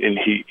afterwards, and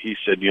he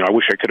said, I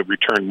wish I could have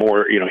returned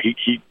more.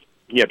 He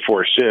had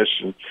 4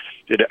 assists and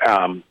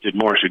did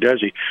Morris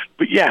Udeze.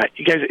 But yeah,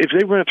 you guys, if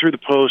they run it through the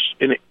post,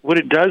 and what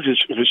it does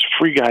is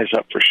free guys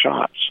up for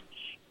shots.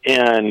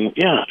 And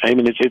yeah, I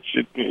mean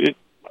it's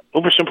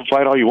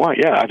oversimplified all you want.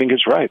 Yeah, I think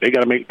it's right. They got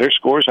to make their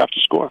scores have to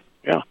score.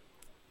 Yeah.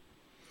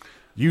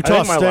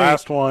 Utah State. My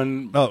last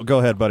one. Oh, go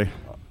ahead, buddy.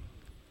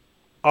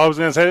 I was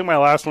going to say, I think my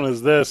last one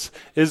is this.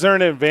 Is there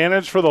an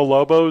advantage for the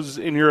Lobos,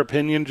 in your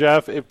opinion,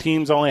 Jeff, if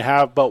teams only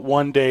have but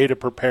 1 day to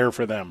prepare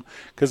for them?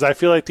 Because I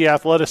feel like the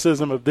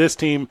athleticism of this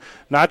team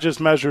not just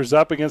measures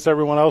up against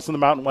everyone else in the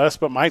Mountain West,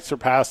 but might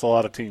surpass a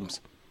lot of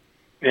teams.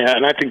 Yeah,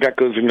 and I think that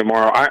goes in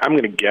tomorrow. I'm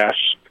going to guess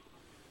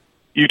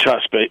Utah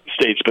State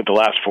spent the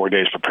last 4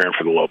 days preparing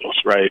for the Lobos,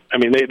 right? I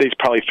mean, they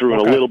probably threw in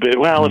a little bit.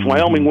 Well, if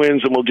Wyoming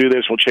wins, then we'll do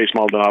this. We'll chase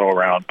Maldonado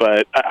around.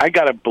 But I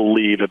got to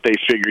believe that they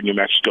figured New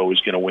Mexico was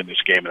going to win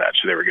this game, and that's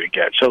who they were going to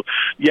get. So,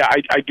 yeah,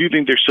 I do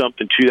think there's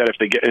something to that if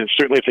they get, and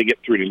certainly if they get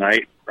through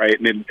tonight, right?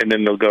 And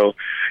then they'll go,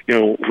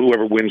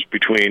 whoever wins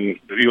between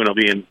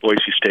UNLV and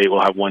Boise State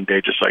will have 1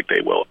 day, just like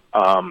they will.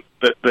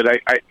 But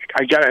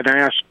I got it, and I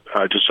asked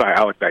Josiah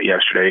Alec that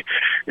yesterday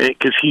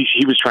because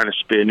he was trying to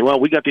spin. Well,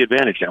 we got the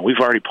advantage now. We've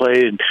already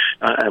played,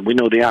 and we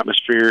know the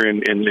atmosphere,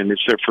 and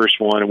it's their first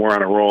one, and we're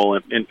on a roll.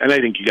 And I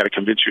think you got to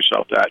convince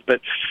yourself that.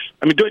 But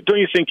I mean, don't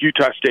you think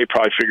Utah State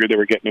probably figured they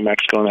were getting New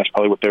Mexico, and that's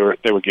probably what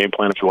they were game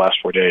planning for the last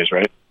 4 days,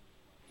 right?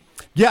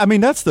 Yeah, I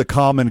mean that's the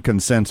common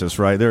consensus,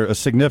 right? They're a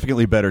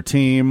significantly better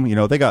team.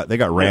 They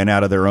got ran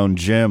out of their own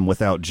gym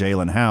without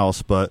Jalen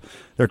House, but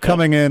they're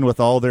coming in with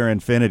all their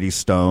Infinity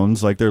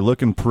Stones. Like they're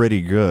looking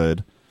pretty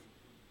good.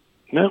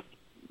 No.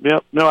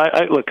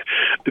 I look.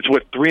 it's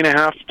what,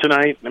 3.5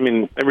 tonight. I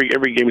mean,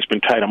 every game's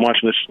been tight. I'm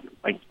watching this.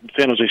 Like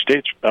San Jose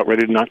State's about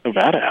ready to knock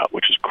Nevada out,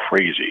 which is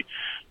crazy.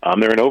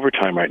 They're in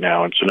overtime right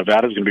now, and so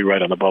Nevada's going to be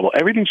right on the bubble.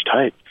 Everything's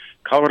tight.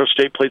 Colorado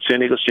State played San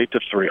Diego State to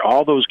 3.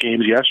 All those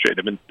games yesterday.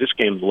 I mean, this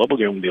game, the Lobo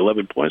game, the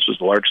 11 points was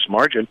the largest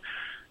margin.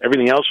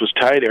 Everything else was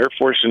tight. Air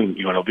Force and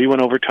UNLV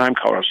went overtime.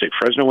 Colorado State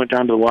Fresno went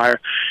down to the wire.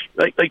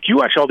 Like you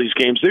watch all these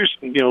games. There's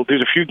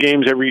a few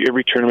games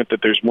every tournament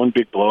that there's one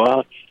big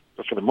blowout.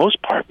 But for the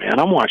most part, man,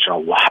 I'm watching a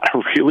lot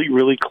of really,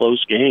 really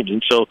close games.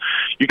 And so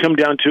you come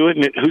down to it,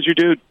 and who's your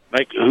dude?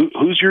 Like,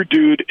 who's your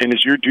dude, and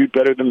is your dude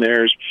better than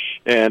theirs?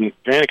 And,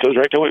 man, it goes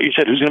right to what you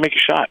said. Who's going to make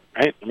a shot,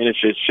 right? I mean, it's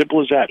as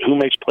simple as that. Who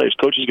makes plays?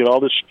 Coaches get all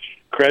this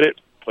credit.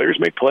 Players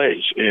make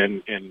plays.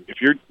 And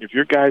if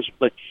your guys,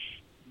 like,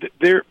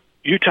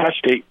 Utah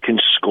State can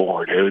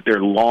score.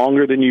 They're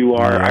longer than you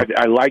are.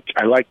 I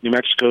like New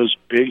Mexico's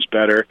bigs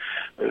better.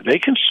 They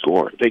can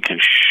score. They can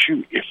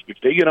shoot. If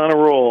they get on a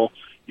roll,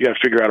 you got to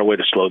figure out a way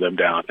to slow them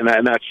down,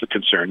 and that's the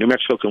concern. New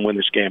Mexico can win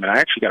this game, and I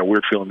actually got a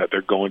weird feeling that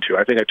they're going to.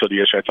 I think I told you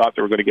yesterday I thought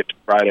they were going to get to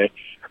Friday.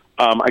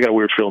 I got a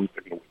weird feeling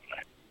they're going to win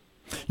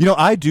tonight.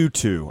 I do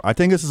too. I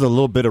think this is a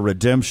little bit of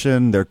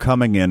redemption. They're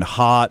coming in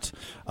hot.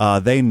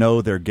 They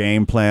know their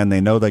game plan.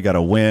 They know they got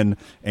to win,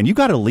 and you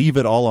got to leave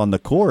it all on the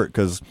court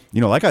because,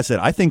 like I said,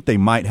 I think they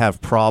might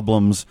have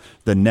problems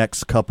the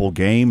next couple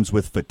games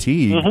with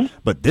fatigue,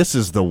 but this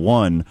is the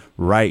one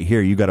right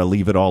here. You got to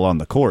leave it all on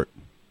the court.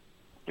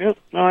 Yeah,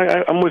 no,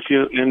 I'm with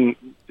you. And,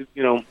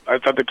 I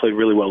thought they played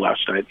really well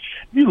last night.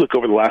 If you look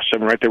over the last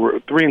 7, right, they were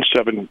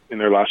 3-7 in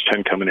their last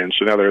 10 coming in.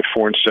 So now they're at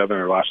 4-7 in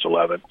their last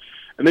 11.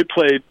 And they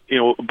played,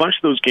 a bunch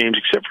of those games,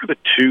 except for the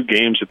 2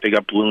 games that they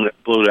got blown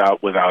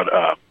out without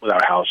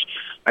House.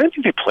 I didn't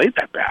think they played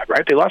that bad,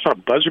 right? They lost on a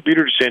buzzer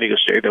beater to San Diego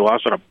State. They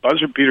lost on a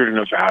buzzer beater to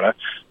Nevada.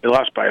 They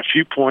lost by a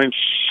few points.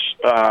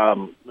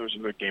 There was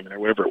another game in there,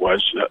 whatever it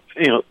was.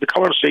 The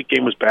Colorado State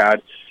game was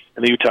bad.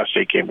 And the Utah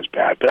State game was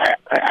bad. But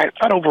I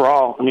thought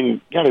overall,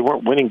 they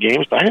weren't winning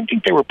games, but I didn't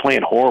think they were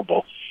playing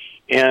horrible.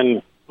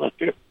 And, look,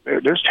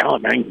 there's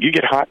talent, man. You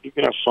get hot, you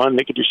can have fun,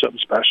 they could do something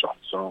special.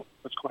 So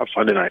let's go have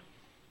fun tonight.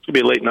 It's going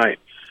to be a late night.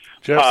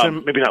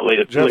 Maybe not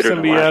late. Jeff later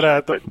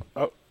Symbieta than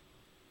last.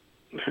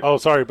 Oh,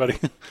 sorry, buddy.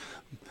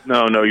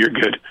 No, you're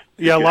good.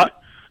 Yeah,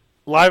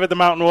 live at the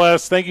Mountain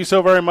West. Thank you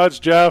so very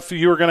much, Jeff.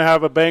 You were going to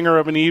have a banger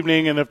of an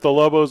evening, and if the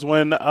Lobos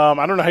win,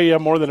 I don't know how you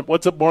have more than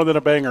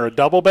a banger? A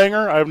double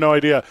banger? I have no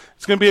idea.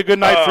 It's going to be a good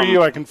night for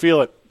you. I can feel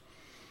it.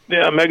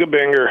 Yeah, a mega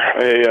banger,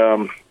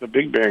 a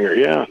big banger.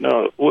 Yeah,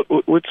 no.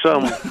 What's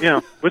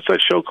that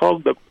show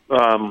called? I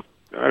don't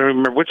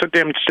remember. What's that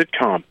damn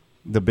sitcom?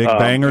 The Big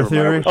Banger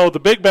Theory? Oh,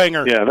 The Big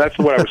Banger. Yeah, that's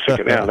what I was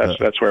thinking. Yeah,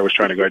 that's where I was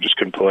trying to go. I just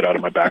couldn't pull it out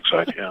of my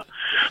backside. Yeah.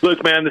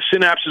 Look, man, the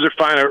synapses are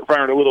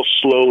firing a little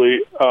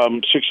slowly.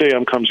 6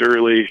 a.m. comes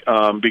early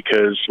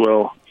because,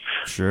 well,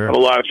 sure. I have a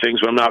lot of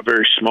things, but I'm not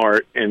very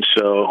smart. And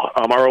so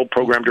our old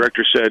program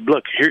director said,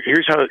 look,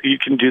 here's how you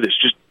can do this.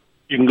 Just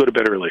you can go to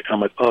bed early. I'm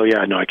like, oh,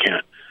 yeah, no, I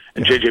can't.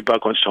 And J.J.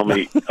 Buck once told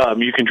me,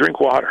 you can drink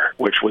water,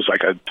 which was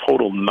like a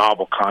total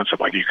novel concept.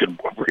 Like, you could,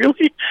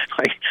 really?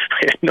 Like, I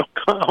had no,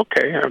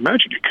 okay, I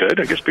imagine you could.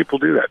 I guess people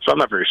do that. So I'm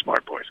not very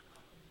smart, boys.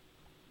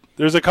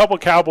 There's a couple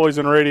Cowboys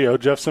in radio.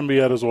 Jeff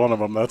Symbieta is one of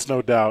them. That's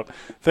no doubt.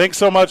 Thanks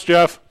so much,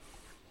 Jeff.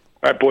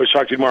 All right, boys.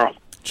 Talk to you tomorrow.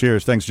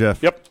 Cheers. Thanks,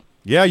 Jeff. Yep.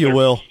 Yeah, you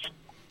will.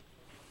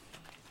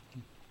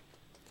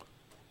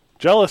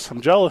 Jealous. I'm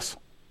jealous.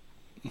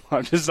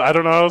 I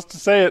don't know how else to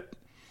say it.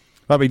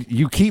 I mean,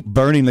 you keep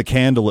burning the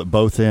candle at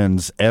both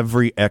ends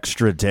every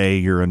extra day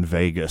you're in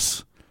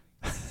Vegas.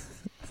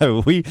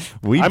 we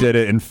did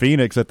it in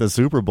Phoenix at the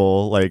Super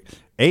Bowl, like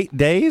 8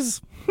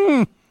 days.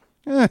 If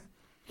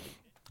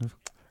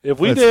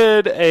we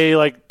did a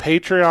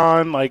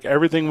Patreon,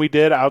 everything we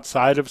did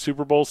outside of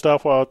Super Bowl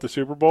stuff while at the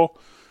Super Bowl,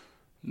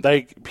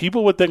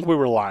 people would think we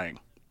were lying.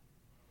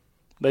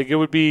 It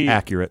would be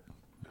accurate.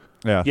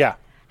 Yeah. Yeah.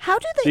 How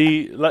do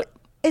they?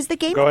 Is the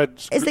game? Go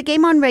ahead. Is the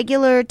game on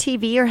regular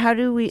TV, or how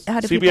do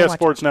CBS people watch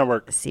Sports it?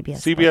 Network?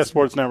 CBS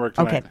Sports Network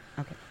tonight.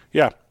 Okay.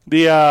 Yeah.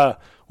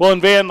 Well,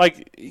 and Van,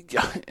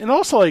 and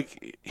also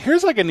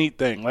here's a neat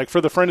thing.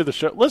 For the friend of the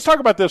show, let's talk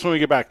about this when we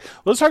get back.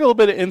 Let's talk a little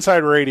bit of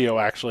Inside Radio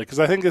actually, because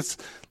I think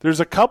there's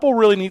a couple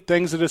really neat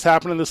things that has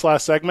happened in this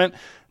last segment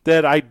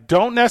that I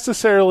don't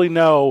necessarily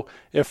know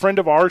if friend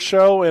of our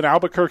show and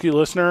Albuquerque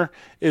listener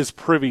is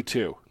privy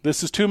to.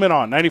 This is 2 Men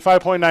On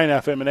 95.9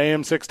 FM and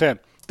AM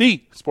 610,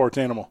 the Sports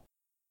Animal.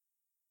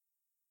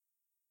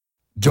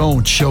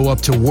 Don't show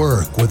up to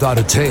work without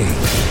a tape.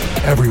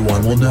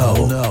 Everyone will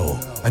know.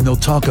 And they'll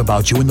talk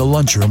about you in the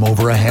lunchroom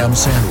over a ham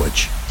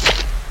sandwich.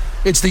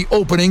 It's the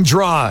Opening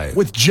Drive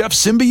with Jeff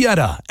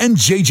Symbieta and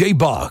JJ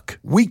Buck.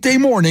 Weekday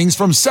mornings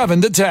from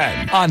 7 to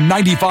 10 on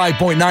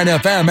 95.9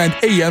 FM and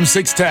AM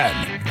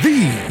 610.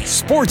 The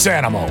Sports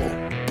Animal.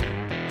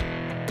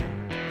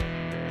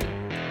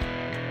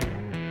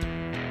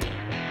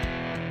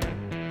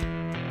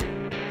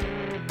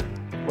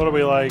 What are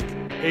we 8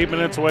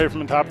 minutes away from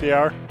the top of the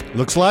hour?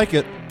 Looks like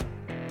it.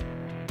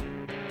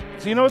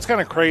 So it's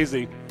kind of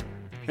crazy,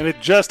 and it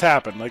just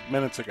happened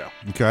minutes ago.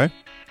 Okay.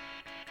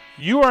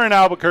 You are in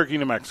Albuquerque,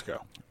 New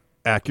Mexico.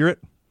 Accurate.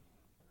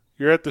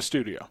 You're at the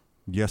studio.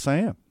 Yes, I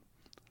am.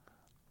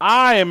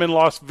 I am in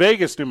Las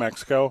Vegas, New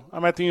Mexico.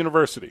 I'm at the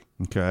university.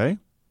 Okay.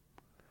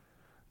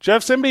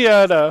 Jeff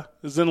Symbieta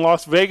is in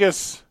Las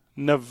Vegas,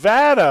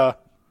 Nevada.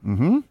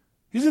 Mm-hmm.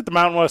 He's at the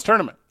Mountain West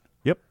Tournament.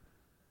 Yep.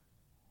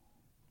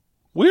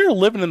 We're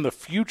living in the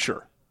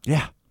future.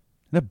 Yeah.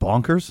 Isn't that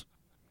bonkers?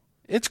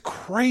 It's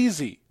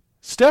crazy.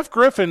 Steph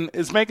Griffin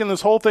is making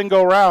this whole thing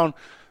go around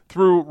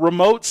through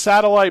remote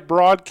satellite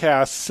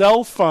broadcasts,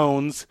 cell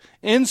phones,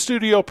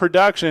 in-studio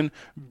production,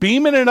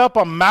 beaming it up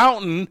a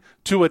mountain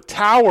to a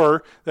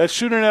tower that's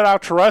shooting it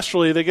out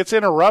terrestrially that gets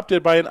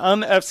interrupted by an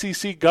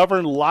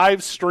un-FCC-governed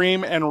live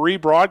stream and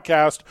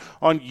rebroadcast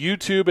on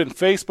YouTube and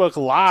Facebook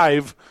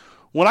Live.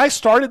 When I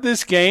started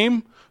this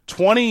game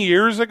 20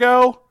 years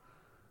ago,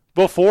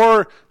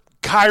 before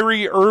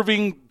Kyrie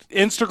Irving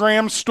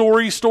Instagram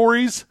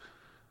stories,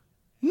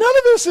 none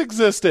of this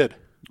existed.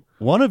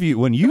 One of you,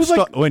 when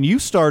you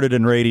started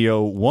in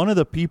radio, one of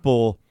the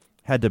people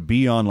had to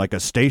be on like a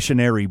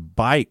stationary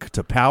bike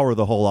to power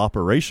the whole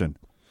operation.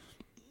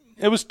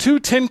 It was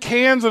 2 tin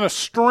cans and a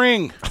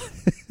string.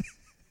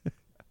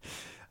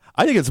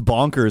 I think it's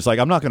bonkers. Like,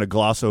 I'm not going to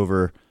gloss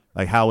over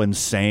like how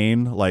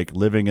insane like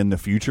living in the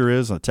future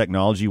is, the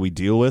technology we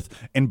deal with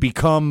and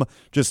become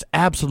just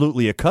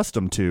absolutely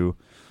accustomed to.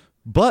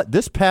 But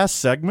this past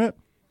segment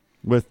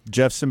with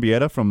Jeff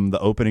Symbieta from the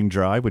opening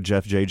drive with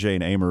Jeff, JJ,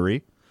 and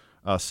A-Marie,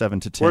 7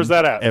 to 10. Where's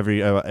that at?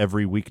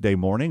 Every weekday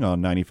morning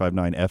on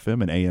 95.9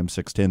 FM and AM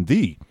 610,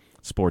 the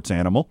Sports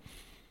Animal.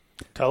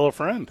 Tell a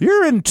friend.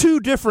 You're in 2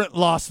 different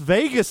Las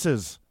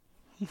Vegases.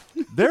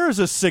 There's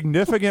a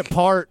significant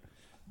part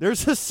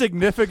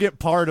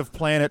of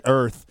planet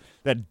Earth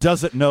that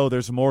doesn't know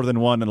there's more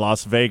than one in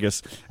Las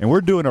Vegas, and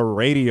we're doing a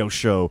radio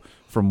show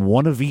from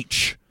one of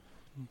each.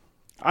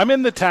 I'm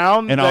in the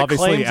town and that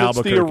obviously claims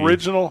it's the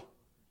original.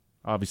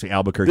 Obviously,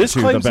 Albuquerque this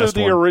too, claims the best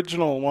the one.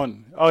 original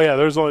one. Oh yeah,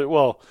 there's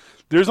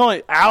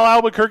only Al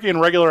Albuquerque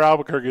and regular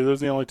Albuquerque.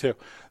 Those are the only 2.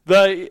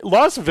 The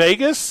Las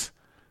Vegas,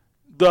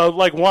 the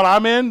one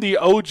I'm in, the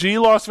OG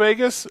Las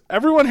Vegas.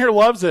 Everyone here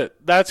loves it.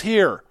 That's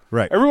here.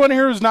 Right. Everyone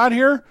here who's not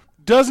here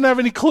doesn't have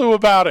any clue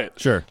about it.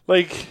 Sure.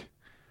 Like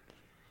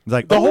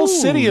the whole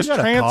city is you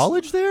got a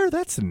college there.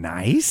 That's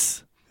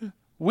nice.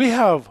 We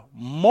have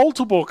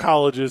multiple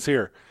colleges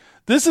here.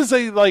 This is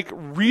a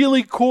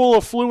really cool,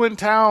 affluent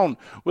town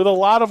with a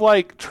lot of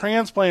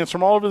transplants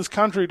from all over this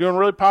country doing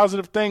really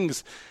positive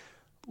things,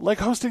 like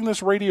hosting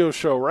this radio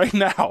show right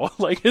now.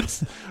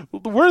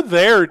 We're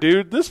there,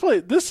 dude. This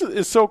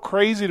is so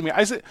crazy to me.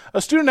 I said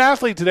a student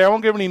athlete today, I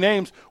won't give any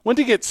names, went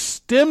to get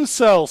stem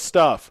cell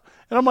stuff,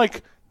 and I'm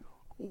like,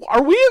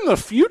 are we in the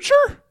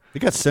future?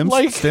 You got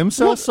stem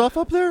cell stuff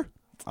up there?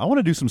 I want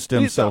to do some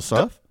stem cell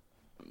stuff.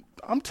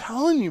 I'm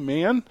telling you,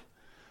 man.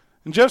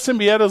 And Jeff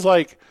Symbieta's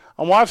like,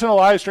 I'm watching a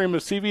live stream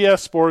of CBS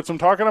Sports. I'm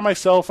talking on my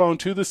cell phone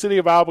to the city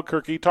of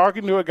Albuquerque,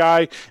 talking to a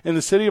guy in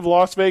the city of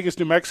Las Vegas,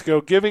 New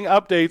Mexico, giving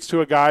updates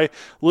to a guy,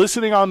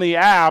 listening on the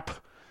app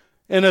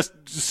in a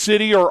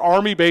city or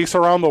army base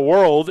around the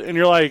world, and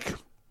you're like,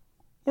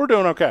 we're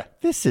doing okay.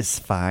 This is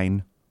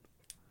fine.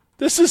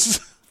 This is...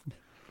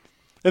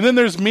 And then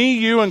there's me,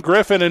 you, and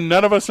Griffin, and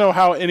none of us know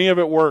how any of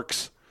it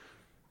works.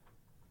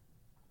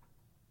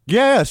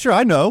 Yeah, sure,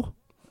 I know.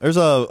 There's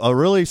a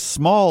really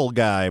small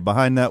guy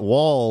behind that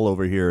wall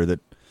over here that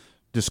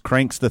just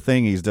cranks the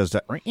thing. He does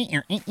that,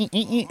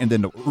 and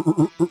then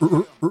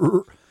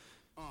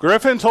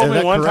Griffin told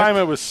me one time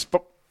it was.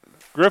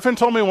 Griffin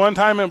told me one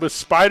time it was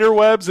spider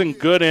webs and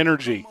good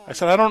energy. I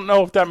said I don't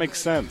know if that makes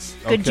sense.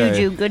 Good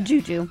juju, good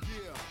juju.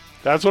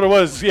 That's what it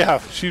was. Yeah,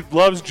 she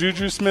loves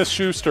Juju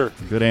Smith-Schuster.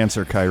 Good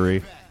answer,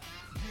 Kyrie.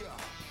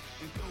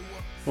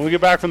 When we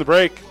get back from the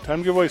break, time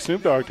to give away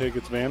Snoop Dogg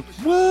tickets, man.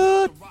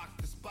 What?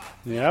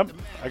 Yep,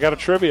 I got a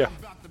trivia.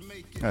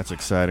 That's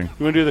exciting.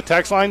 You want to do the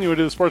text line? You want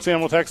to do the Sports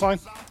Animal text line?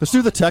 Let's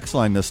do the text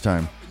line this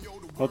time.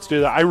 Let's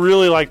do that. I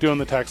really like doing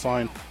the text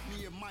line.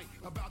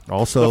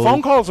 Also, the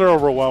phone calls are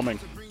overwhelming.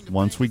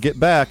 Once we get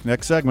back,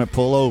 next segment,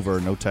 pull over.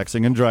 No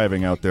texting and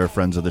driving out there,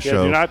 friends of the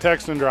show. Do not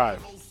text and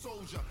drive.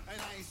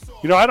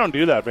 You know, I don't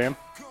do that, man.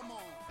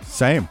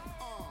 Same.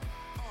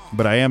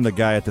 But I am the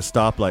guy at the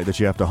stoplight that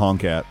you have to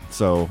honk at.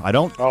 So I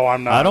don't. Oh,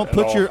 I'm not. I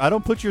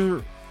don't put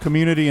your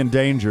community in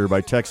danger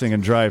by texting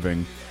and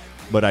driving,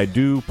 but I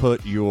do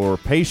put your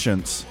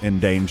patience in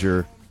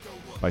danger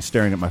by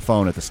staring at my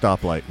phone at the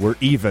stoplight. We're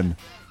even.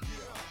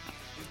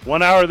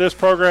 1 hour of this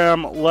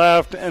program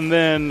left, and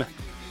then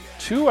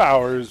 3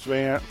 hours,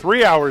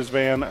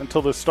 Van,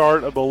 until the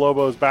start of the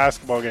Lobos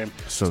basketball game.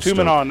 So it's 2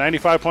 men on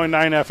 95.9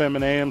 FM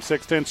and AM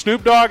 610.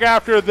 Snoop Dogg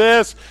after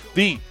this,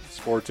 the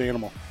Sports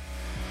Animal.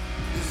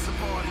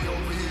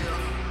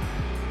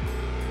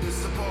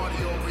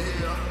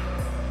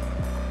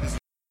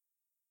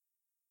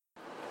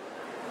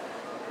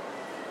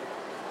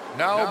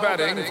 Now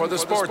betting for the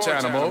Sports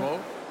Animal,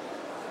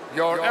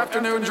 your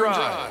afternoon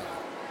drive.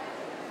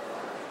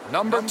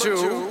 Number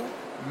 2,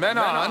 men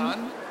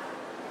on,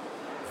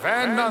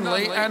 Van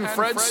Nunley and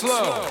Fred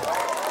Slow.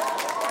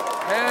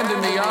 And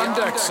in the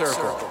on-deck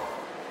circle,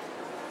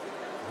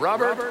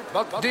 Robert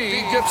Buck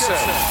D. Gibson.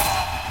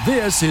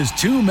 This is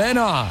Two Men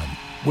On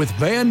with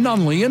Van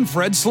Nunley and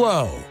Fred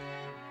Slow.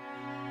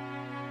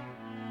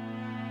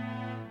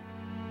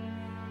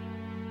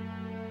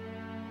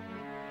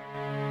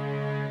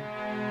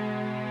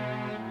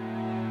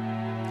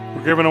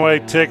 We're giving away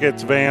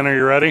tickets, Van. Are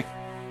you ready?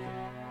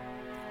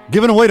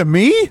 Giving away to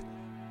me?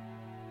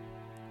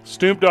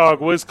 Snoop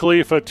Dogg, Wiz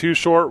Khalifa, Too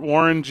Short,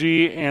 Warren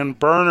G, and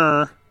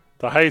Burner,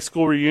 the high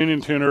school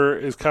reunion tour,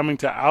 is coming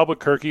to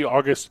Albuquerque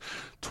August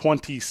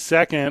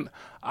 22nd.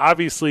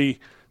 Obviously,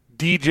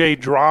 DJ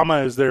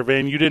Drama is there,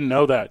 Van. You didn't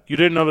know that. You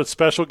didn't know that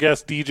special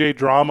guest DJ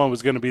Drama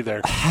was going to be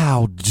there.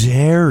 How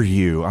dare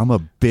you? I'm a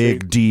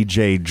big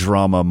DJ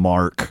Drama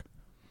mark.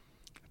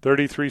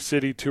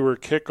 33-city tour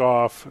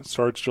kickoff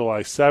starts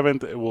July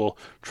 7th. It will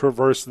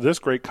traverse this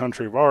great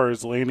country of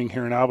ours, landing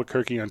here in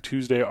Albuquerque on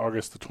Tuesday,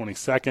 August the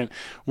 22nd.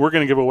 We're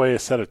going to give away a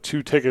set of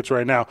 2 tickets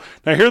right now.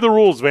 Now, here are the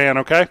rules, Van,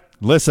 okay?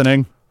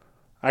 Listening.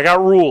 I got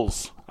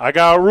rules.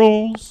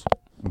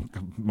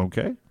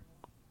 Okay.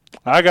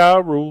 I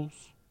got rules.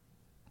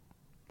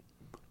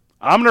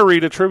 I'm going to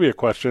read a trivia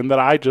question that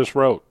I just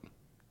wrote.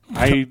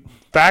 I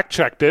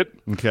fact-checked it.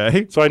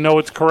 Okay. So I know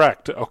it's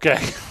correct,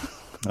 okay?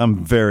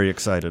 I'm very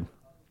excited.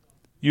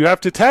 You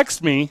have to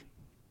text me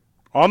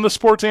on the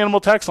Sports Animal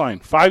text line,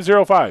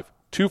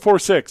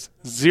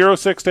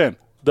 505-246-0610.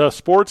 The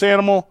Sports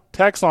Animal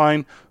text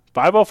line,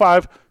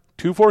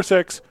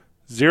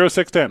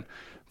 505-246-0610.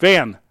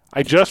 Van,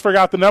 I just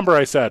forgot the number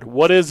I said.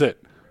 What is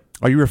it?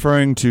 Are you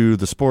referring to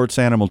the Sports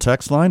Animal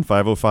text line,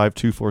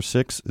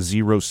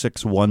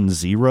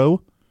 505-246-0610?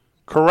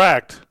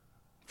 Correct.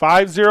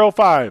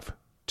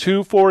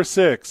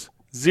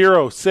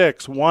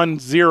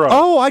 505-246-0610.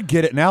 Oh, I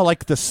get it now,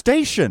 like the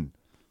station.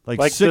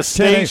 Like the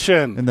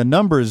station. And the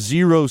number is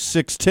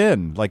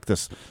 0610. Like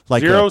this.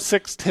 Like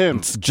 0610.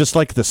 It's just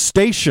like the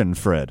station,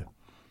 Fred.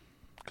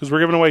 Because we're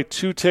giving away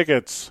 2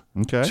 tickets.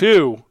 Okay.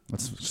 To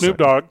Snoop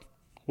Dogg,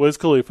 Wiz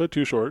Khalifa,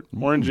 Too Short,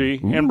 Warren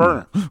G, and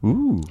Burner.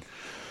 Ooh.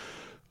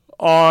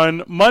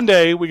 On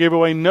Monday, we gave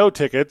away no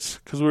tickets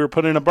because we were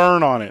putting a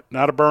burn on it,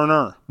 not a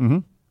burner. Mm-hmm.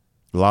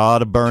 A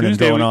lot of burning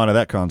going on at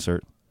that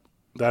concert.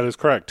 That is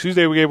correct.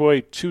 Tuesday, we gave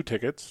away 2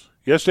 tickets.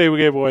 Yesterday, we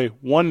gave away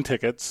 1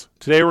 tickets.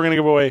 Today, we're going to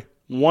give away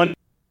 1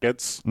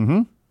 tickets.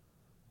 Mm-hmm.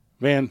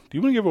 Man, do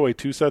you want to give away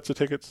 2 sets of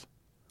tickets?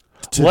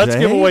 Today? Let's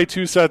give away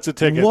 2 sets of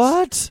tickets.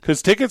 What?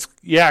 Because tickets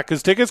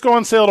go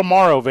on sale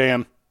tomorrow,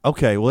 Van.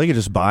 Okay, well, you can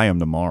just buy them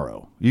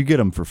tomorrow. You get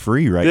them for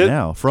free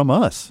now from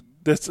us.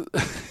 Just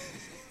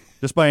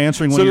by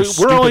answering one of your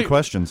stupid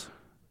questions.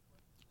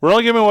 We're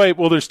only giving away,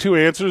 well, there's 2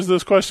 answers to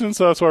this question,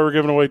 so that's why we're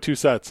giving away 2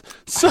 sets.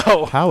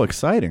 So how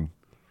exciting.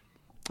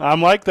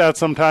 I'm like that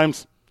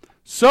sometimes.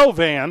 So,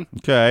 Van,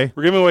 okay,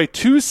 we're giving away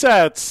 2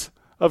 sets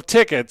of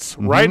tickets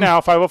right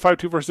now,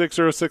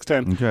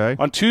 505-246-0610. Okay.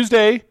 On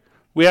Tuesday,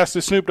 we asked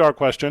a Snoop Dogg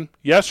question.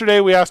 Yesterday,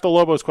 we asked a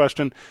Lobos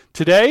question.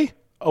 Today,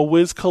 a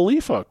Wiz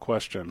Khalifa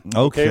question.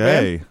 Okay.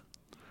 Van?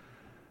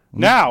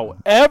 Now,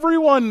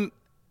 everyone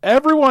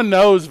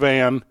knows,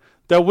 Van,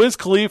 that Wiz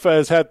Khalifa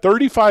has had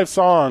 35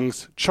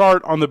 songs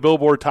chart on the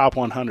Billboard Top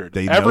 100.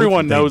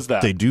 Everyone knows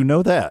that. They do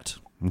know that.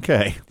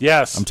 Okay.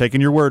 Yes. I'm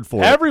taking your word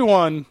for it.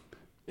 Everyone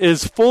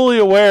is fully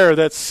aware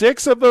that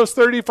 6 of those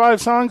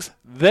 35 songs,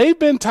 they've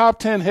been top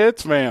 10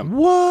 hits, man.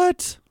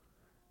 What?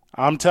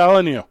 I'm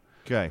telling you.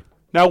 Okay.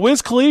 Now,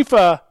 Wiz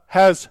Khalifa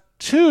has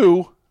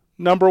 2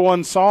 number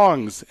 1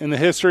 songs in the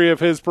history of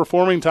his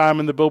performing time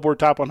in the Billboard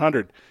Top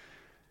 100.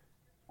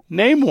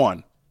 Name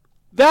one.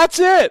 That's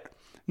it.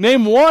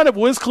 Name one of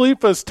Wiz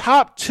Khalifa's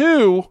top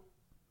 2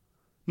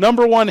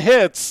 number 1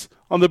 hits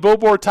on the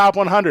Billboard Top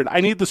 100.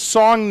 I need the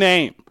song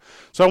name.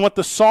 So I want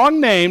the song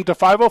name to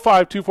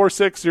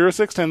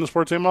 505-246-0610, the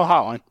Sports Animal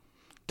Hotline.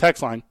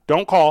 Text line.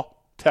 Don't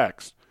call.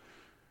 Text.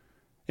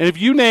 And if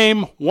you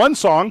name one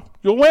song,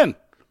 you'll win.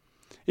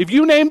 If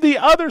you name the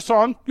other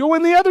song, you'll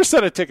win the other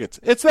set of tickets.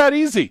 It's that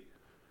easy.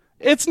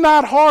 It's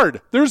not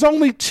hard. There's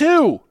only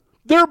 2.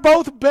 They're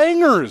both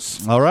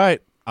bangers. All right.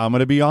 I'm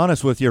going to be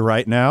honest with you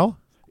right now.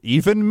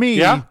 Even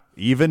me,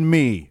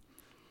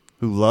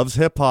 who loves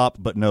hip-hop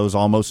but knows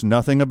almost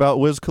nothing about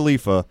Wiz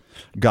Khalifa,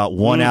 got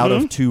 1 out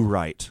of 2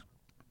 right.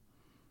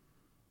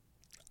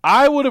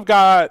 I would have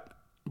got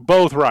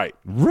both right.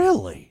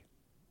 Really?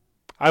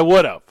 I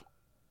would have.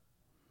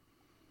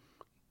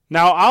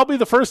 Now, I'll be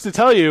the first to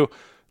tell you,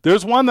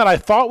 there's one that I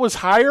thought was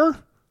higher,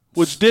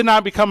 which did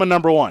not become a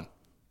number 1.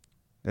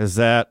 Is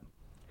that?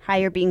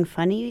 Higher being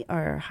funny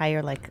or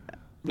higher like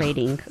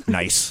rating?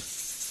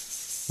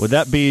 Nice. Would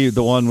that be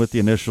the one with the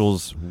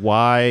initials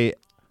YWF?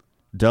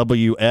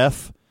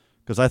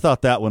 Because I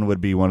thought that one would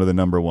be one of the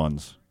number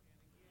 1s.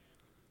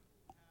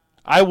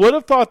 I would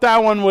have thought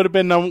that one would have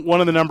been one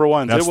of the number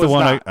 1s. That's the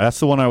one. That's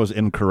the one I was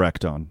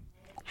incorrect on.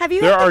 Have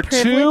you had the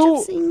privilege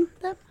of seeing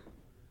them?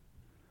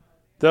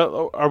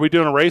 Are we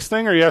doing a race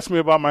thing? Or are you asking me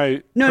about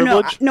my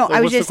privilege? No.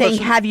 I was just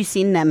saying, have you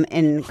seen them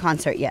in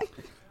concert yet?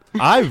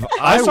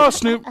 I saw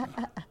Snoop.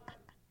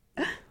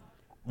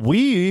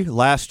 We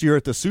last year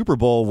at the Super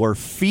Bowl were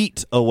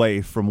feet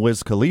away from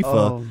Wiz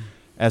Khalifa.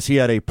 as he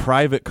had a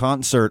private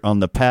concert on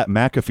the Pat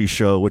McAfee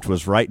show, which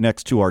was right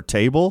next to our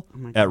table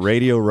at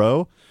Radio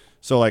Row.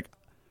 So, like,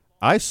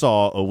 I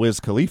saw a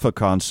Wiz Khalifa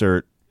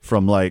concert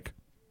from, like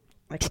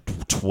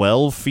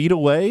 12 feet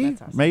away,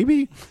 awesome.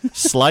 Maybe?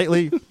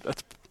 Slightly.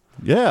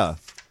 Yeah.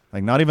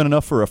 Like, not even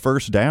enough for a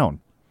first down.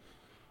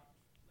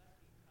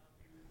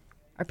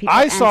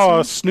 I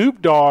saw Snoop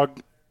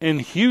Dogg in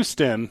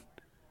Houston.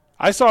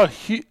 I saw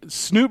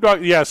Snoop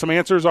Dogg. Yeah, some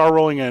answers are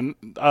rolling in.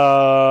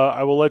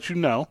 I will let you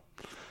know.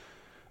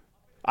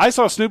 I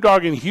saw Snoop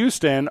Dogg in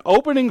Houston.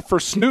 Opening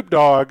for Snoop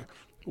Dogg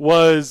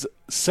was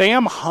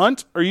Sam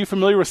Hunt. Are you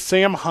familiar with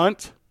Sam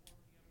Hunt?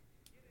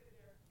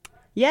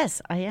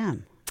 Yes, I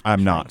am.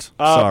 I'm not.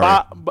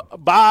 Sorry.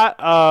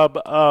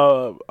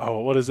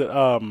 What is it?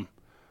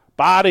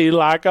 Body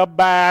like a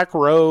back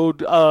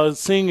road,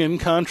 singing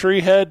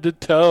country head to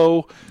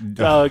toe,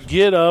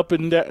 get up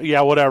and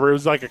yeah, whatever. It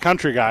was like a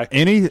country guy.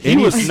 He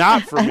was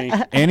not for me.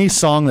 Any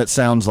song that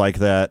sounds like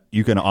that,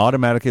 you can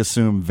automatically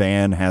assume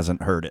Van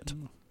hasn't heard it.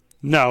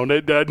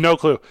 No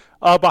clue.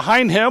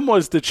 Behind him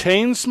was the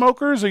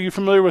Chainsmokers. Are you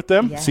familiar with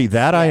them? Yes. See,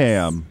 that I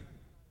am.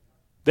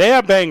 They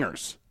have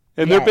bangers,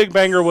 and their big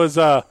banger was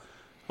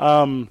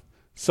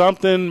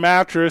something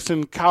mattress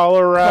in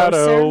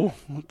Colorado.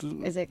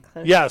 Closer? Is it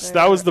Closer? Yes,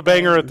 that was the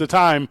banger at the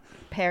time.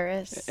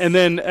 Paris. And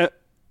then,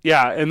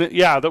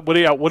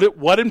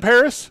 what in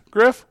Paris,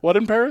 Griff? What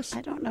in Paris?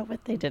 I don't know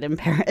what they did in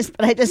Paris,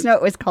 but I just know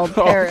it was called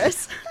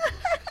Paris.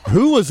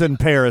 Who was in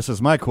Paris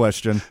is my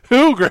question.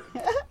 Who, Griff?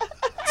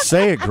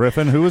 Say it,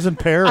 Griffin. Who was in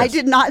Paris? I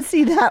did not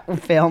see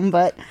that film,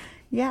 but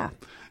yeah.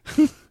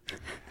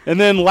 And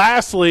then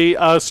lastly,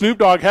 Snoop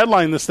Dogg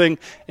headlined this thing,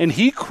 and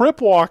he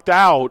crip walked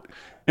out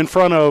in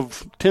front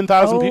of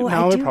 10,000 people.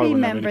 I do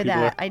remember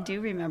that. I do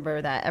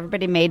remember that.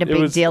 Everybody made a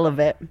big deal of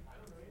it.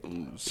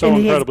 So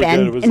incredibly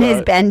good. It was in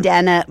his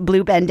bandana,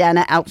 blue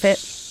bandana outfit.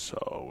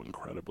 So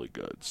incredibly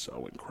good.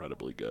 So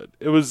incredibly good.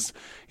 It was,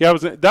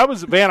 that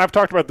was, Van, I've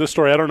talked about this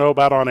story. I don't know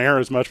about on air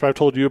as much, but I've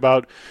told you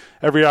about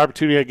every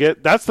opportunity I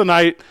get. That's the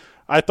night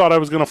I thought I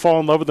was going to fall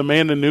in love with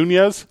Amanda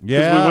Nunez. Yeah.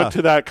 Because we went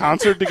to that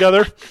concert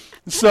together.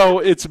 So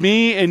it's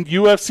me and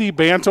UFC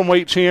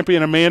bantamweight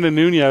champion Amanda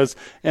Nunez,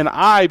 and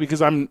I, because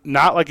I'm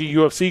not like a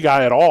UFC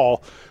guy at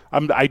all,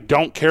 I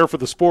don't care for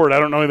the sport. I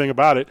don't know anything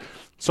about it.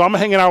 So I'm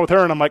hanging out with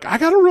her, and I'm like, I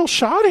got a real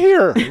shot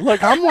here.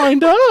 Like, I'm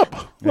lined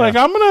up. Yeah. Like,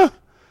 I'm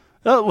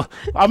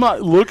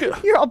not look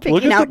at. You're all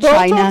picking out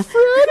China.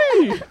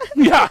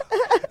 Yeah,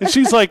 and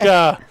she's like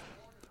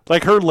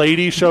her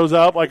lady shows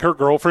up, like her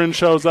girlfriend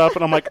shows up,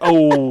 and I'm like,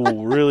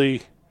 oh,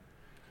 really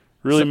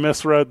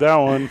misread that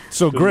one.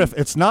 So, Griff,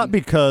 it's not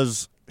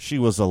because she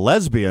was a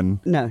lesbian.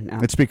 No.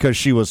 It's because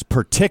she was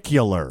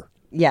particular.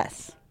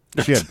 Yes.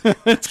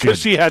 It's because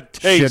she had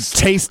taste.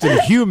 She had taste in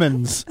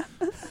humans.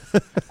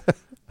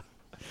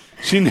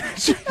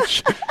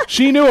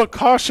 She knew a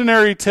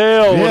cautionary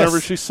tale whenever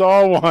she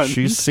saw one.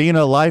 She's seen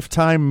a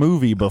Lifetime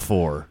movie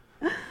before.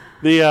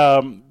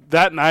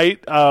 That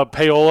night,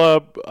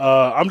 payola.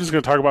 I'm just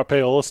going to talk about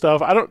payola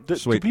stuff.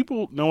 Do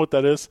people know what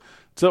that is?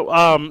 So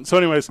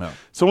anyways, no.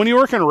 So when you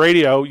work in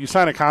radio, you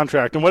sign a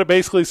contract, and what it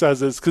basically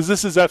says is, because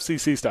this is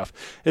FCC stuff,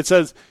 it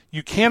says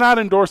you cannot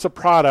endorse a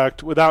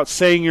product without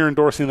saying you're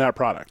endorsing that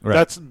product. Right.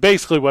 That's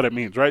basically what it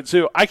means, right?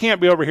 So I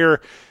can't be over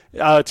here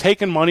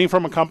taking money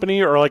from a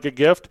company or like a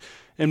gift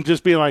and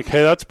just being like,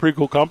 hey, that's a pretty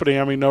cool company.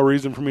 I mean, no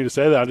reason for me to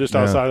say that. Just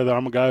outside of that,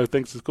 I'm a guy who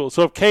thinks it's cool.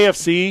 So if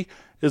KFC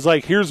is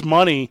like, here's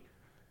money,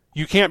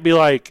 you can't be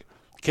like,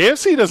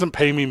 KFC doesn't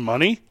pay me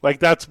money. Like,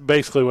 that's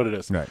basically what it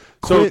is. Right.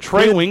 So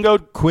Trey Wingo.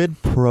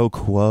 Quid pro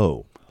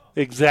quo.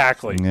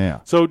 Exactly. Yeah.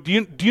 So do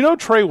you know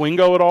Trey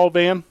Wingo at all,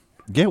 Van?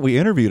 Yeah, we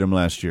interviewed him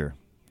last year.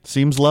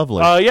 Seems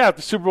lovely. Yeah,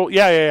 the Super Bowl.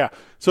 Yeah.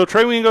 So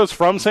Trey Wingo's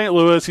from St.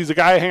 Louis. He's a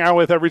guy I hang out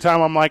with every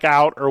time I'm like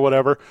out or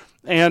whatever.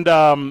 And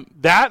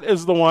that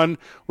is the one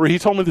where he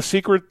told me the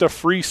secret to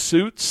free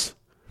suits.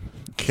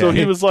 Okay. So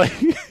he was like,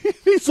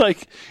 he's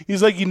like,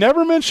 you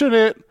never mention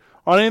it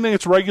on anything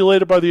that's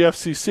regulated by the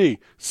FCC.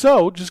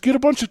 So just get a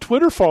bunch of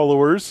Twitter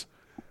followers,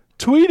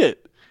 tweet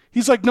it.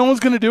 He's like, no one's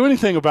going to do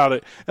anything about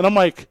it. And I'm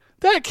like,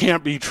 that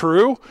can't be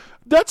true.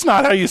 That's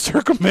not how you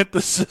circumvent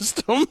the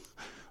system.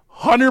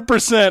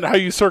 100% how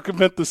you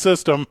circumvent the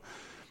system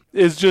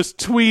is just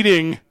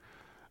tweeting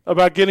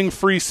about getting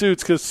free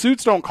suits, because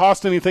suits don't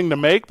cost anything to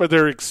make, but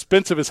they're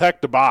expensive as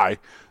heck to buy.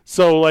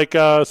 So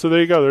so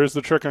there you go. There's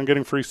the trick on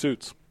getting free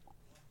suits.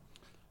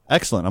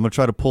 Excellent. I'm going to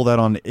try to pull that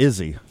on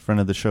Izzy, friend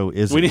of the show,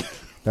 Izzy.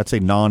 That's a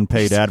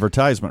non-paid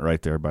advertisement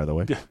right there, by the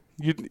way.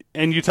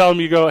 You tell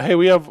them, you go, hey,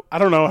 we have, I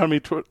don't know how many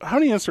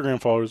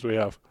Instagram followers we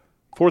have.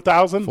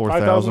 4,000?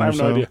 5,000? I have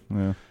no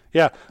idea.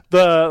 Yeah.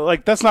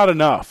 That's not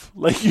enough.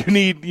 Like, you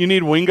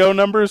need Wingo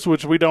numbers,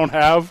 which we don't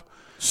have.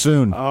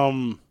 Soon.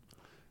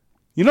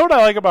 You know what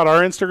I like about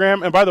our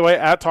Instagram? And by the way,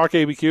 at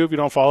TalkABQ, if you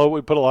don't follow it,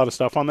 we put a lot of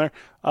stuff on there.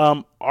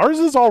 Ours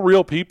is all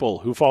real people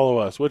who follow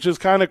us, which is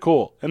kind of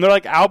cool. And they're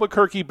like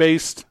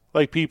Albuquerque-based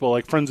like people,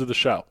 like friends of the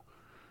show.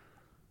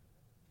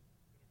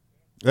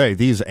 Hey,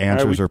 these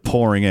answers are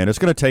pouring in. It's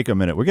going to take a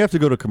minute. We're going to have to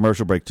go to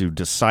commercial break to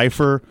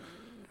decipher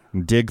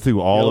Dig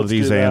through all of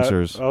these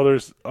answers. There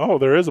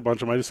is a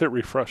bunch of them. I just hit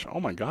refresh. Oh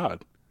my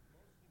God.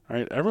 All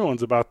right,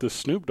 everyone's about this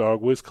Snoop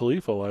Dogg Wiz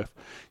Khalifa life.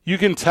 You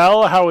can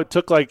tell how it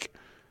took like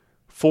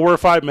 4 or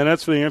 5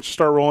 minutes for the answers to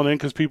start rolling in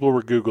because people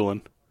were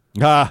Googling.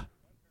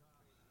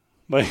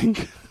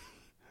 Like,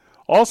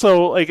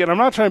 also, like, and I'm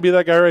not trying to be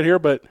that guy right here,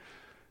 but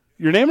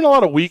you're naming a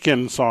lot of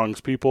Weeknd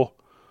songs, people.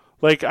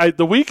 Like,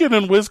 The Weeknd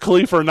and Wiz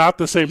Khalifa are not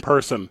the same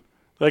person.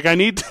 Like, I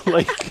need to,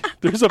 like,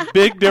 there's a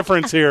big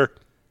difference here.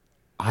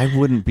 I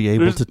wouldn't be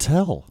able to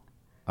tell.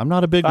 I'm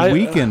not a big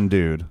Weeknd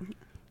dude.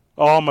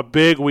 Oh, I'm a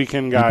big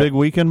Weeknd guy. You big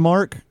Weeknd,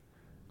 Mark?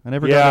 I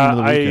never got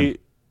into the Weeknd.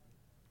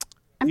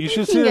 I'm you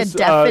thinking should see this, a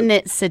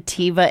definite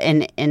sativa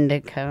and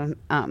indica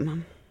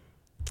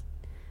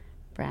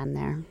brand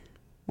there.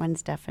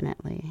 One's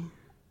definitely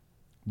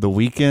The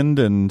Weeknd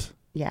and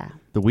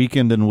The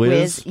Weeknd and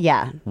Wiz.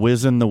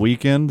 Wiz and The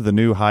Weeknd, the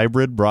new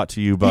hybrid brought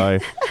to you by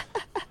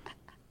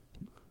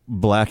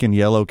Black and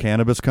Yellow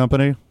Cannabis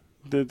Company.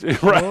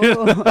 Right.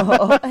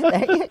 Oh,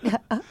 there you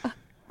go.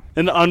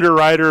 An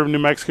underwriter of New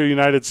Mexico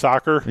United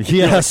Soccer.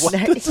 Yes.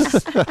 Like,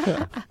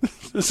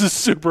 this is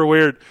super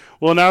weird.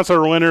 We'll announce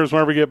our winners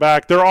whenever we get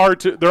back. There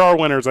are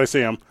winners. I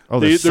see them. Oh,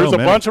 there's a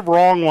many. bunch of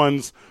wrong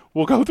ones.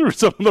 We'll go through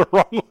some of the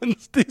wrong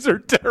ones. These are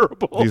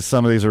terrible.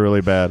 Some of these are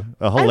really bad.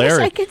 Hilarious. I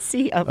wish I could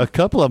see a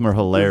couple of them are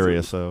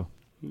hilarious. So,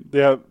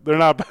 yeah, they're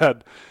not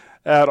bad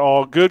at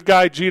all. Good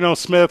guy Geno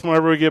Smith.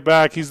 Whenever we get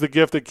back, he's the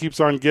gift that keeps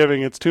on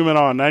giving. It's 2 Men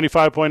On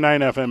 95.9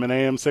 FM and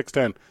AM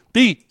 610.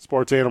 The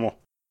Sports Animal.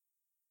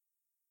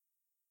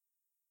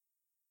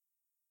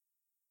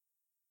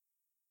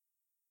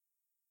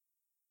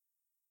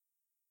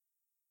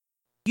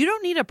 You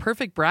don't need a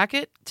perfect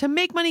bracket to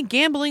make money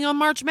gambling on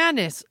March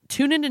Madness.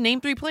 Tune in to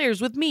Name 3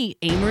 Players with me,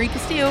 Amory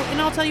Castillo,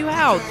 and I'll tell you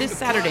how this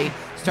Saturday,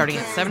 starting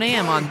at 7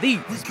 a.m. on The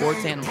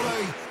Sports Animal.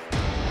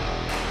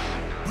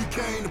 We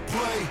came to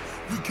play.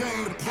 We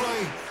came to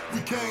play. We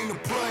came to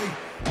play.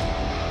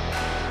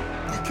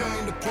 We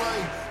came to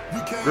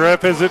play.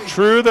 Griff, is it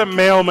true that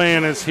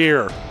Mailman is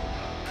here?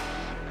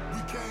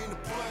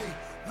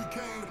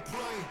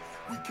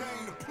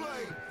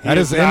 That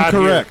is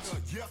incorrect.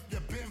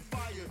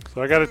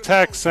 So I got a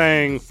text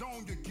saying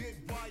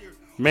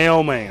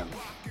Mailman.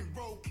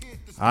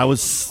 I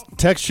was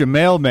text you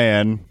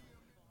Mailman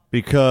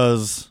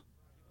because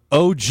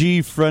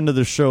OG friend of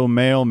the show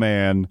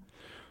Mailman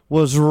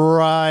was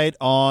right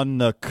on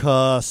the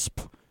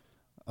cusp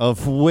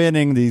of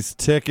winning these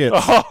tickets.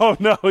 Oh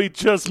no, he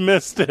just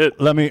missed it.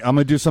 I'm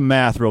gonna do some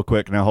math real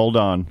quick. Now hold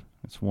on.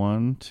 It's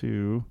 1,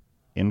 2,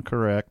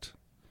 incorrect.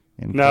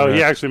 No,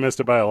 he actually missed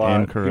it by a lot.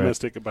 Incorrect. He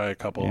missed it by a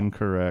couple.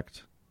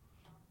 Incorrect.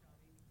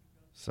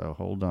 So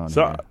hold on.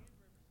 So, here.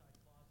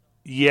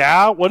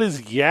 yeah, what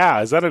is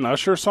yeah? Is that an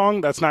Usher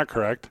song? That's not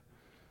correct.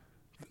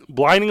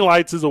 Blinding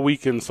Lights is a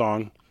Weeknd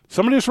song.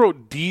 Somebody just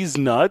wrote D's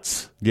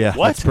Nuts. Yeah,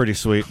 what? That's pretty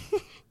sweet.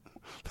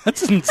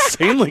 That's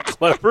insanely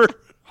clever.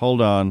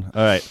 Hold on.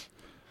 All right.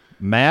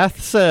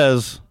 Math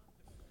says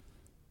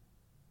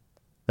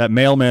that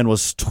Mailman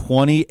was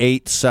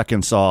 28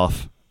 seconds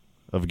off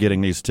of getting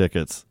these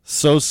tickets.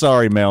 So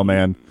sorry,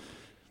 Mailman.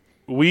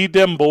 We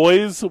Dem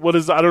Boys? What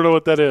is? I don't know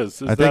what that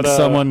is. I think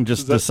someone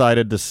just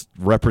decided to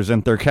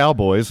represent their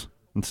Cowboys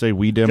and say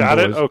 "We Dem Boys." Got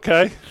it.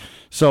 Okay.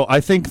 So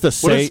I think the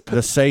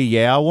say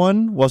yeah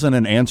one wasn't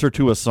an answer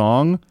to a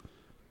song,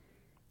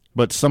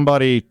 but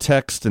somebody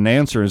text an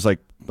answer is like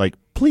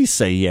please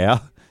say yeah,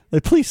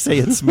 please say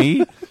it's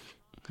me.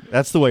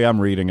 That's the way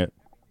I'm reading it.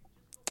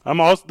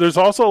 There's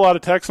also a lot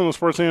of texts on the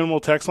Sports Animal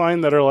text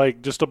line that are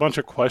like just a bunch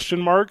of question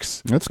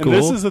marks. That's cool.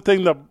 And this is the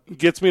thing that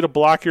gets me to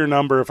block your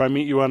number if I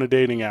meet you on a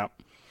dating app.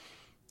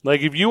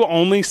 Like, if you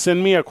only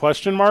send me a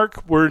question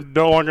mark, we're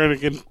no longer going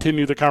to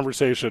continue the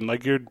conversation. I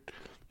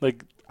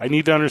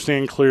need to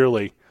understand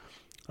clearly.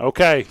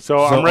 Okay, so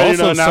I'm ready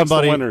to announce the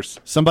winners.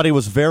 Somebody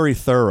was very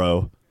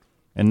thorough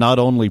and not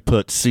only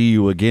put "See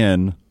You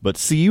Again," but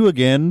 "See You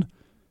Again"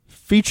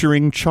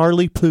 featuring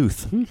Charlie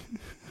Puth.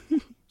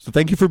 So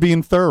thank you for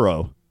being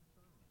thorough.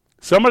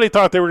 Somebody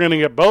thought they were going to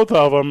get both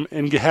of them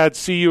and had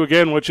 "See You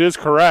Again," which is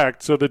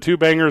correct. So the two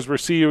bangers were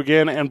 "See You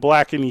Again" and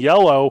 "Black and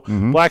Yellow."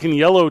 Mm-hmm. Black and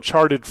Yellow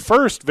charted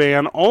first,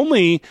 Van,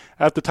 only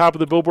at the top of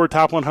the Billboard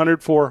Top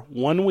 100 for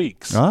 1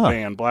 week's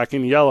Van. Black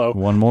and Yellow.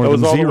 One more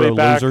than zero,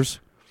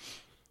 losers.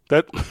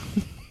 That,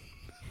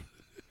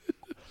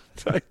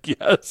 I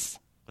guess.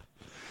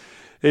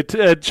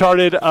 It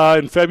charted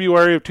in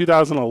February of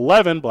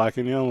 2011, Black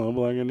and Yellow,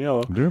 Black and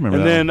Yellow. I do remember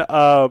that. And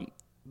then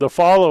the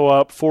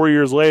follow-up 4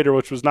 years later,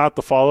 which was not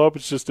the follow-up,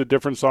 it's just a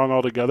different song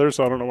altogether,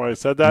 so I don't know why I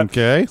said that.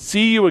 Okay.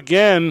 "See You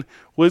Again,"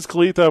 Wiz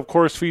Khalifa, of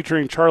course,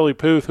 featuring Charlie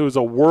Puth, who is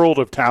a world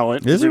of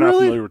talent. Is if you're he not really?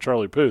 familiar with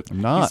Charlie Puth. I'm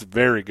not. He's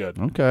very good.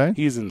 Okay.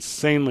 He's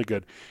insanely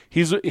good.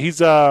 He's what's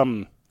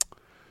the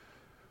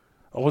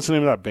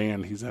name of that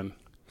band he's in?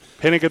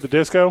 Panic at the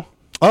Disco?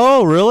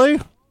 Oh,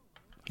 really?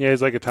 Yeah,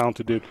 he's like a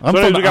talented dude. So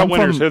anyways, we got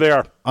winners. Here they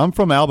are. I'm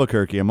from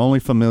Albuquerque. I'm only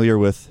familiar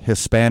with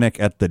Hispanic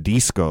at the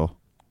Disco.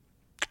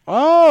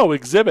 Oh,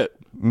 Exhibit.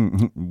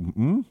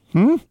 Who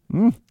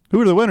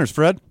are the winners,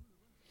 Fred?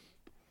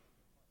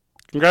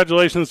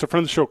 Congratulations to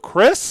friend of the show,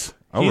 Chris.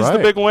 All He's right.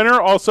 the big winner.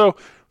 Also,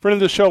 friend of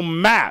the show,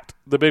 Matt,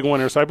 the big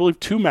winner. So I believe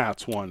 2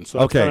 Matts won.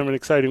 So it's kind of an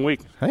exciting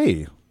week.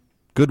 Hey,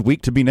 good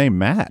week to be named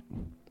Matt.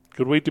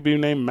 Good week to be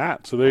named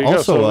Matt. So there you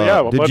Also,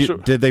 go. So,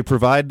 did they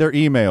provide their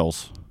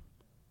emails?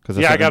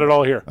 Yeah, I got it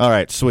all here. All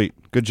right, sweet.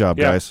 Good job,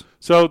 guys.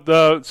 So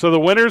the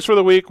winners for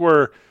the week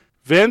were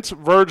Vince,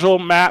 Virgil,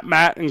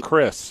 Matt, and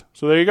Chris.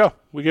 So there you go.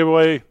 We gave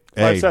away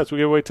 5 sets. We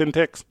gave away 10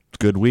 ticks.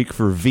 Good week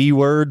for V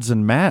words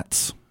and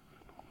Matts.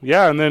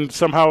 Yeah, and then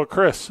somehow a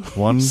Chris.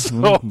 One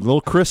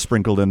little Chris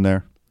sprinkled in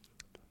there.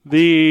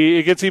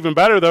 It gets even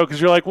better, though, because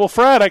you're like, well,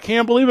 Fred, I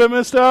can't believe I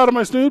missed out on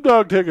my Snoop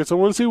Dogg tickets. I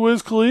want to see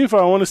Wiz Khalifa.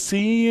 I want to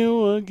see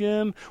you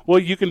again. Well,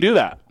 you can do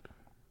that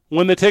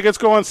when the tickets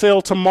go on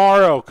sale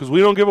tomorrow, because we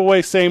don't give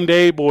away same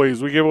day,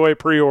 boys. We give away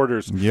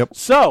pre-orders. Yep.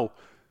 So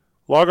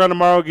log on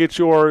tomorrow, get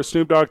your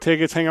Snoop Dogg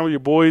tickets, hang out with your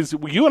boys.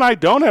 You and I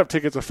don't have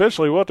tickets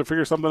officially. We'll have to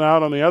figure something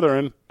out on the other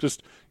end.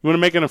 Just, you want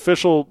to make an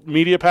official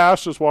media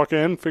pass, just walk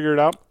in, figure it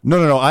out.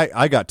 No.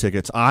 I got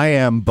tickets. I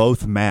am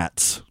both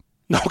Matts.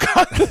 No,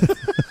 God.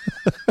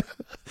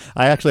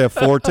 I actually have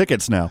 4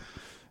 tickets now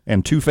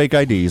and 2 fake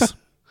IDs.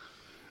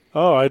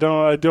 Oh, I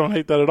don't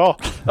hate that at all.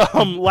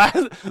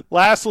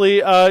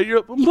 Lastly,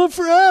 but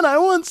Fred, I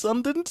want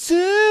something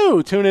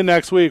too. Tune in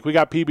next week. We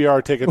got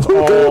PBR tickets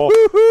all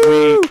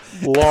week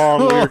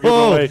long. We're giving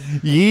away.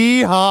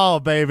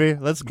 Yeehaw, baby.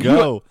 Let's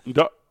go.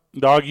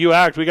 Dog, you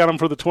act. We got them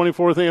for the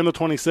 24th and the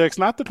 26th.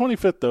 Not the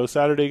 25th, though.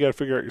 Saturday, you got to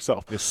figure out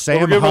yourself. Is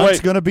Sam Hunt's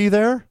going to be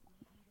there?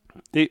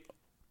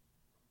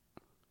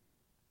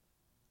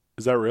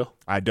 Is that real?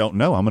 I don't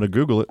know. I'm going to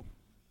Google it.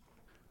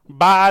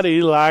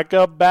 Body like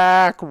a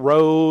back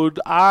road.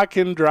 I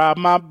can drive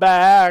my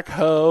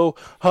backhoe.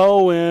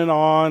 Hoeing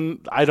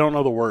on. I don't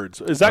know the words.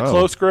 Is that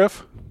close,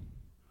 Griff?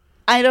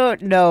 I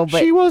don't know,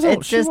 but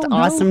it's she just won't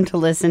awesome know. to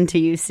listen to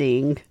you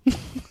sing.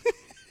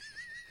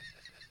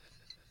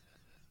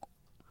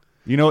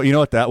 You know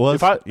what that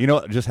was? You know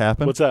what just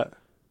happened? What's that?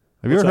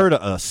 Have you ever heard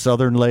a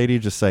Southern lady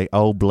just say,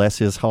 "Oh, bless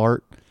his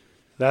heart"?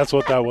 That's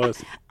what that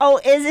was. Oh,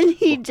 isn't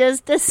he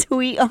just a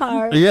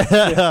sweetheart?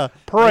 Yeah.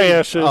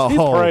 Precious. He's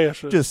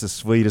precious. Just the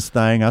sweetest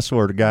thing, I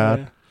swear to God.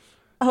 Yeah.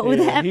 Oh,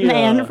 that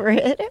man,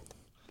 Fred.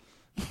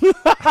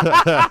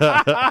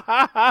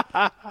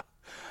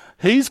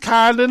 He's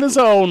kind in his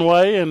own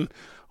way, and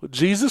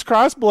Jesus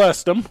Christ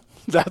blessed him.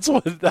 That's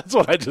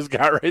what I just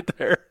got right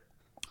there.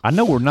 I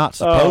know we're not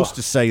supposed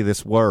to say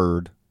this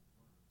word,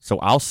 so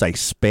I'll say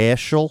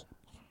special.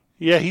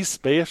 Yeah, he's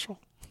special.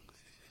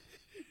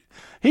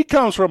 He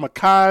comes from a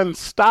kind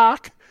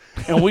stock,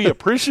 and we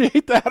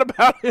appreciate that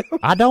about him.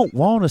 I don't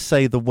want to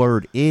say the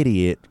word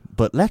idiot,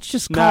 but let's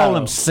just call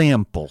him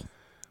simple.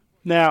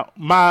 Now,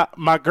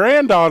 my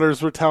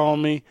granddaughters were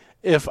telling me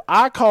if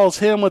I calls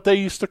him what they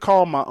used to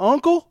call my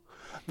uncle,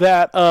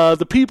 that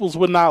the peoples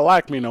would not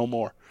like me no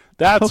more.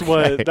 That's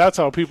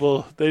how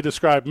people they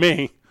describe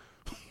me.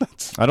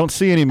 I don't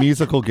see any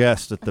musical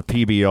guests at the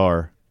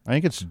PBR. I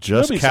think it's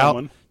just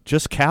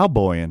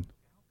cowboying.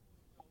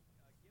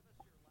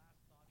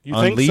 You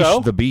Unleash think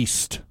so? the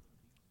beast,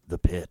 the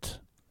pit.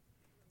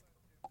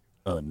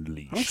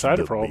 Unleash. I'm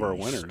excited for all of our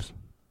beast. winners.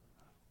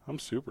 I'm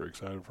super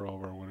excited for all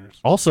of our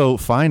winners. Also,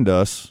 find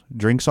us.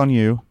 Drinks on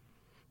you.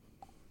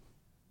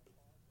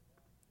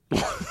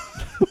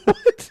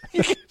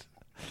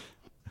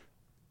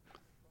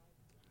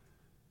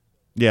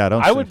 Yeah,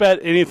 I would bet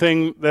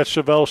anything that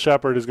Chevelle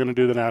Shepherd is going to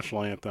do the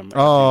national anthem.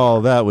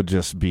 Oh, that would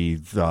just be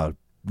the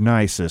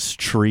nicest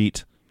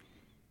treat.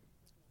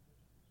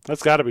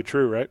 That's got to be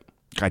true, right?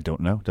 I don't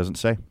know. Doesn't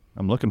say.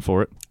 I'm looking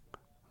for it.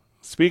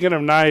 Speaking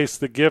of nice,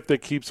 the gift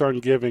that keeps on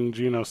giving,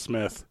 Geno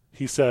Smith.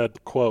 He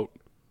said, quote,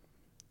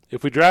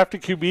 "If we draft a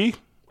QB,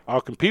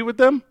 I'll compete with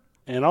them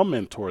and I'll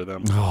mentor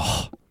them."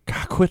 Oh,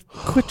 God,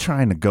 quit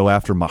trying to go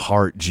after my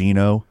heart,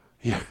 Geno.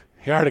 Yeah,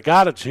 you already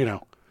got it,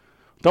 Geno.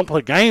 Don't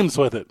play games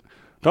with it.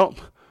 Don't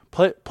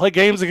play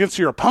games against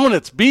your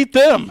opponents. Beat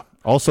them.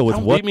 Also, with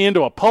Don't what beat me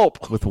into a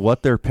pulp. With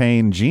what they're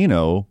paying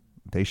Geno,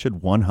 they should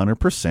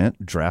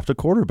 100% draft a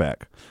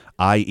quarterback,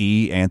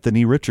 i.e.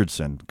 Anthony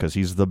Richardson, because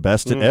he's the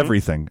best at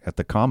everything at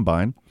the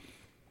combine.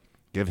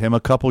 Give him a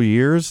couple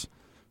years,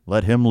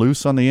 let him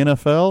loose on the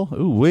NFL.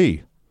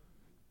 Ooh-wee.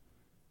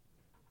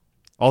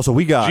 Also,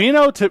 we got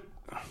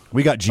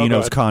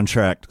Geno's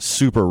contract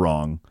super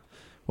wrong.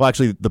 Well,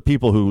 actually, the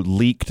people who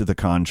leaked the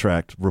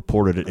contract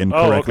reported it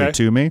incorrectly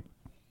to me.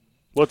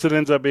 What's it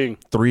ends up being?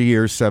 3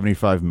 years,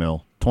 $75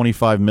 million.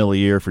 $25 million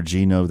a year for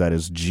Geno. That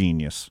is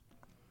genius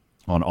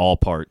on all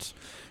parts.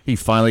 He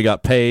finally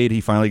got paid.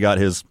 He finally got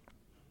his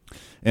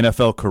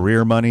NFL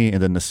career money, and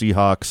then the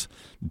Seahawks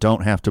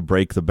don't have to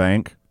break the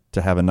bank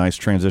to have a nice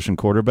transition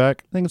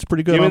quarterback. I think it's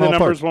pretty good. Give me on the all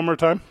numbers parts. one more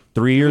time.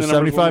 3 years,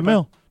 $75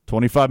 million.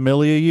 $25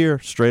 million a year,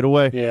 straight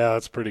away. Yeah,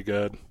 that's pretty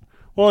good.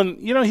 Well, and,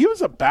 he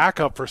was a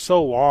backup for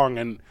so long,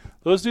 and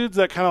those dudes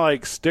that kind of,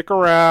 like, stick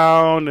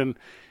around and,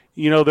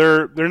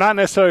 they're not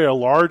necessarily a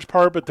large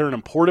part, but they're an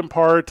important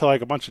part to,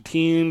 like, a bunch of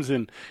teams,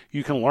 and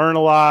you can learn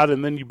a lot,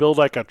 and then you build,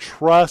 like, a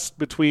trust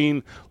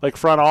between, like,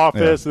 front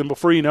office, and then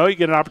before you know it, you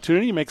get an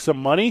opportunity, you make some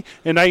money,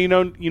 and now you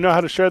know how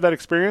to share that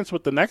experience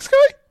with the next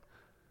guy?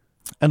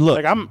 And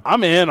look, like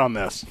I'm in on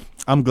this.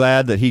 I'm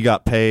glad that he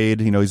got paid.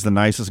 He's the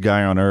nicest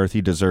guy on earth.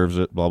 He deserves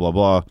it. Blah blah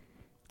blah.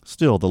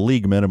 Still, the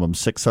league minimum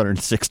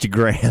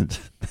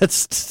 $660,000.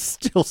 That's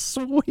still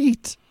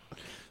sweet.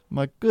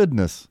 My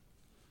goodness.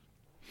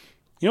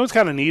 You know what's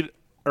kind of neat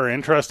or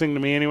interesting to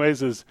me,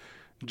 anyways, is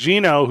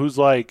Geno, who's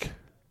like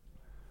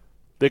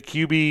the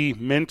QB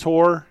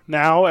mentor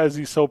now, as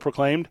he's so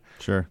proclaimed.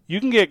 Sure. You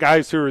can get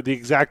guys who are the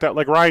exact,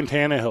 like Ryan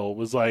Tannehill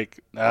was like,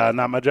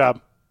 not my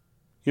job.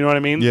 You know what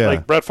I mean? Yeah.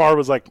 Like Brett Favre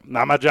was like,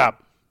 not my job.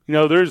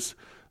 There's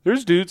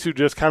dudes who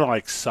just kind of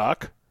like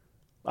suck.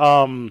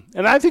 And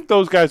I think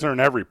those guys are in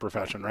every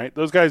profession, right?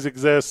 Those guys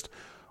exist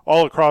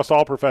all across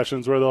all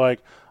professions where they're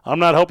like, I'm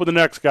not helping the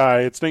next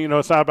guy. It's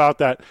not about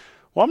that.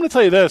 Well, I'm going to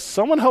tell you this.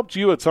 Someone helped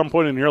you at some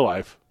point in your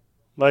life.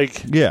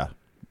 Like, yeah.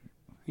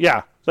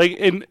 Like,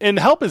 and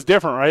help is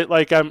different, right?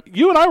 Like,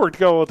 you and I work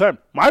together all the time.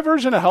 My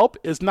version of help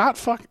is not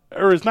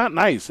is not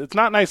nice. It's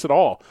not nice at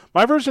all.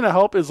 My version of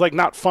help is like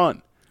not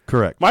fun.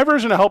 Correct. My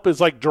version of help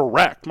is like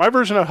direct. My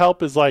version of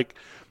help is like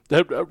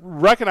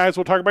recognize.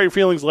 We'll talk about your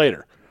feelings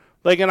later.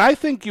 Like, and I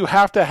think you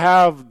have to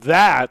have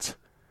that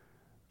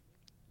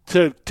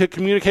to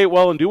communicate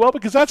well and do well,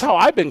 because that's how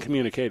I've been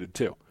communicated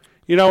to.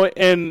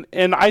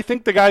 And I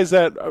think the guys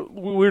that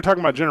we were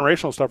talking about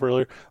generational stuff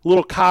earlier, a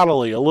little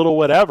coddly, a little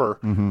whatever.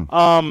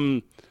 Mm-hmm.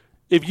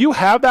 If you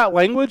have that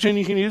language and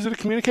you can use it to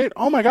communicate,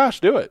 oh my gosh,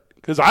 do it.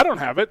 Because I don't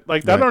have it.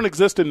 Like, that don't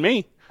exist in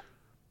me.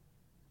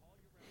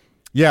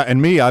 Yeah,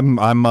 and me, I'm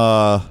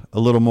a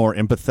little more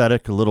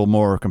empathetic, a little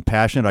more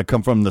compassionate. I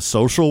come from the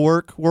social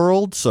work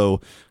world,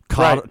 so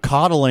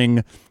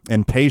coddling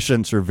and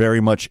patience are very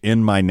much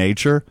in my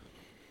nature.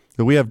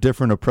 So we have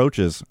different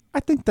approaches. I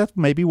think that's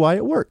maybe why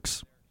it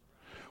works.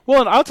 Well,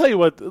 and I'll tell you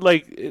what,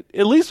 like,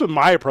 at least with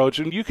my approach,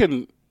 and you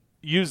can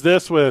use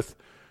this with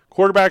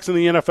quarterbacks in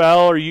the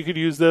NFL, or you could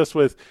use this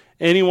with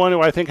anyone who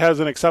I think has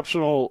an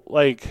exceptional,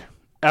 like,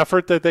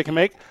 effort that they can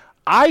make.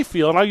 I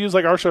feel, and I'll use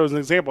like our show as an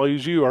example, I'll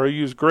use you, or I'll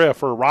use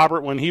Griff or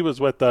Robert when he was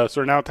with us,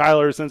 or now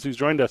Tyler since he's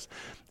joined us.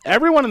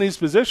 Everyone in these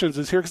positions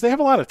is here because they have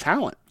a lot of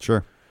talent.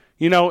 Sure.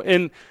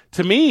 And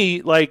to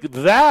me, like,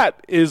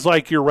 that is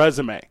like your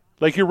resume.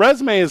 Like, your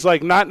resume is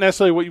like not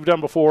necessarily what you've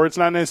done before. It's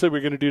not necessarily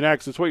what you're going to do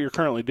next. It's what you're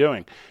currently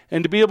doing.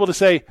 And to be able to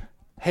say,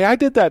 hey, I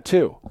did that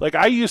too. Like,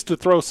 I used to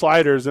throw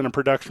sliders in a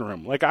production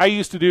room. Like, I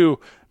used to do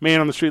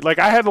man on the street. Like,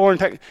 I had to learn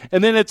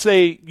and then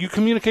you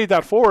communicate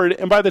that forward.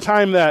 And by the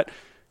time that,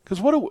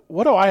 because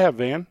what do I have,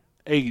 Van?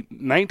 A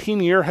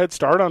 19-year head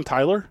start on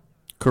Tyler?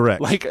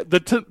 Correct. Like,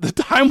 the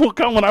time will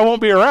come when I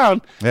won't be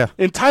around. Yeah.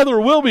 And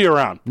Tyler will be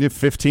around. You have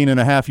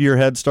 15-and-a-half-year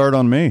head start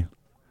on me.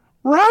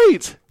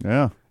 Right.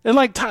 Yeah. And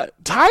like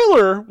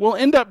Tyler will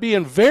end up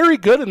being very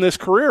good in this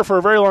career for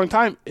a very long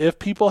time if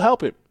people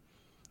help him.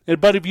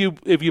 But if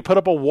you put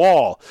up a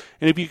wall,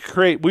 and if you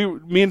create,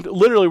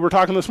 literally we're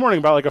talking this morning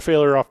about like a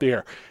failure off the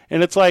air,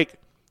 and it's like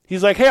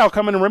he's like, hey, I'll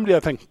come in and remedy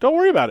that thing. Don't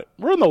worry about it.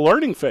 We're in the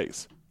learning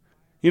phase.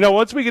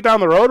 Once we get down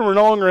the road and we're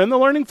no longer in the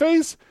learning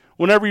phase,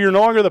 whenever you're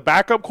no longer the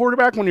backup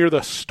quarterback, when you're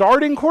the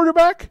starting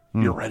quarterback,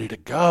 you're ready to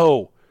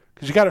go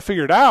because you got it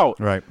figured out.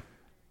 Right.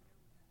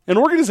 And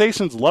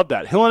organizations love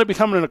that. He'll end up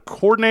becoming a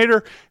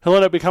coordinator. He'll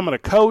end up becoming a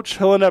coach.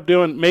 He'll end up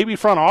doing maybe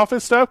front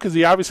office stuff because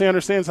he obviously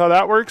understands how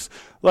that works.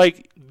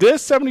 Like,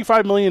 this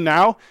 $75 million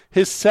now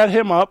has set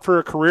him up for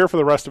a career for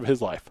the rest of his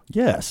life.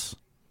 Yes.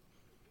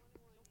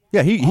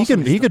 Yeah, he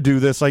could do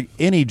this like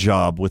any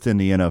job within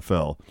the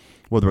NFL,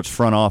 whether it's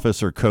front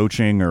office or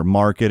coaching or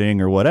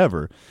marketing or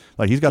whatever.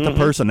 Like, he's got the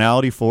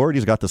personality for it.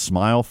 He's got the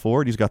smile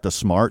for it. He's got the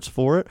smarts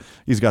for it.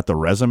 He's got the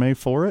resume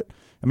for it.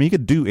 I mean, he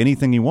could do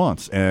anything he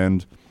wants.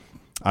 And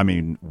I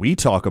mean, we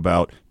talk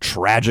about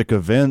tragic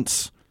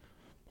events,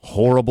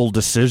 horrible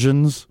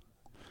decisions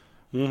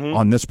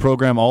on this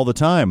program all the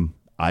time.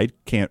 I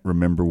can't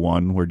remember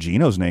one where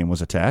Geno's name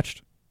was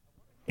attached.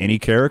 Any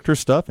character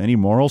stuff, any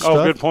moral stuff?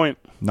 Oh, good point.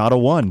 Not a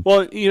one.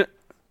 Well,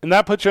 and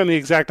that puts you on the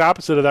exact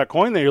opposite of that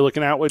coin that you're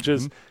looking at, which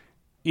is,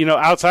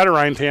 outside of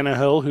Ryan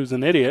Tannehill, who's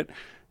an idiot,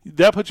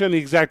 that puts you on the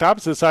exact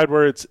opposite side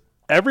where it's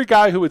every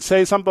guy who would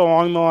say something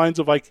along the lines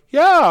of like,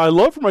 yeah, I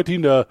love for my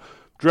team to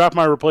draft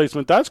my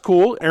replacement. That's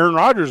cool. Aaron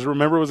Rodgers,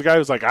 remember, was a guy who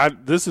was like,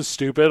 this is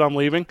stupid. I'm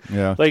leaving.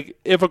 Yeah. Like,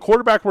 if a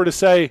quarterback were to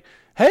say,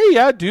 hey,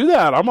 yeah, do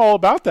that. I'm all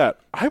about that.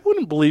 I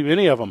wouldn't believe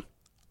any of them.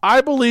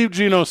 I believe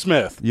Geno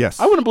Smith.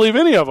 Yes. I wouldn't believe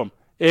any of them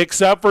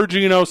except for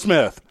Geno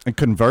Smith. And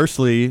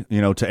conversely,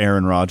 to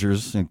Aaron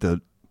Rodgers, I think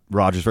the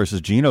Rodgers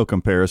versus Geno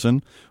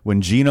comparison,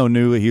 when Geno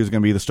knew he was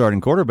going to be the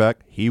starting quarterback,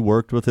 he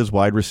worked with his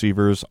wide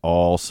receivers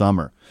all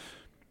summer.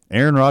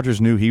 Aaron Rodgers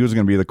knew he was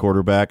going to be the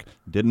quarterback,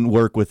 didn't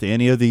work with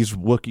any of these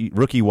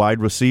rookie wide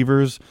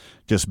receivers,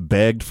 just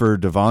begged for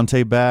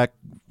Devontae back,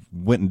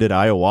 went and did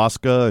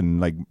ayahuasca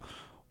and like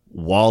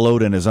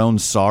wallowed in his own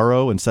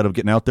sorrow instead of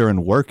getting out there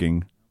and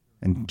working.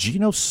 And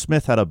Geno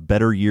Smith had a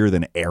better year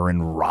than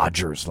Aaron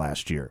Rodgers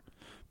last year.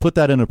 Put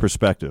that into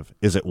perspective.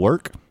 Is it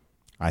work?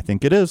 I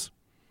think it is.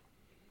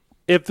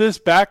 If this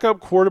backup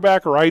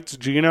quarterback writes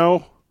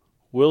Geno,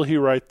 will he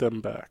write them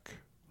back?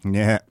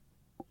 Yeah.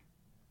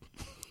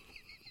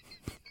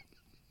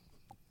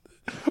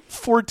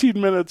 14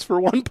 minutes for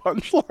one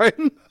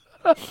punchline.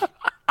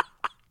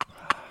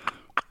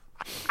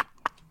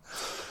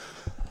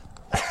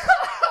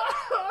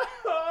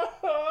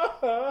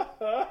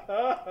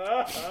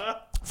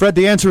 Fred,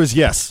 the answer is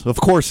yes.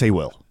 Of course he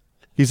will.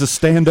 He's a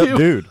stand-up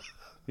dude.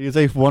 He is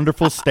a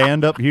wonderful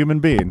stand-up human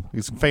being.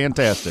 He's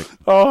fantastic.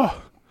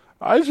 Oh,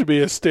 I should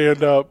be a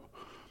stand-up.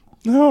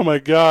 Oh, my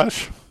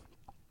gosh.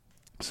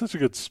 Such a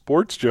good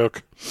sports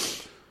joke.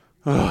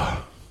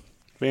 Oh,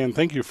 man,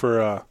 thank you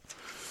for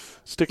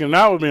sticking it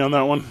out with me on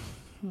that one.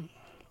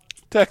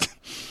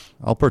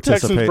 I'll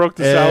participate broke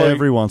the salary.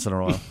 every once in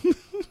a while.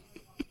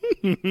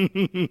 We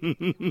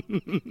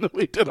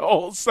did a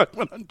whole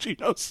segment on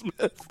Geno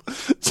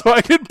Smith, so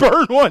I could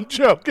burn one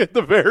joke at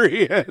the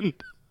very end.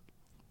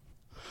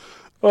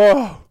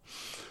 Oh.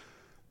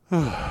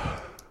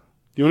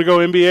 You want to go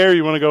NBA or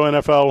you want to go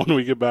NFL when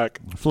we get back?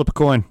 Flip a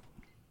coin.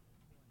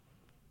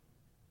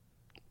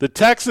 The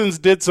Texans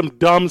did some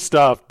dumb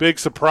stuff. Big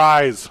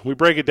surprise. We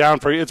break it down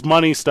for you. It's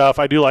money stuff.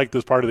 I do like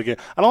this part of the game.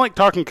 I don't like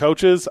talking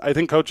coaches. I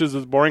think coaches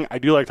is boring. I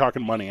do like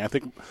talking money. I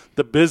think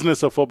the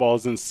business of football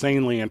is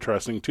insanely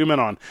interesting. 2 Men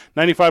On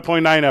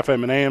 95.9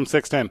 FM and AM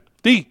 610.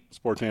 The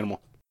Sports Animal.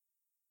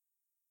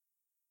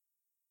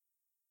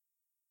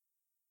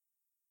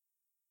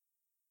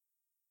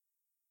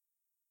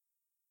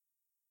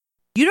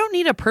 You don't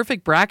need a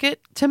perfect bracket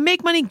to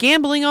make money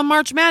gambling on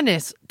March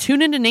Madness.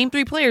 Tune in to Name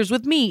 3 Players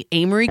with me,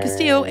 Amory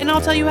Castillo, and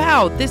I'll tell you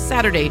how this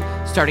Saturday,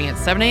 starting at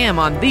 7 a.m.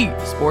 on The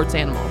Sports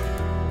Animal.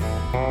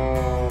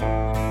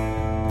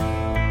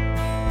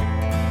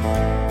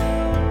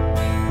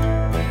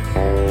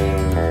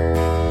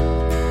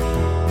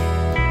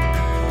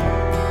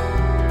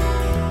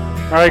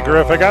 All right,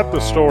 Griff, I got the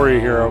story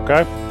here,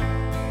 okay?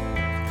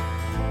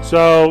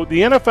 So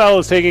the NFL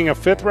is taking a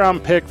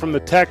 5th-round pick from the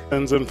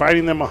Texans and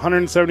fining them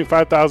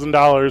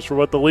 $175,000 for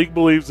what the league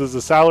believes is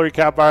a salary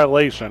cap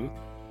violation.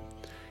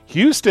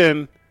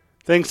 Houston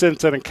thinks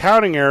it's an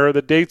accounting error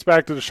that dates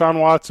back to Deshaun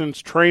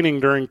Watson's training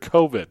during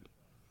COVID.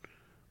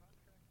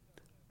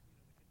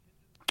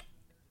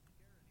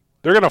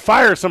 They're going to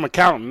fire some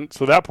accountant,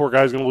 so that poor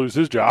guy's going to lose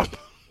his job.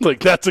 Like,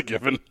 that's a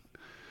given.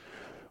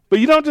 But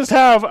you don't just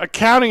have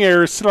accounting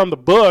errors sit on the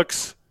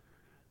books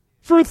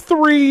for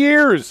 3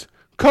 years.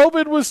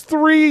 COVID was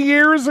 3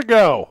 years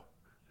ago.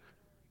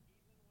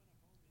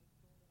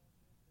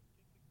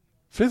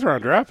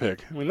 5th-round draft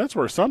pick. I mean, that's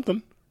worth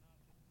something.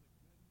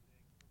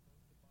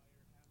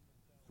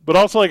 But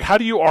also, like, how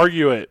do you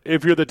argue it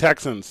if you're the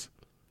Texans?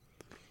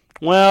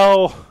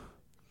 Well,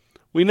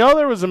 we know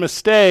there was a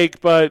mistake,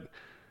 but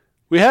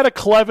we had to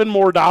Clevin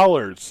more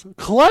dollars.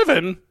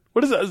 Clevin?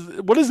 What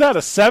is that,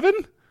 a 7?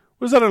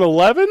 What is that, an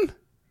 11?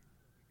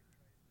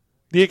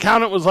 The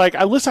accountant was like,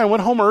 listen, I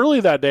went home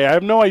early that day. I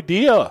have no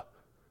idea.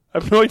 How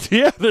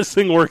this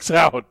thing works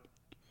out.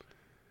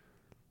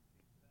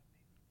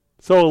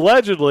 So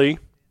allegedly,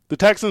 the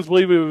Texans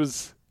believe it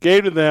was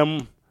gave to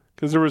them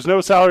because there was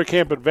no salary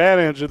cap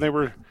advantage, and they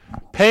were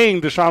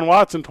paying Deshaun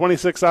Watson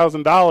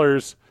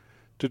 $26,000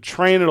 to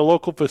train at a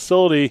local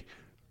facility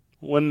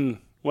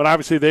when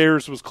obviously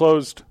theirs was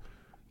closed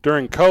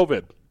during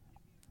COVID.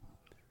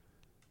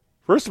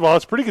 First of all,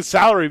 it's a pretty good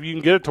salary if you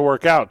can get it to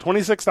work out.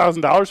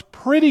 $26,000,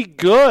 pretty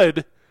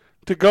good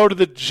to go to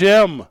the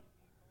gym.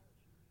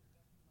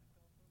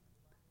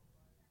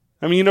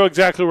 I mean, you know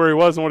exactly where he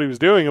was and what he was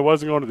doing. It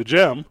wasn't going to the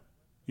gym.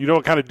 You know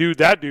what kind of dude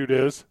that dude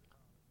is.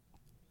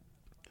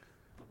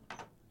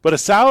 But a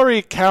salary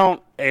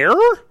account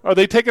error? Are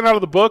they taken out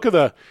of the book of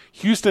the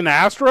Houston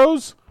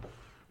Astros?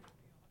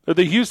 Or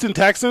the Houston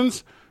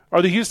Texans?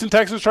 Are the Houston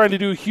Texans trying to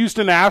do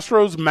Houston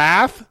Astros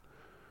math?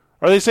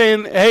 Are they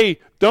saying,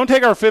 hey, don't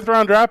take our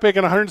 5th-round draft pick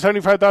and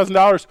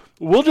 $175,000.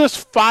 We'll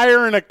just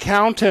fire an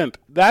accountant.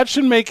 That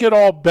should make it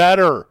all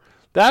better.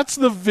 That's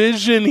the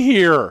vision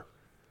here.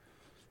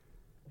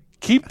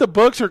 Keep the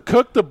books or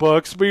cook the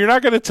books, but you're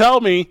not going to tell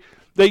me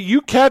that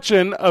you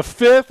catching a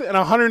 5th and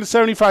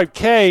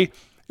 $175K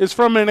is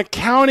from an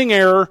accounting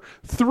error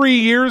 3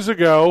 years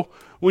ago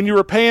when you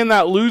were paying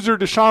that loser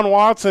Deshaun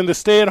Watson to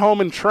stay at home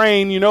and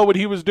train. You know what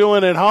he was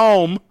doing at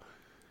home.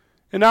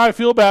 And now I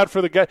feel bad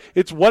for the guy.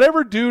 It's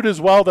whatever dude as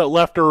well that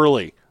left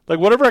early. Like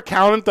whatever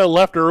accountant that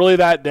left early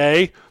that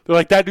day, they're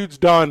like, that dude's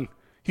done.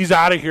 He's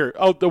out of here.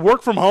 Oh, the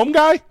work from home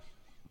guy?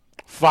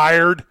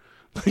 Fired.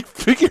 Like,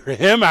 figure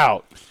him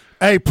out.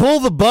 Hey, pull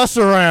the bus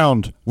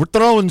around. We're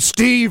throwing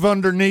Steve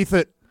underneath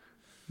it.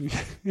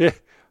 Yeah,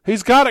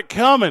 he's got it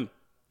coming.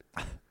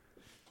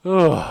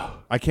 Ugh.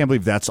 I can't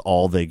believe that's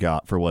all they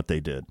got for what they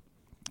did.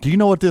 Do you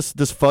know what this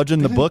fudge in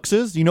the books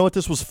is? Do you know what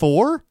this was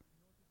for?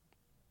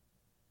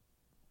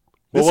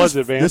 What was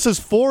it, Van? This is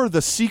for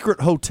the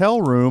secret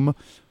hotel room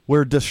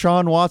where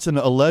Deshaun Watson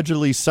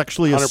allegedly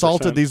sexually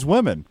assaulted 100%. these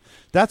women.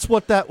 That's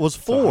what that was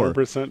for.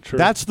 100% true.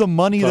 That's the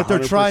money that they're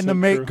trying to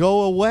make true.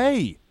 go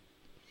away.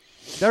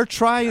 They're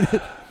trying.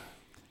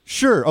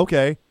 Sure,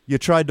 okay. You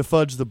tried to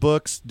fudge the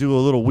books, do a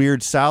little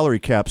weird salary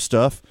cap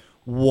stuff.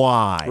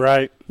 Why?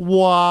 Right.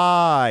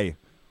 Why?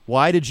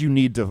 Why did you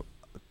need to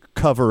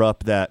cover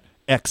up that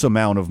X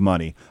amount of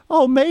money?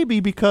 Oh,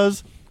 maybe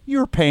because,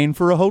 you're paying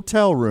for a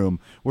hotel room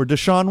where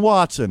Deshaun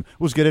Watson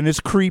was getting his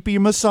creepy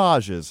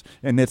massages,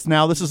 and this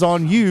is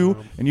on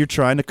you, and you're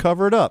trying to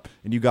cover it up,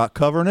 and you got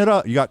caught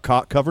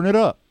covering it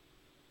up.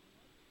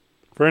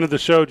 Friend of the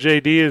show,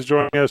 JD, is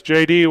joining us.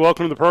 JD,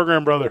 welcome to the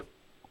program, brother.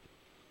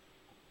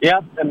 Yeah,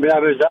 I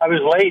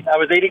was late. I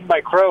was eating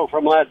my crow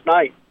from last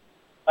night.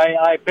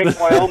 I picked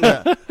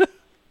Wyoming.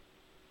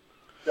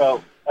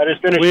 So I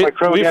just finished my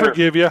crow dinner. We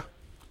forgive you.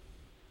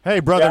 Hey,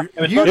 brother,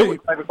 yeah, it was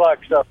 5 o'clock.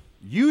 So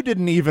you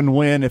didn't even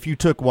win if you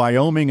took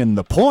Wyoming in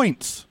the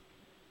points.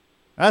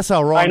 That's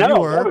how wrong you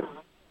were.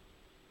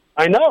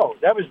 I know.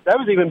 That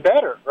was even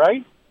better,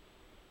 right?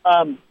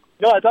 No,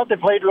 I thought they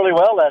played really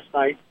well last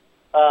night.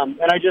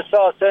 And I just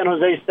saw San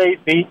Jose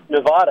State beat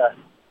Nevada.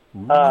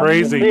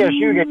 Crazy.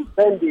 CSU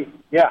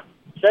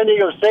San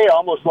Diego State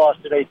almost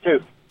lost today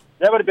too.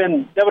 That would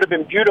have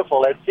been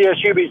beautiful. At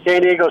CSU beat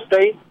San Diego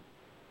State,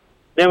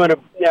 that would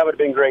have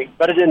been great.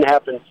 But it didn't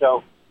happen.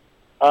 So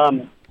I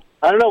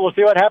don't know. We'll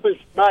see what happens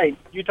tonight.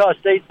 Utah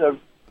State's a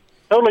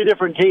totally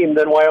different team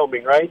than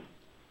Wyoming, right?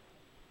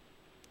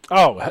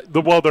 Oh,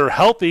 well, they're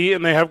healthy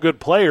and they have good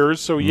players.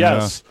 So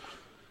yes.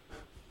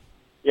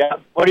 Yeah.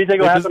 What do you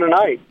think will happen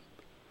tonight?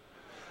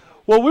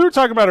 Well, we were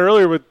talking about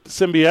earlier with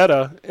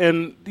Symbieta,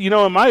 and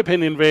in my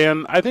opinion,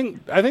 Van, I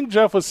think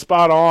Jeff was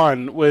spot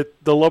on with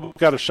the Lobos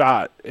got a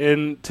shot.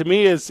 And to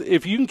me, is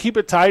if you can keep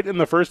it tight in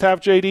the first half,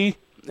 JD,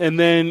 and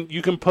then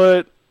you can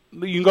go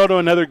to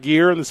another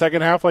gear in the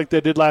second half like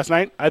they did last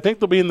night, I think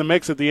they'll be in the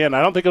mix at the end.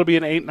 I don't think it'll be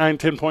an 8, 9,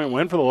 10-point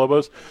win for the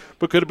Lobos,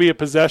 but could it be a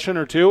possession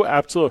or two?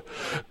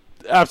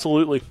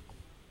 Absolutely.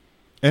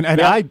 And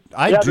I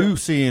do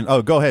see.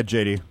 Oh, go ahead,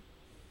 JD.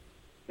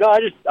 No,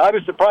 I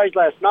was surprised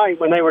last night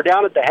when they were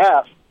down at the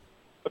half,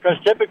 because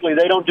typically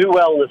they don't do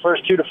well in the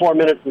first 2 to 4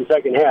 minutes in the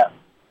second half.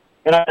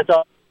 And I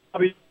thought,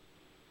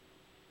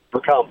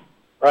 overcome,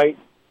 right?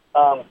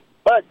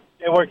 But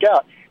it worked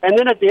out. And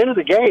then at the end of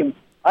the game,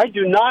 I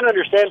do not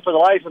understand for the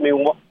life of me.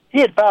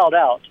 He had fouled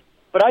out,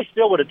 but I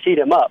still would have teed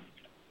him up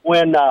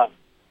when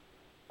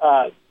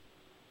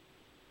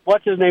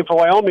what's his name for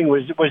Wyoming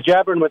was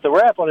jabbering with the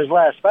ref on his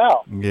last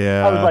foul.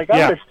 Yeah, I was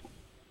like,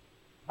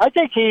 I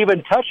think he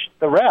even touched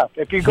the ref.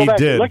 If you go back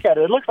and look at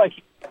it, it looks like.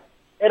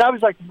 And I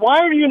was like, why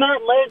are you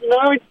not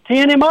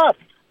teeing him up?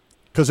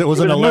 Because it was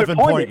an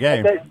 11-point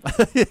game.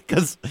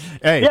 Because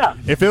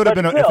if it would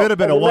have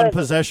been a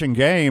one-possession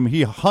game,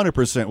 he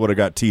 100% would have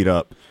got teed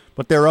up.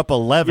 But they're up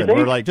 11.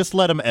 We're like, just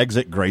let him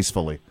exit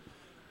gracefully.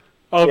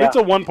 Oh, if it's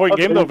a one-point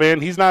game though, Van,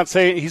 he's not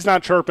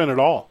chirping at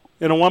all.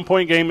 In a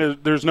one-point game,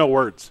 there's no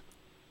words.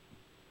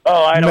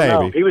 Oh, I don't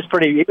know. He was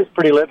pretty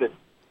livid.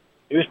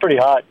 He was pretty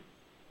hot.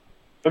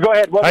 But go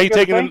ahead.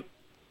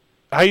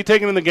 How you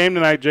taking in the game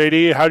tonight,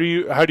 JD? How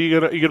you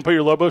gonna put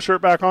your Lobo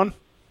shirt back on?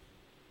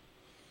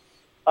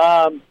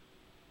 I'm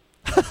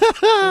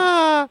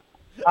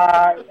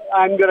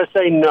gonna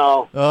say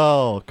no.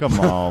 Oh, come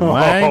on,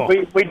 man.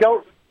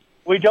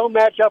 We don't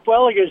match up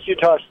well against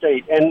Utah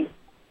State, and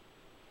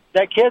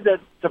that kid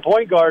that's the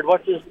point guard.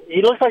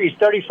 He looks like he's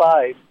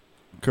 35.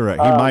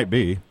 Correct. He might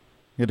be.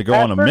 He had to go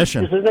on a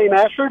mission. Is his name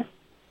Ashford?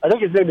 I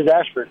think his name is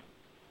Ashford.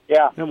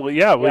 Yeah.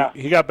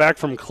 He got back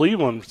from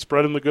Cleveland,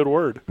 spreading the good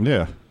word.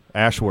 Yeah,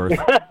 Ashworth.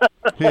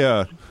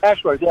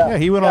 Ashworth. Yeah. Yeah,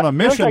 he went on a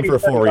mission for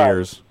 4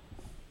 years.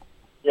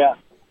 Yeah.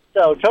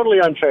 So totally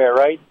unfair,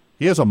 right?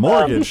 He has a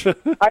mortgage.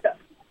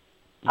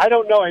 I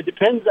don't know. It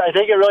depends. I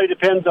think it really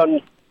depends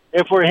on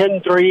if we're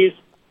hitting threes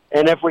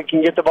and if we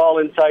can get the ball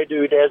inside to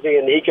Udeze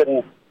and he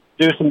can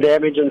do some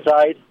damage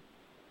inside.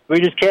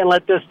 We just can't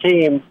let this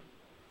team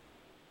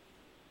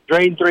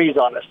drain threes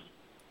on us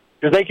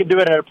because they can do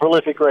it at a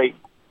prolific rate.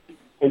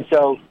 And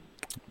so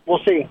we'll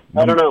see.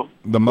 I don't know.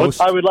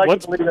 I would like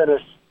to believe in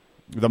this.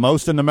 The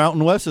most in the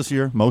Mountain West this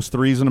year. Most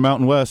threes in the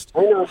Mountain West.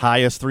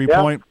 Highest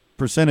three-point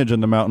percentage in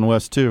the Mountain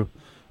West, too.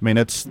 I mean,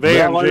 it's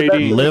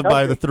JD. Live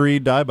by the three,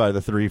 die by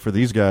the three for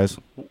these guys.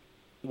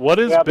 What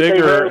is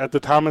bigger at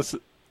the Thomas?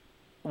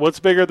 What's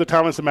bigger at the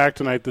Thomas and Mack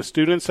tonight? The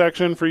student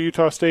section for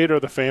Utah State or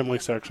the family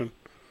section?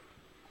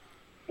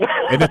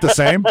 Isn't it the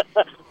same?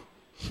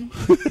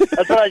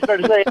 That's what I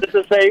started saying. It's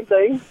the same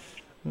thing.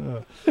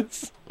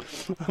 It's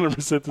 100%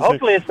 the same.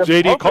 Hopefully it's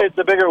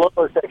the bigger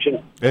Lobo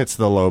section. It's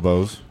the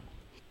Lobos.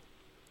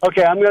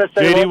 Okay, I'm going to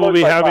say JD Lobos will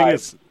be by having 5.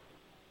 his.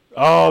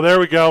 Oh, there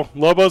we go.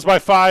 Lobos by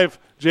 5.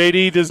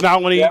 JD does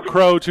not want to eat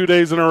crow 2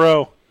 days in a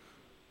row.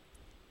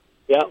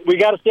 Yeah, we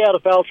got to stay out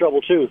of foul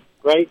trouble too,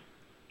 right?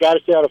 Got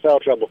to stay out of foul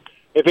trouble.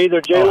 If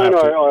either Jalen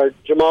or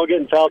Jamal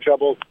get in foul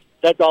trouble,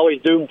 that's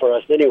always doomed for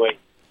us anyway.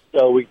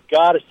 So we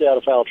got to stay out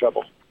of foul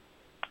trouble.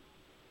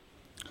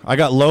 I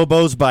got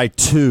Lobos by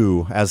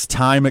 2 as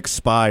time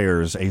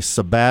expires. A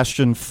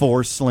Sebastian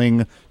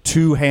Forsling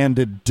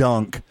two-handed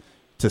dunk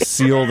to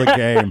seal the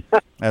game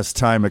as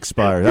time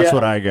expires. That's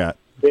what I got.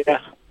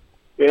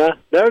 Yeah,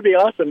 that would be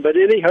awesome. But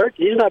is he hurt?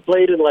 He's not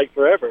played in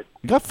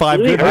He got 5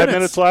 good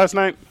minutes last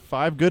night.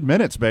 5 good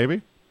minutes,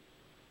 baby.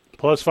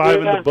 Plus 5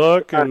 in the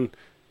book, and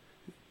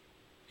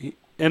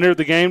entered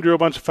the game, drew a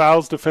bunch of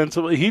fouls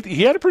defensively.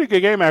 He had a pretty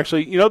good game,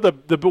 actually. You know,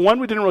 the one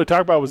we didn't really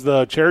talk about was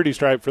the charity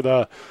stripe for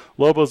the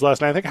Lobos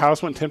last night. I think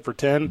House went 10 for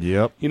 10.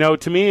 Yep. You know,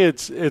 to me,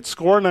 it's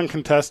scoring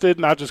uncontested,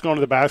 not just going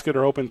to the basket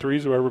or open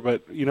threes or whatever,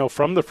 but, you know,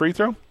 from the free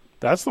throw,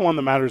 that's the one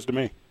that matters to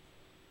me.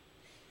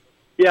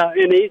 Yeah,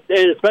 and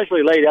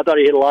especially late, I thought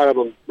he hit a lot of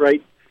them,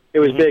 right? It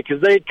was big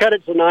because they cut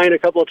it to 9 a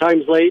couple of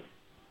times late,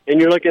 and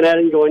you're looking at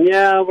it and going,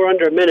 yeah, we're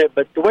under a minute.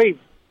 But the way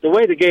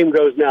the game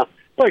goes now,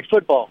 it's like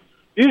football.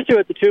 Used to,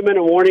 at the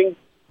 2-minute warning,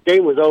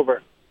 game was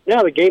over.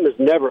 Now the game is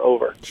never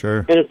over. Sure.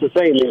 And it's the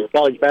same in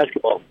college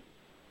basketball.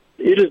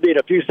 You just need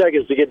a few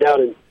seconds to get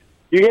down, and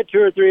you hit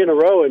 2 or 3 in a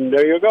row, and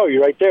there you go.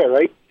 You're right there,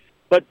 right?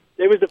 But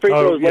it was the free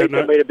throws late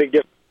that made a big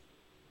difference.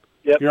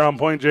 Yep. You're on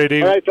point,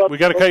 JD. All right, we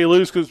got to cut you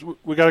loose because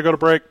we got to go to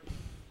break.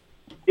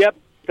 Yep.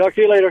 Talk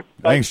to you later.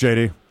 Bye. Thanks,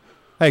 JD.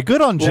 Hey,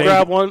 good on JD.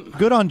 Grab one.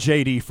 Good on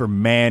JD for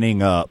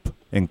manning up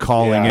and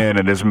calling in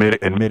and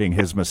admitting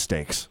his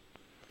mistakes.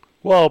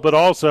 Well, but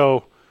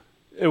also,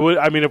 it would.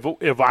 I mean,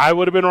 if I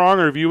would have been wrong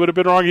or if you would have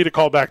been wrong, he'd have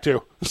called back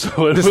too.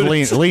 So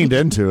just leaned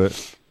into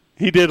it.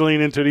 He did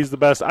lean into it. He's the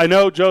best. I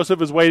know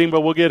Joseph is waiting,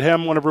 but we'll get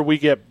him whenever we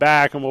get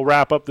back, and we'll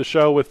wrap up the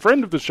show with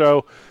friend of the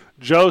show.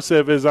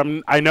 Joseph is.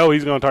 I know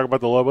he's going to talk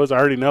about the Lobos. I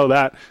already know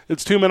that.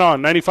 It's 2 Men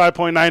On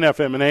 95.9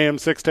 FM and AM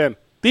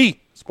 610. The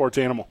Sports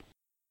Animal.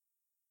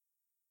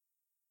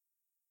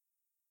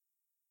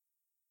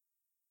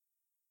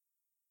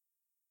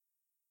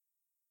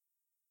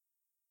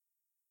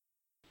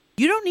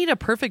 You don't need a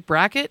perfect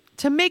bracket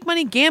to make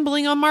money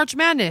gambling on March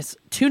Madness.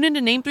 Tune in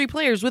to Name 3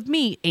 Players with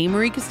me,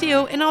 Amory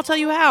Castillo, and I'll tell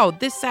you how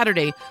this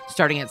Saturday,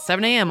 starting at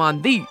 7 a.m.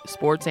 on The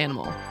Sports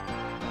Animal.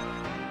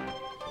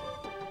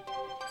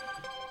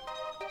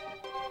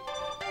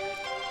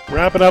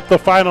 Wrapping up the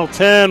final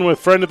 10 with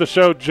friend of the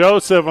show,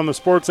 Joseph, on the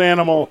Sports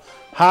Animal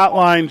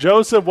Hotline.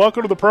 Joseph,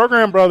 welcome to the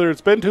program, brother.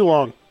 It's been too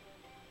long.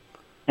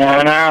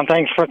 Yeah, no,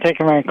 thanks for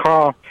taking my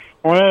call.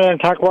 I wanted to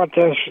talk about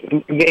this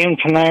game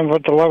tonight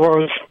with the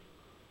Lobos.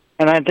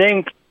 And I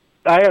think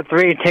I have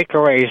 3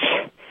 takeaways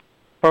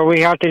what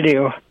we have to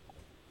do.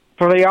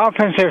 For the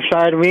offensive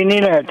side, we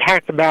need to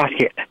attack the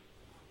basket.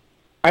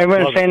 I've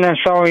been saying this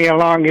all year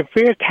long. If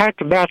we attack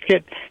the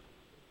basket,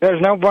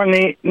 there's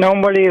nobody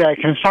that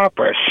can stop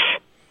us.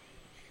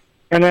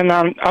 And then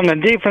on the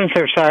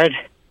defensive side,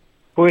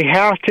 we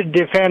have to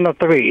defend the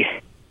 3.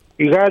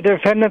 You got to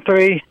defend the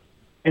 3,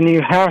 and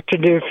you have to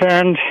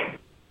defend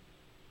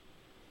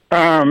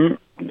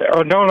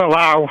or don't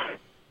allow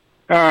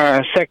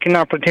second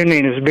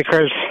opportunities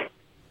because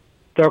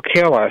they'll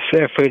kill us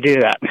if we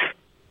do that.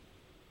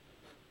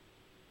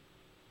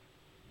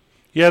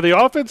 Yeah, the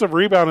offensive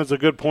rebound is a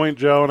good point,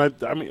 Joe,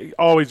 and I mean,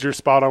 always you're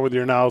spot on with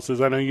your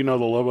analysis. I know you know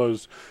the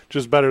Lobos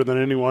just better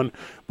than anyone.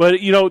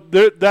 But, you know,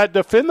 that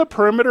defend the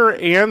perimeter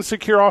and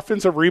secure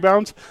offensive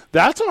rebounds,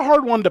 that's a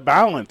hard one to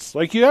balance.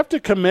 Like, you have to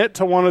commit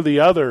to one or the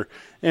other.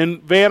 And,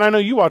 Van, I know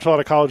you watch a lot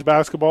of college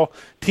basketball.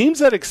 Teams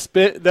that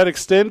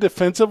extend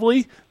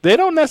defensively, they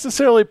don't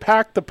necessarily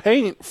pack the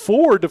paint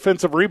for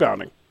defensive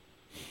rebounding.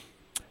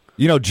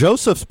 You know,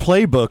 Joseph's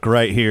playbook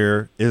right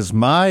here is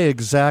my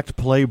exact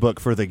playbook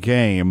for the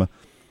game,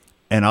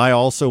 and I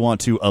also want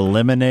to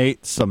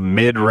eliminate some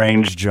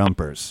mid-range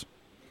jumpers.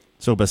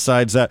 So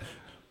besides that,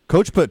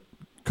 Coach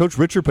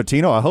Richard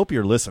Pitino, I hope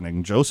you're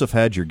listening. Joseph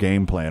had your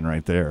game plan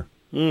right there.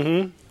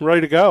 Mm-hmm.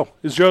 Ready to go.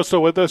 Is Joe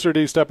still with us, or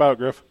did he step out,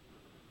 Griff?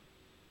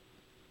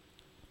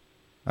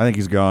 I think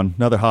he's gone.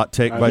 Another hot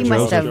take by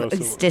Joseph. He must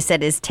have just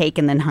said his take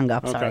and then hung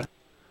up. Okay. Sorry.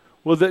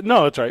 Well,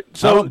 no, that's right.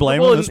 So I don't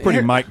blame him. It's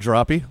pretty mic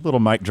droppy. Little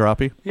mic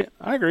droppy. Yeah,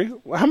 I agree.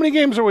 How many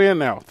games are we in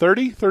now?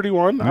 30,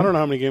 31? Mm-hmm. I don't know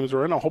how many games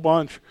we're in. A whole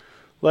bunch.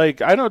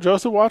 Like, I know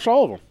Joseph watched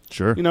all of them.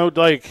 Sure. You know,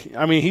 like,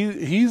 I mean,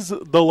 he's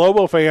the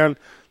Lobo fan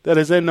that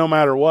is in no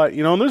matter what.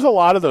 You know, and there's a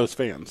lot of those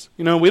fans.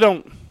 You know, we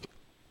don't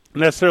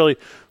necessarily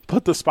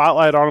put the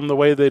spotlight on them the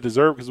way they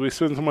deserve because we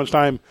spend so much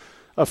time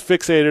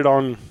fixated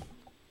on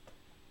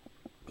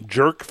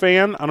jerk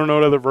fan. I don't know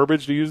what other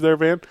verbiage to use there,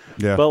 Van.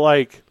 Yeah. But,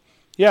 like,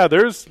 yeah,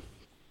 there's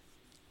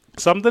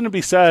something to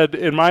be said,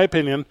 in my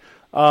opinion,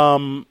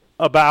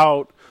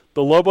 about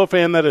the Lobo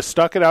fan that has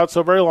stuck it out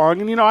so very long.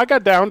 And, you know, I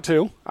got down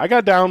too. I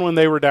got down when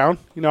they were down.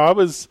 You know, I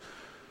was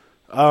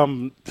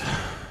overreacting.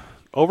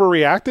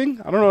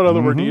 I don't know what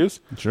other word to use.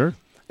 Sure.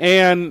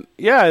 And,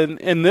 yeah,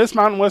 in this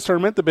Mountain West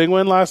tournament, the big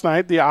win last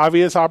night, the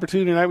obvious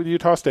opportunity night with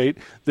Utah State,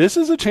 this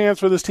is a chance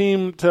for this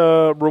team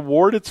to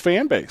reward its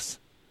fan base.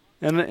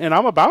 And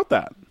I'm about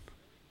that.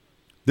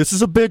 This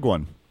is a big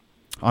one.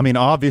 I mean,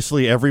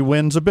 obviously, every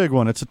win's a big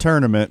one. It's a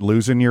tournament.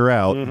 Losing, you're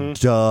out. Mm-hmm.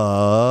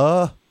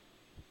 Duh.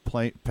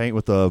 Paint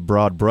with a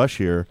broad brush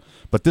here.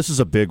 But this is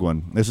a big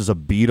one. This is a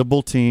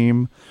beatable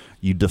team.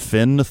 You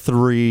defend the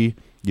 3.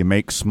 You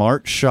make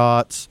smart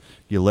shots.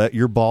 You let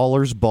your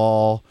ballers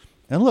ball.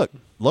 And look,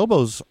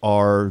 Lobos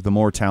are the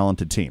more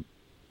talented team.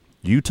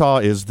 Utah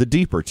is the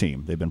deeper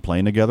team. They've been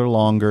playing together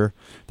longer.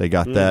 They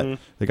got that.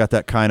 They got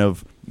that kind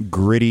of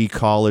gritty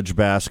college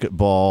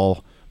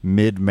basketball,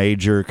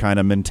 mid-major kind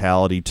of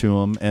mentality to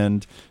them.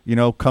 And, you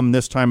know, come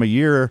this time of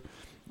year,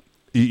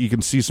 you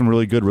can see some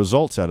really good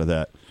results out of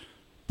that.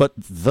 But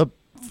the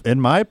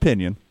in my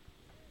opinion,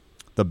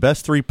 the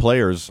best 3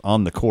 players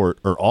on the court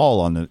are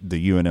all on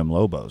the UNM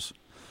Lobos.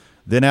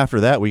 Then after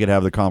that, we could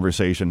have the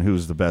conversation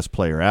who's the best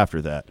player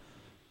after that.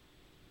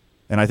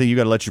 And I think you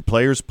got to let your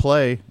players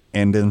play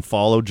and then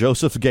follow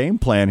Joseph's game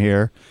plan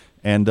here,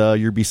 and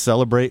you'll be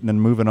celebrating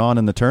and moving on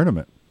in the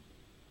tournament.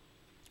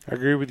 I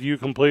agree with you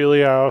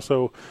completely. I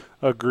also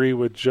agree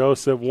with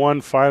Joseph. One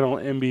final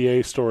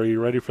NBA story.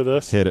 You ready for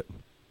this? Hit it.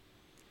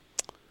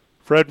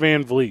 Fred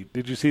VanVleet.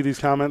 Did you see these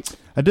comments?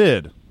 I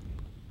did.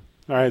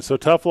 All right, so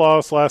tough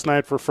loss last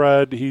night for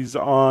Fred. He's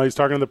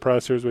talking to the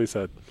press. Here's what he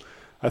said.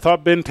 I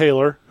thought Ben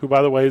Taylor, who,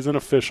 by the way, is an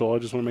official. I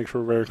just want to make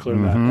sure we're very clear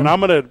on that. And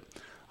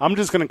I'm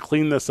just going to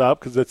clean this up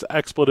because it's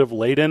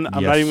expletive-laden.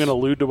 I'm not even going to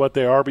allude to what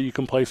they are, but you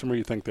can place them where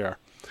you think they are.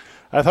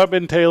 I thought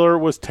Ben Taylor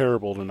was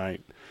terrible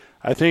tonight.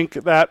 I think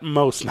that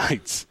most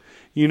nights.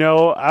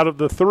 Out of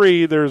the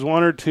 3, there's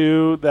 1 or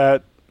 2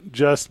 that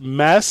just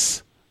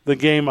mess the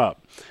game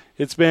up.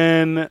 It's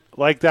been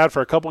like that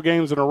for a couple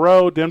games in a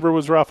row. Denver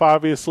was rough,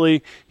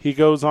 obviously. He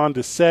goes on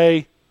to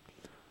say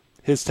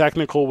his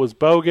technical was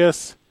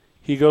bogus.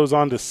 He goes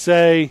on to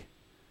say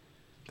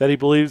that he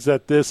believes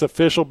that this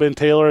official, Ben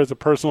Taylor, has a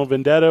personal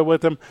vendetta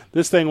with him.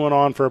 This thing went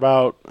on for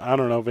about,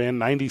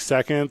 90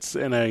 seconds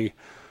in a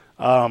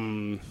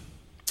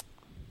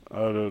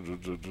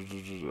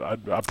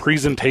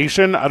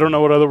presentation. I don't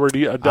know what other word,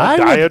 a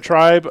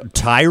diatribe.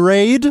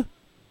 Tirade?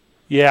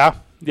 Yeah,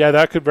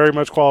 that could very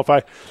much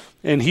qualify.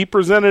 And he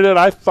presented it,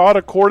 I thought,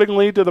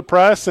 accordingly to the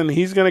press, and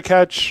he's going to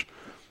catch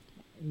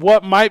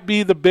what might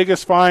be the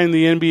biggest fine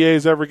the NBA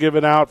has ever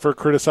given out for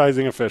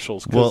criticizing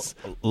officials. Because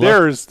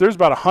there's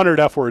about 100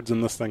 F words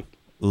in this thing.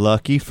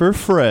 Lucky for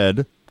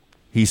Fred,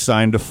 he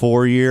signed a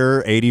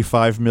 4-year,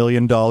 $85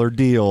 million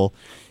deal.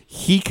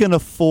 He can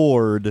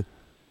afford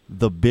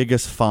the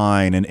biggest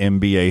fine in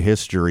NBA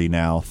history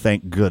now,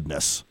 thank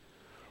goodness.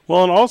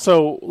 Well, and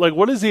also,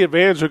 what is the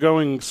advantage of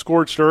going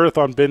scorched earth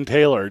on Ben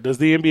Taylor? Does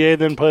the NBA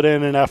then put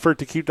in an effort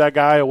to keep that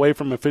guy away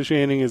from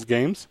officiating his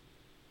games?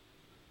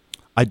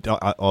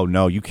 Oh,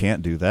 no, you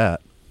can't do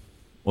that.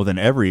 Well, then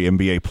every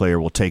NBA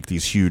player will take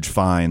these huge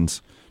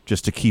fines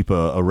just to keep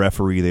a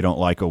referee they don't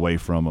like away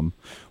from them.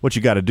 What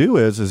you got to do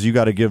is you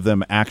got to give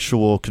them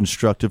actual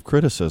constructive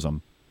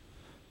criticism.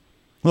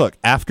 Look,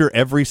 after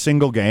every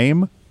single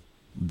game,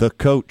 the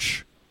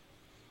coach,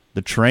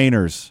 the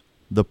trainers,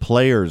 the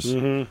players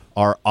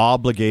are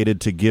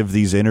obligated to give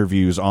these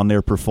interviews on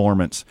their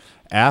performance.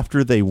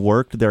 After they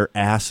worked their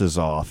asses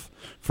off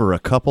for a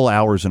couple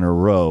hours in a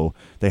row,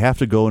 they have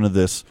to go into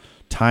this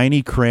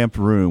tiny, cramped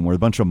room where a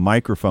bunch of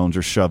microphones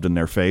are shoved in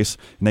their face,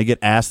 and they get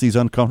asked these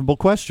uncomfortable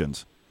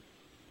questions.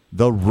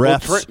 The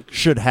refs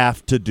should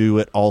have to do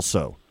it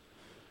also.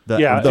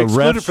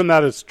 Excluded from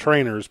that is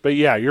trainers, but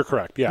you're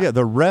correct. Yeah,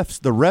 the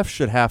refs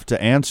should have to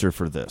answer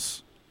for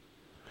this.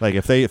 Like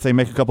if they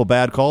make a couple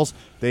bad calls,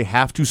 they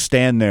have to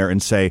stand there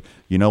and say,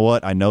 you know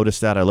what, I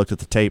noticed that, I looked at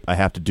the tape, I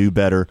have to do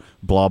better,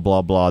 blah,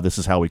 blah, blah, this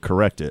is how we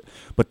correct it.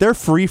 But they're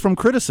free from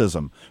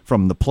criticism,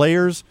 from the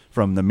players,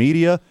 from the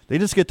media. They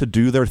just get to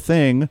do their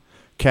thing,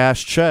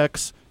 cash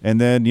checks, and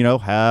then,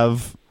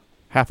 have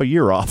half a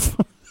year off.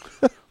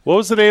 What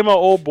was the name of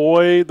old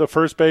boy, the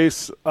first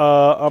base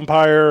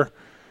umpire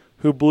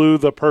who blew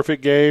the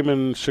perfect game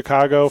in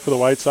Chicago for the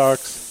White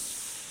Sox?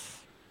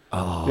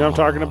 Oh, you know what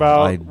I'm talking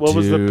about? What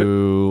was the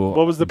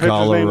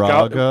pitcher's name?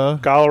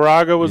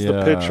 Galarraga was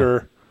the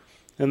pitcher,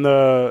 and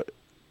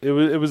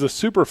it was a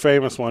super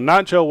famous one.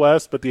 Not Joe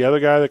West, but the other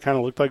guy that kind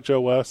of looked like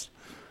Joe West.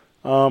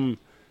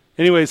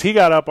 Anyways, he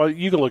got up.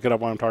 You can look it up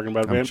while I'm talking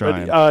about it, man.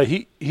 But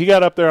he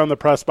got up there on the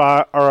press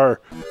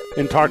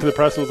and talked to the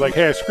press and was like,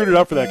 "Hey, I screwed it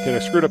up for that kid.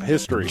 I screwed up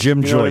history."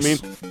 Jim Joyce.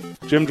 Know what I mean?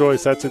 Jim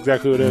Joyce. That's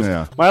exactly what it is.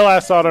 Yeah. My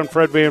last thought on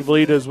Fred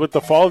VanVleet is with the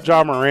fall of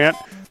Ja Morant,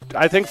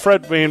 I think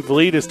Fred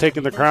VanVleet is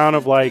taking the crown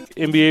of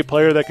NBA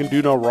player that can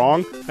do no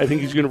wrong. I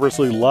think he's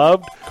universally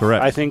loved.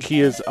 Correct. I think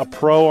he is a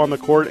pro on the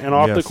court and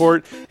off the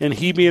court, and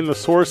he being the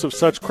source of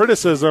such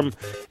criticism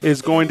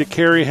is going to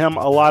carry him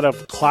a lot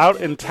of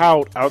clout and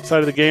tout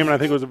outside of the game, and I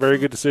think it was a very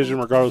good decision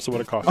regardless of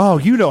what it cost. Oh,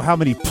 you know how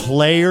many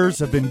players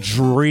have been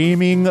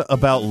dreaming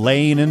about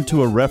laying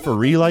into a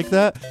referee like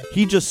that?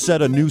 He just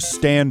set a new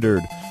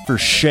standard for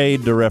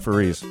shade to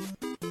referees.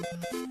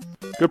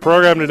 Good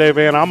program today,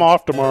 Van. I'm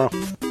off tomorrow.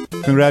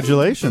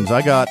 Congratulations.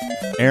 I got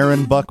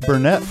Aaron Buck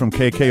Burnett from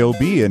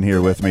KKOB in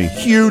here with me.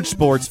 Huge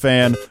sports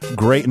fan,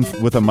 great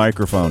with a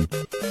microphone.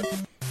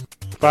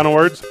 Final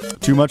words?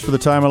 Too much for the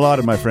time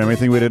allotted, my friend.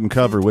 Anything we didn't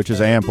cover, which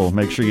is ample.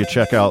 Make sure you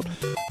check out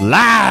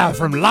live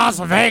from Las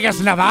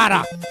Vegas,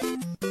 Nevada,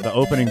 the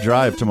opening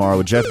drive tomorrow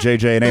with Jeff,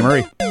 JJ, and A.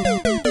 Murray.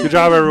 Good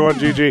job, everyone.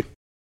 GG.